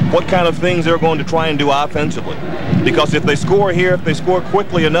what kind of things they're going to try and do offensively. Because if they score here, if they score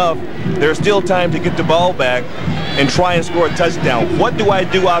quickly enough, there's still time to get the ball back and try and score a touchdown. What do I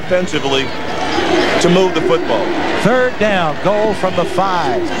do offensively to move the football? Third down, goal from the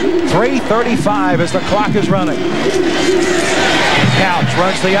 5. 3:35 as the clock is running. Couch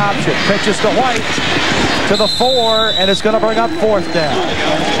runs the option, pitches to White to the 4, and it's going to bring up 4th down.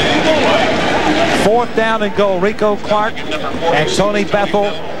 4th down and goal. Rico Clark and Tony Bethel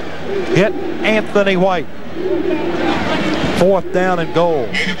hit Anthony White. 4th down and goal.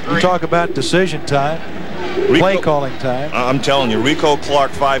 You talk about decision time, play calling time. I'm telling you, Rico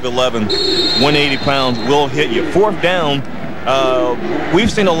Clark, 5'11", 180 pounds, will hit you. 4th down,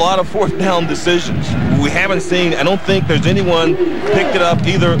 we've seen a lot of 4th down decisions. We haven't seen, I don't think there's anyone picked it up,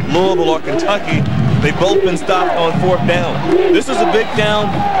 either Louisville or Kentucky. They've both been stopped on 4th down. This is a big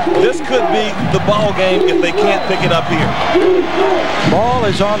down. This could be the ball game if they can't pick it up here. Ball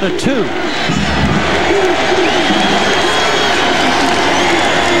is on the 2.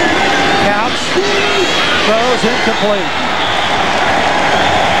 Couch throws incomplete.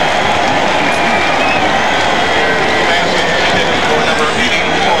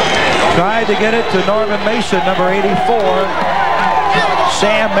 Tried to get it to Norman Mason, number 84.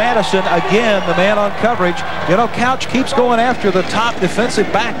 Sam Madison, again, the man on coverage. You know, Couch keeps going after the top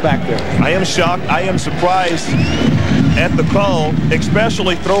defensive back there. I am shocked. I am surprised at the call,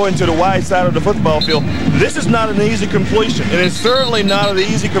 especially throwing to the wide side of the football field. This is not an easy completion, and it's certainly not an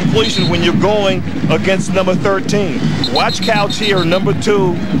easy completion when you're going against number 13. Watch Couch here, number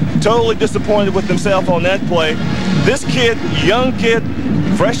 2, totally disappointed with himself on that play. This kid, young kid,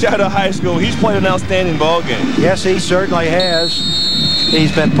 fresh out of high school, he's played an outstanding ball game. Yes, he certainly has.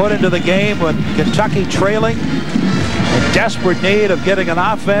 He's been put into the game with Kentucky trailing, in desperate need of getting an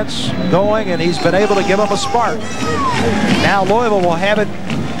offense going, and he's been able to give them a spark. Now Louisville will have it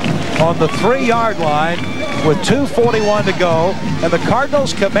on the 3-yard line with 2:41 to go, and the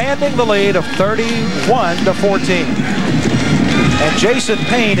Cardinals commanding the lead of 31-14. And Jason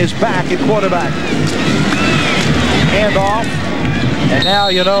Payne is back at quarterback. Hand off. And now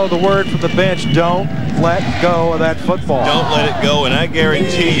you know the word from the bench, don't let go of that football. Don't let it go, and I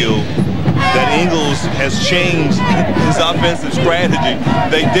guarantee you that Ingles has changed his offensive strategy.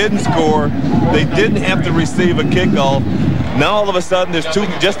 They didn't score. They didn't have to receive a kickoff. Now all of a sudden there's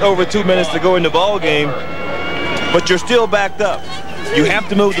just over 2 minutes to go in the ball game, but you're still backed up. You have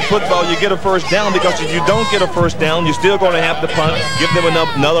to move the football. You get a first down, because if you don't get a first down, you're still going to have to punt, give them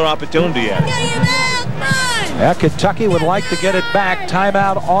another opportunity at it. Yeah, Kentucky would like to get it back.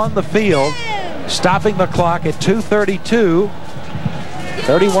 Timeout on the field, stopping the clock at 2:32.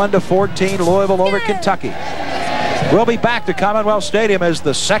 31-14, Louisville over Kentucky. We'll be back to Commonwealth Stadium as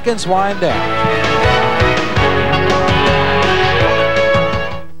the seconds wind down.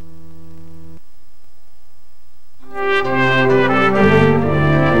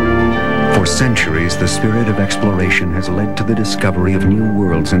 For centuries, the spirit of exploration has led to the discovery of new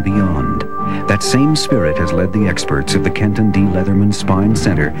worlds and beyond. That same spirit has led the experts of the Kenton D. Leatherman Spine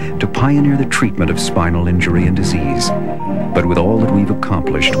Center to pioneer the treatment of spinal injury and disease. But with all that we've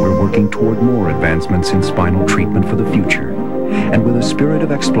accomplished, we're working toward more advancements in spinal treatment for the future. And with a spirit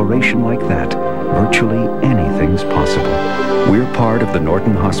of exploration like that, virtually anything's possible. We're part of the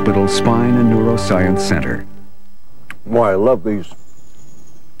Norton Hospital Spine and Neuroscience Center. Boy, I love these.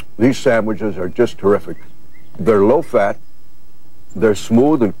 These sandwiches are just terrific. They're low fat. They're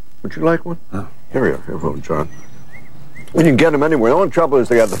smooth. And would you like one? Here you are. Here, one, John. You can get them anywhere. The only trouble is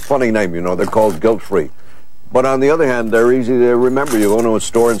they got the funny name, you know. They're called guilt-free. But on the other hand, they're easy to remember. You go to a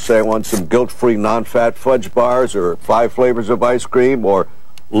store and say, I want some guilt-free non-fat fudge bars or 5 flavors of ice cream or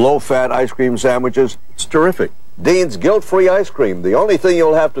low-fat ice cream sandwiches. It's terrific. Dean's guilt-free ice cream. The only thing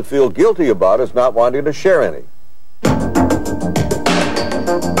you'll have to feel guilty about is not wanting to share any.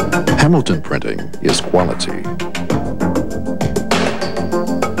 Hamilton Printing is quality.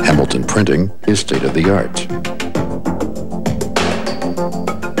 Hamilton Printing is state-of-the-art.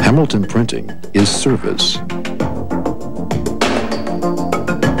 Hamilton Printing is service.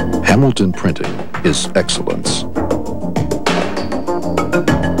 Hamilton Printing is excellence.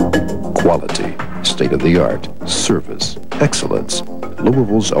 Quality, state-of-the-art, service, excellence.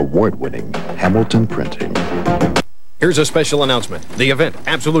 Louisville's award-winning Hamilton Printing. Here's a special announcement. The event,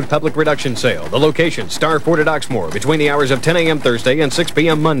 Absolute Public Reduction Sale. The location, Star Ford at Oxmoor, between the hours of 10 a.m. Thursday and 6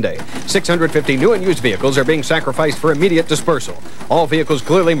 p.m. Monday. 650 new and used vehicles are being sacrificed for immediate dispersal. All vehicles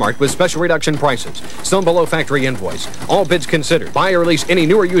clearly marked with special reduction prices. Some below factory invoice. All bids considered. Buy or lease any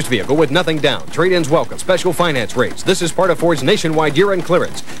new or used vehicle with nothing down. Trade-ins welcome. Special finance rates. This is part of Ford's nationwide year-end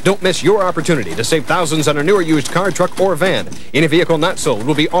clearance. Don't miss your opportunity to save thousands on a new or used car, truck, or van. Any vehicle not sold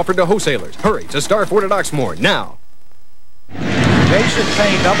will be offered to wholesalers. Hurry to Star Ford at Oxmoor now. Jason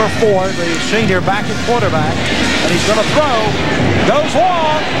Payne, number 4, the senior backing quarterback, and he's going to throw. Goes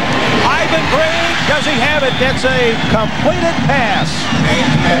long. Ivan Green, does he have it? Gets a completed pass.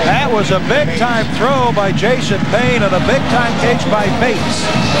 That was a big-time throw by Jason Payne and a big-time catch by Bates.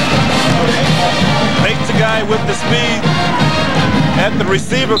 Bates, the guy with the speed at the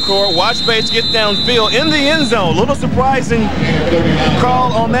receiver court. Watch Bates get downfield in the end zone. Little surprising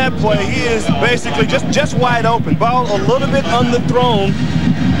call on that play. He is basically just wide open. Ball a little bit underthrown.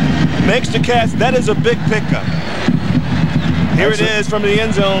 Makes the catch. That is a big pickup. Here it is from the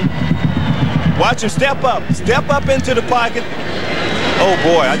end zone. Watch him step up into the pocket. Oh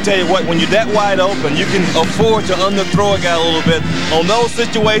boy, I tell you what, when you're that wide open, you can afford to underthrow a guy a little bit. On those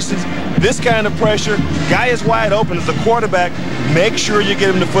situations, this kind of pressure, guy is wide open as a quarterback. Make sure you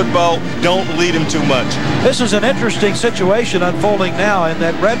get him the football. Don't lead him too much. This is an interesting situation unfolding now in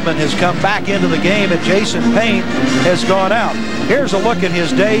that Redmond has come back into the game and Jason Payne has gone out. Here's a look at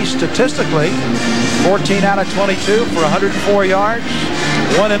his day statistically. 14 out of 22 for 104 yards,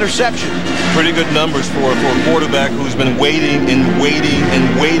 1 interception. Pretty good numbers for a quarterback who's been waiting and waiting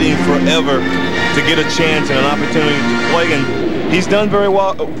and waiting forever to get a chance and an opportunity to play. And he's done very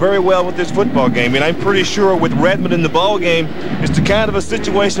well with this football game. And I'm pretty sure with Redmond in the ball game, it's the kind of a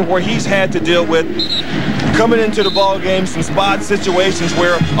situation where he's had to deal with coming into the ball game, some spot situations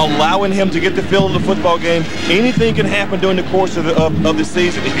where allowing him to get the feel of the football game, anything can happen during the course of the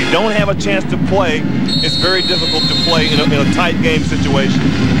season. If you don't have a chance to play, it's very difficult to play in a tight game situation.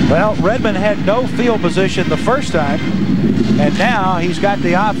 Well, Redmond had no field position the first time, and now he's got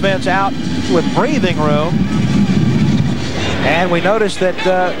the offense out with breathing room. And we notice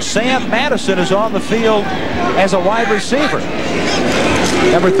that Sam Madison is on the field as a wide receiver,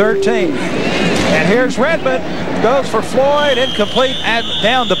 number 13. And here's Redmond, goes for Floyd, incomplete, and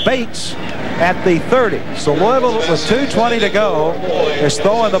down to Bates at the 30. So Louisville, with 2:20 to go, is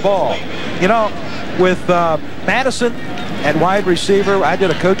throwing the ball. You know, with Madison at wide receiver, I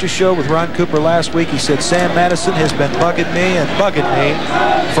did a coach's show with Ron Cooper last week. He said Sam Madison has been bugging me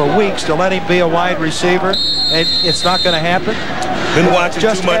for weeks to let him be a wide receiver, and it's not going to happen. Been watching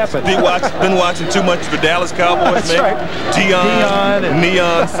too much of the Dallas Cowboys. That's right. Deion and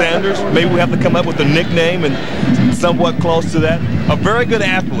Neon Sanders. Maybe we have to come up with a nickname and somewhat close to that. A very good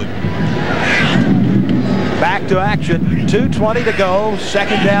athlete. Back to action. 2:20 to go.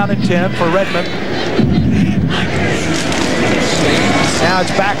 2nd down and 10 for Redmond. Now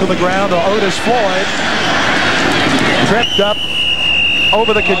it's back on the ground to Otis Floyd. Tripped up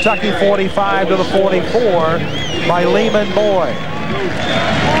over the Kentucky 45 to the 44 by Lehman Boyd.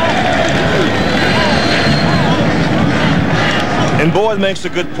 And Boyd makes a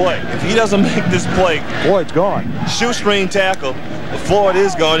good play. If he doesn't make this play, Boyd's gone. Shoestring tackle. Floyd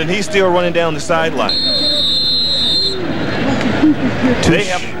is gone, and he's still running down the sideline.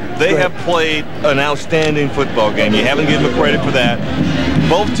 they have played an outstanding football game. You haven't given them credit for that.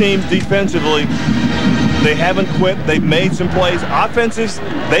 Both teams defensively, they haven't quit. They've made some plays. Offenses,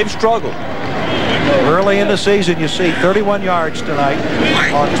 they've struggled. Early in the season, you see 31 yards tonight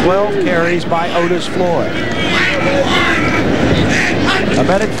on 12 carries by Otis Floyd. A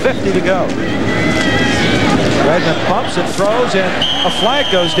minute 50 to go. Redmond pumps and throws, and a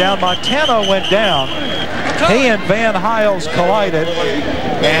flag goes down. Montano went down. He and Van Hiles collided,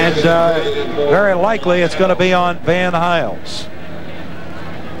 and very likely it's going to be on Van Hiles.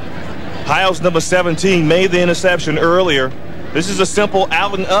 Hiles, number 17, made the interception earlier. This is a simple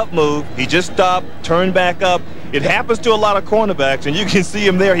out and up move. He just stopped, turned back up. It happens to a lot of cornerbacks, and you can see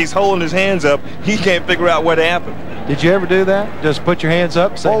him there. He's holding his hands up. He can't figure out what happened. Did you ever do that? Just put your hands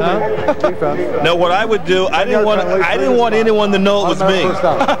up, say huh? No, what I would do, I didn't want anyone to know it was me.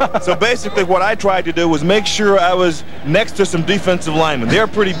 So basically what I tried to do was make sure I was next to some defensive linemen. They're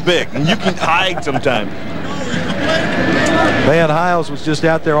pretty big, and you can hide sometimes. Van Hiles was just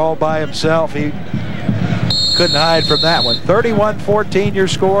out there all by himself. He couldn't hide from that one. 31-14 your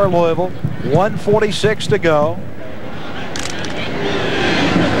score, Louisville. 1:46 to go.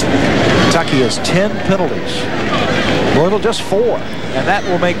 Kentucky has 10 penalties. Louisville just 4. And that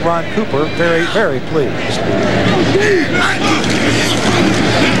will make Ron Cooper very, very pleased.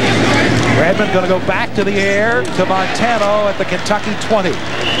 Redmond going to go back to the air to Montano at the Kentucky 20.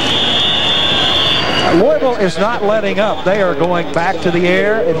 Louisville is not letting up. They are going back to the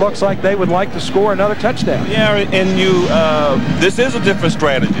air. It looks like they would like to score another touchdown. Yeah, and this is a different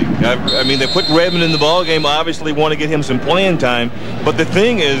strategy. I mean, they put Redmond in the ball game. Obviously, want to get him some playing time. But the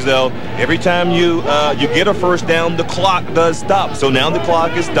thing is, though, every time you get a first down, the clock does stop. So now the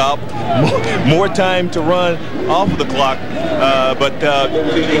clock is stopped. More time to run off of the clock.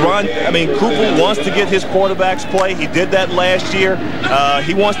 Cooper wants to get his quarterbacks play. He did that last year.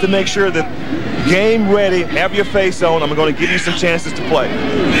 He wants to make sure that game ready, have your face on. I'm going to give you some chances to play.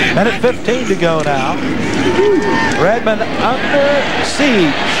 Minute 15 to go now. Redmond under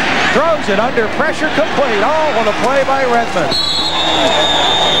siege. Throws it under pressure, complete. Oh, what a play by Redmond.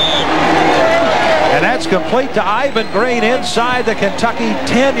 And that's complete to Ivan Green inside the Kentucky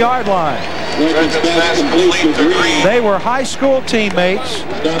 10-yard line. They were high school teammates,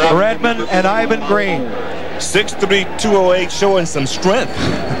 Redmond and Ivan Green. 6'3", 208, showing some strength.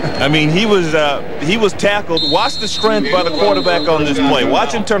 I mean, he was tackled. Watch the strength by the quarterback on this play.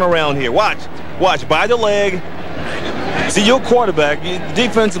 Watch him turn around here. Watch by the leg. See, your quarterback, the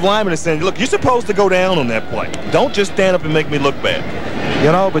defensive lineman is saying, look, you're supposed to go down on that play. Don't just stand up and make me look bad.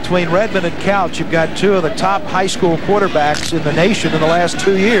 You know, between Redmond and Couch, you've got two of the top high school quarterbacks in the nation in the last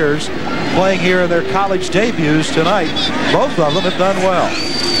 2 years playing here in their college debuts tonight. Both of them have done well.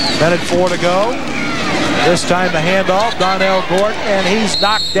 Minute 4 to go. This time the handoff, Donnell Gordon, and he's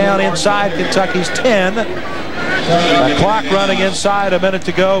knocked down inside Kentucky's 10. The clock running inside, a minute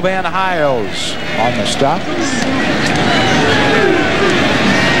to go. Van Hiles on the stop.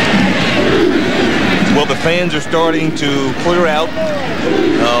 Well, the fans are starting to clear out.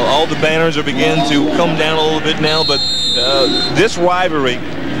 All the banners are beginning to come down a little bit now, but this rivalry,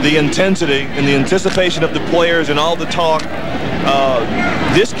 the intensity and the anticipation of the players and all the talk,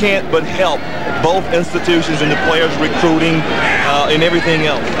 this can't but help both institutions and the players recruiting and everything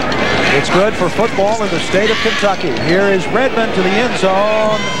else. It's good for football in the state of Kentucky. Here is Redmond to the end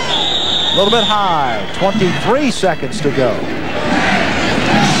zone. A little bit high. 23 seconds to go.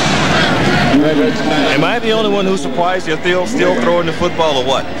 Am I the only one who's surprised you're still throwing the football or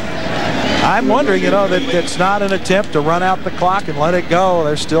what? I'm wondering, you know, that it's not an attempt to run out the clock and let it go.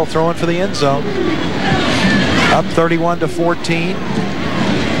 They're still throwing for the end zone. Up 31-14.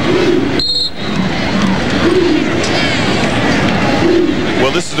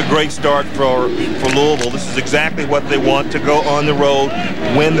 Well, this is a great start for Louisville. This is exactly what they want, to go on the road,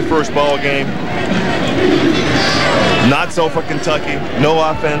 win the first ball game. Not so for Kentucky. No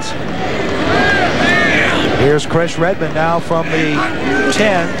offense. Here's Chris Redmond now from the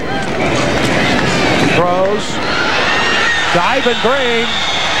 10. Throws to Ivan Green.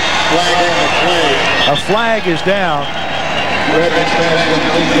 A flag is down.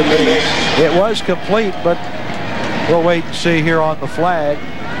 It was complete, but we'll wait and see here on the flag.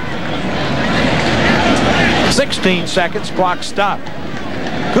 16 seconds, clock stopped.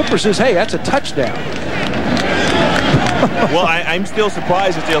 Cooper says, hey, that's a touchdown. Well, I'm still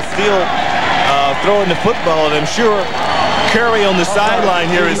surprised that they'll still throwing the football, and I'm sure Curry on the sideline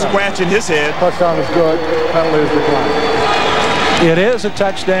here is scratching his head. Touchdown is good. Penalty is declined. It is a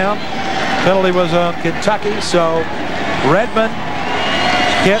touchdown. Penalty was on Kentucky, so Redmond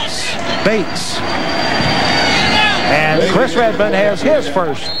hits Bates. And Chris Redmond has his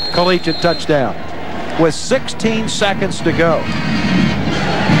first collegiate touchdown with 16 seconds to go.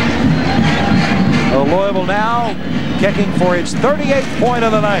 Louisville now kicking for its 38th point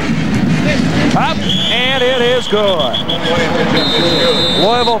of the night. Up, and it is good.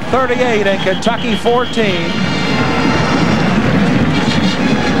 Louisville 38 and Kentucky 14.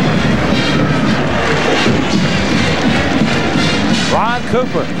 Ron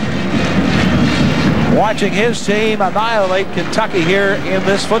Cooper watching his team annihilate Kentucky here in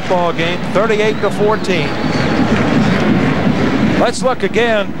this football game, 38-14. Let's look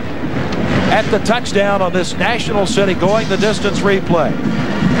again at the touchdown on this National City going the distance replay.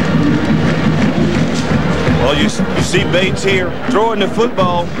 Well, you see Bates here throwing the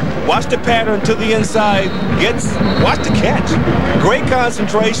football. Watch the pattern to the inside. Watch the catch. Great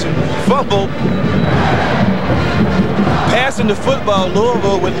concentration. Fumble. Passing the football,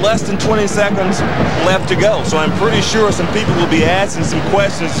 Louisville with less than 20 seconds left to go. So I'm pretty sure some people will be asking some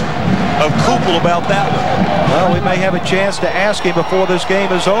questions of Koopel about that one. Well, we may have a chance to ask him before this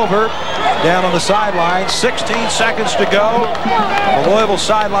game is over. Down on the sideline, 16 seconds to go. The Louisville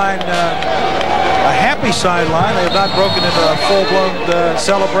sideline, a happy sideline. They have not broken into a full-blown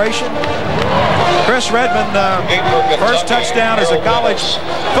celebration. Chris Redmond, first touchdown as a college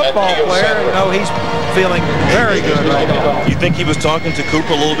football player. You know, he's feeling very good right now. You think he was talking to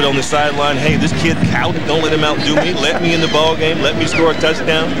Cooper a little bit on the sideline? Hey, this kid counted. Don't let him outdo me. Let me in the ball game. Let me score a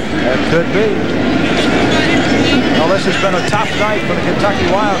touchdown. That could be. Well, this has been a tough night for the Kentucky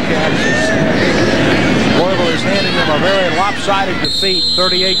Wildcats. Louisville is handing them a very lopsided defeat,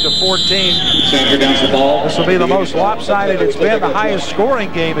 38-14. This will be the most lopsided it's been, the highest scoring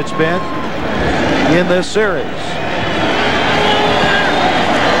game it's been in this series.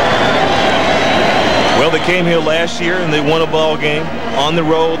 Well, they came here last year and they won a ball game on the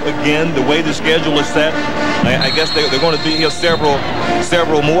road again. The way the schedule is set, I guess they're going to be here several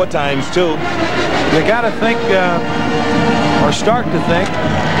more times too. You got to think, or start to think,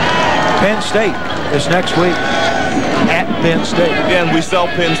 Penn State is next week at Penn State. Again, we saw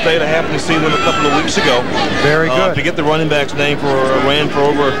Penn State. I happened to see them a couple of weeks ago. Very good. To get the running back's name for ran for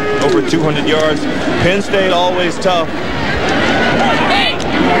over 200 yards. Penn State always tough.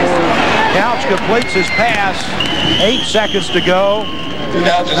 Couch completes his pass. 8 seconds to go.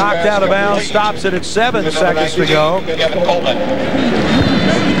 Knocked out of bounds. Stops it at 7 seconds to go.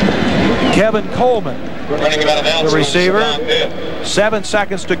 Kevin Coleman, the receiver. 7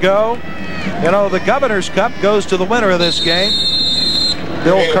 seconds to go. You know, the Governor's Cup goes to the winner of this game.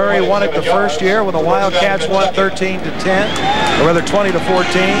 Bill Curry won it the first year when the Wildcats won 13-10, or rather 20-14.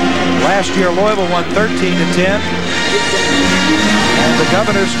 Last year, Louisville won 13-10. And the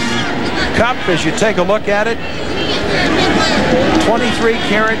Governor's Cup, as you take a look at it,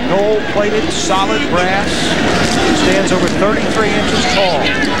 23-karat gold-plated solid brass. Stands over 33 inches tall.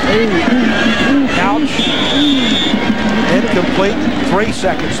 Couch. Incomplete. 3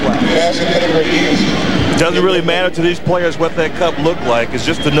 seconds left. Doesn't really matter to these players what that cup looked like. It's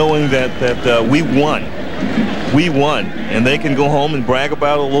just the knowing that we won. We won. And they can go home and brag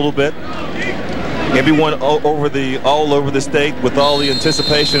about it a little bit. Everyone all over the state with all the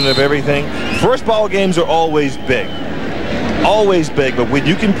anticipation of everything. First ball games are always big. Always big, but when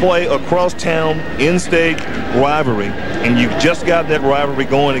you can play across town, in-state rivalry, and you've just got that rivalry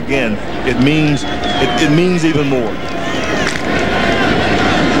going again, it means even more.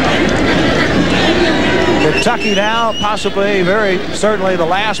 Kentucky now, possibly, very certainly the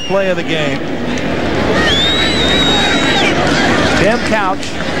last play of the game. Tim Couch.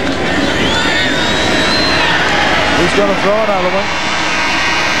 He's going to throw another one.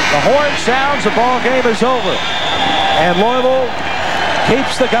 The horn sounds, the ball game is over. And Louisville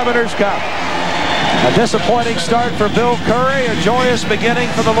keeps the Governor's Cup. A disappointing start for Bill Curry, a joyous beginning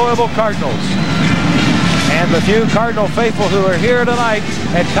for the Louisville Cardinals. And the few Cardinal faithful who are here tonight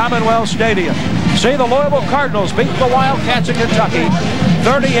at Commonwealth Stadium see the Louisville Cardinals beat the Wildcats of Kentucky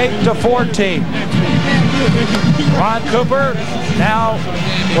 38-14. Ron Cooper now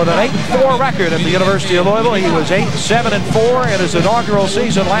with an 8-4 record at the University of Louisville. He was 8-7-4 in his inaugural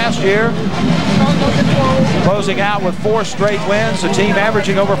season last year. Closing out with 4 straight wins. The team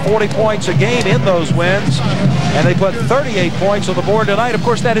averaging over 40 points a game in those wins. And they put 38 points on the board tonight. Of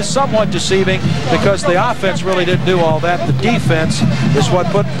course, that is somewhat deceiving because the offense really didn't do all that. The defense is what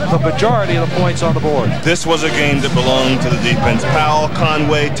put the majority of the points on the board. This was a game that belonged to the defense. Powell,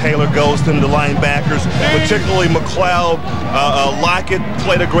 Conway, Taylor Golston, the linebackers, particularly McLeod, Lockett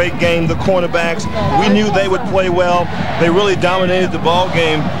played a great game. The cornerbacks, we knew they would play well. They really dominated the ball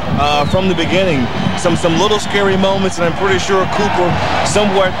game from the beginning. some little scary moments, and I'm pretty sure Cooper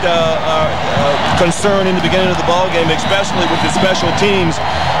somewhat concerned in the beginning of the ball game, especially with the special teams.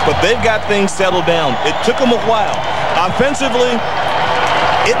 But they've got things settled down. It took them a while. Offensively,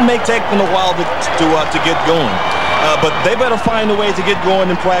 it may take them a while to get going. But they better find a way to get going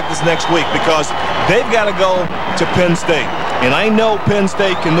in practice next week, because they've got to go to Penn State. And I know Penn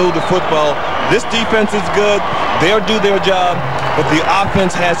State can move the football. This defense is good. They'll do their job, but the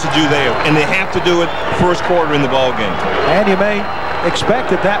offense has to do theirs, and they have to do it first quarter in the ball game. And you may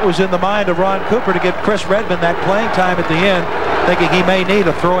expect that was in the mind of Ron Cooper to give Chris Redmond that playing time at the end, thinking he may need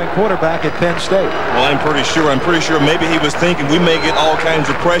a throwing quarterback at Penn State. Well, I'm pretty sure maybe he was thinking we may get all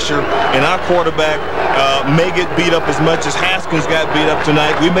kinds of pressure, and our quarterback may get beat up as much as Haskins got beat up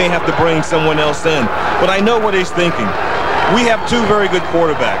tonight. We may have to bring someone else in. But I know what he's thinking. We have two very good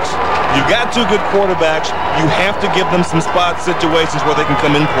quarterbacks. You've got two good quarterbacks. You have to give them some spot situations where they can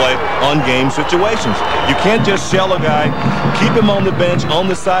come and play on game situations. You can't just shell a guy, keep him on the bench, on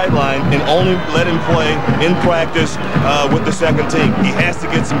the sideline, and only let him play in practice with the second team. He has to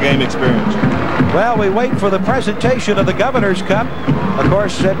get some game experience. Well, we wait for the presentation of the Governor's Cup. Of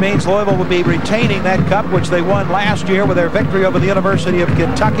course, that means Louisville will be retaining that cup, which they won last year with their victory over the University of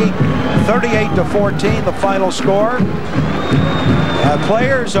Kentucky, 38-14, the final score.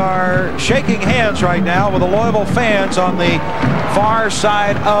 Players are shaking hands right now with the Louisville fans on the far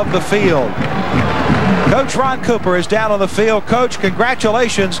side of the field. Coach Ron Cooper is down on the field. Coach,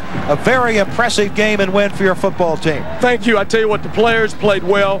 congratulations. A very impressive game and win for your football team. Thank you. I tell you what, the players played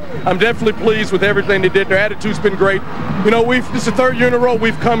well. I'm definitely pleased with everything they did. Their attitude's been great. You know, this is the third year in a row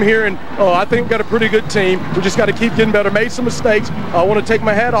we've come here, and I think we've got a pretty good team. We just got to keep getting better. Made some mistakes. I want to take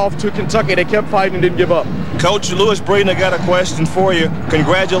my hat off to Kentucky. They kept fighting and didn't give up. Coach Lewis Breeden, I got a question for you.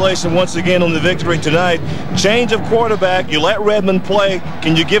 Congratulations once again on the victory tonight. Change of quarterback. You let Redmond play.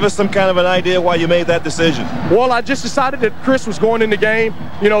 Can you give us some kind of an idea why you made that decision? Well, I just decided that Chris was going in the game.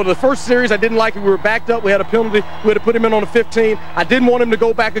 You know, the first series I didn't like it. We were backed up. We had a penalty. We had to put him in on the 15. I didn't want him to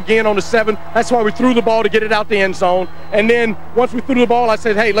go back again on the 7. That's why we threw the ball to get it out the end zone. And then once we threw the ball, I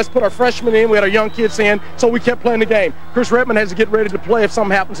said, hey, let's put our freshmen in. We had our young kids in. So we kept playing the game. Chris Redmond has to get ready to play if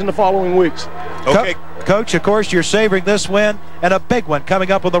something happens in the following weeks. Okay. Coach, of course, you're savoring this win and a big one coming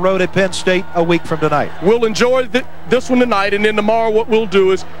up on the road at Penn State a week from tonight. We'll enjoy this one tonight, and then tomorrow what we'll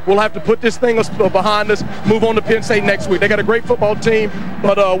do is we'll have to put this thing behind us, move on to Penn State next week. They got a great football team,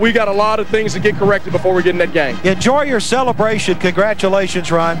 but we got a lot of things to get corrected before we get in that game. Enjoy your celebration.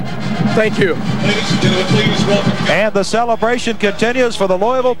 Congratulations, Ron. Thank you. Ladies and gentlemen, please welcome. And the celebration continues for the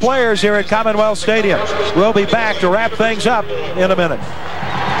Louisville players here at Commonwealth Stadium. We'll be back to wrap things up in a minute.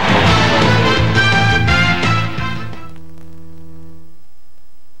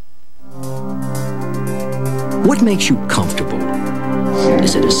 What makes you comfortable?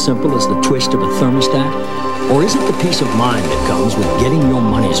 Is it as simple as the twist of a thermostat? Or is it the peace of mind that comes with getting your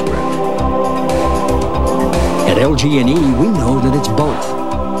money's worth? At LG&E, we know that it's both.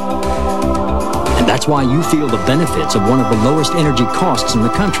 And that's why you feel the benefits of one of the lowest energy costs in the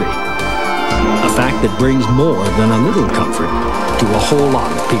country. A fact that brings more than a little comfort to a whole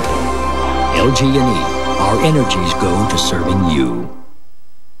lot of people. LG&E, our energies go to serving you.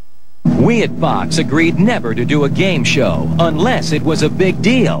 We at Fox agreed never to do a game show unless it was a big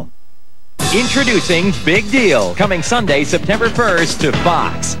deal. Introducing Big Deal, coming Sunday, September 1st to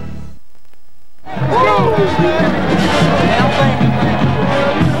Fox.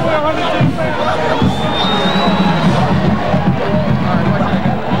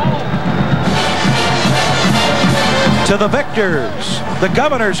 To the victors, the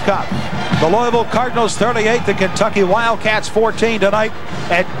Governor's Cup. The Louisville Cardinals 38, the Kentucky Wildcats 14 tonight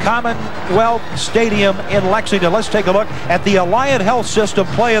at Commonwealth Stadium in Lexington. Let's take a look at the Alliant Health System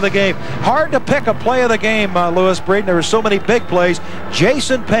play of the game. Hard to pick a play of the game, Louis Breeden. There were so many big plays.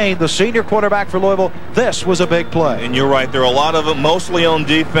 Jason Payne, the senior quarterback for Louisville, this was a big play. And you're right, there are a lot of them, mostly on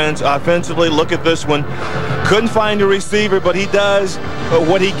defense. Offensively, look at this one. Couldn't find a receiver, but he does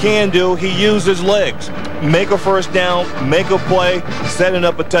what he can do. He uses legs. Make a first down, make a play, setting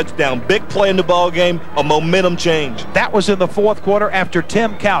up a touchdown. Big play in the ball game, a momentum change. That was in the fourth quarter after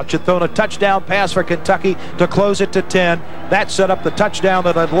Tim Couch had thrown a touchdown pass for Kentucky to close it to 10. That set up the touchdown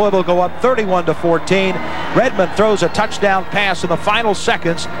that let Louisville go up 31-14. Redmond throws a touchdown pass in the final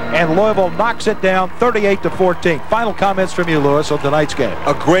seconds, and Louisville knocks it down 38-14. Final comments from you, Louis, on tonight's game.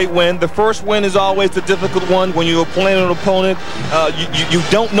 A great win. The first win is always the difficult one when you're playing an opponent. You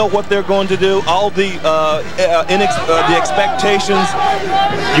don't know what they're going to do. All the expectations.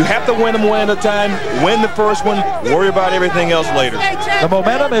 You have to win them one at a time. Win the first one. Worry about everything else later. The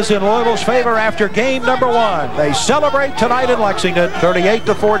momentum is in Louisville's favor after game number 1. They celebrate tonight in Lexington,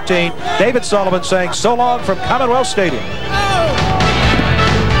 38-14. David Sullivan saying so long from Commonwealth Stadium.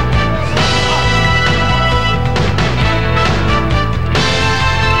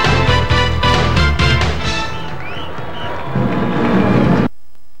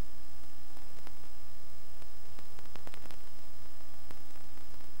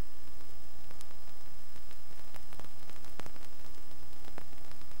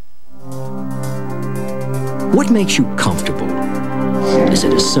 What makes you comfortable? Is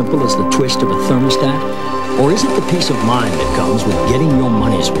it as simple as the twist of a thermostat? Or is it the peace of mind that comes with getting your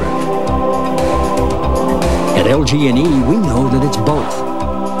money's worth? At LG&E, we know that it's both.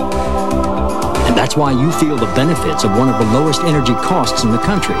 And that's why you feel the benefits of one of the lowest energy costs in the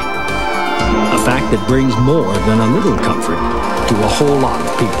country. A fact that brings more than a little comfort to a whole lot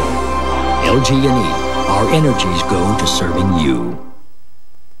of people. LG&E, our energies go to serving you.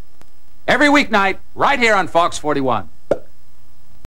 Every weeknight, right here on Fox 41.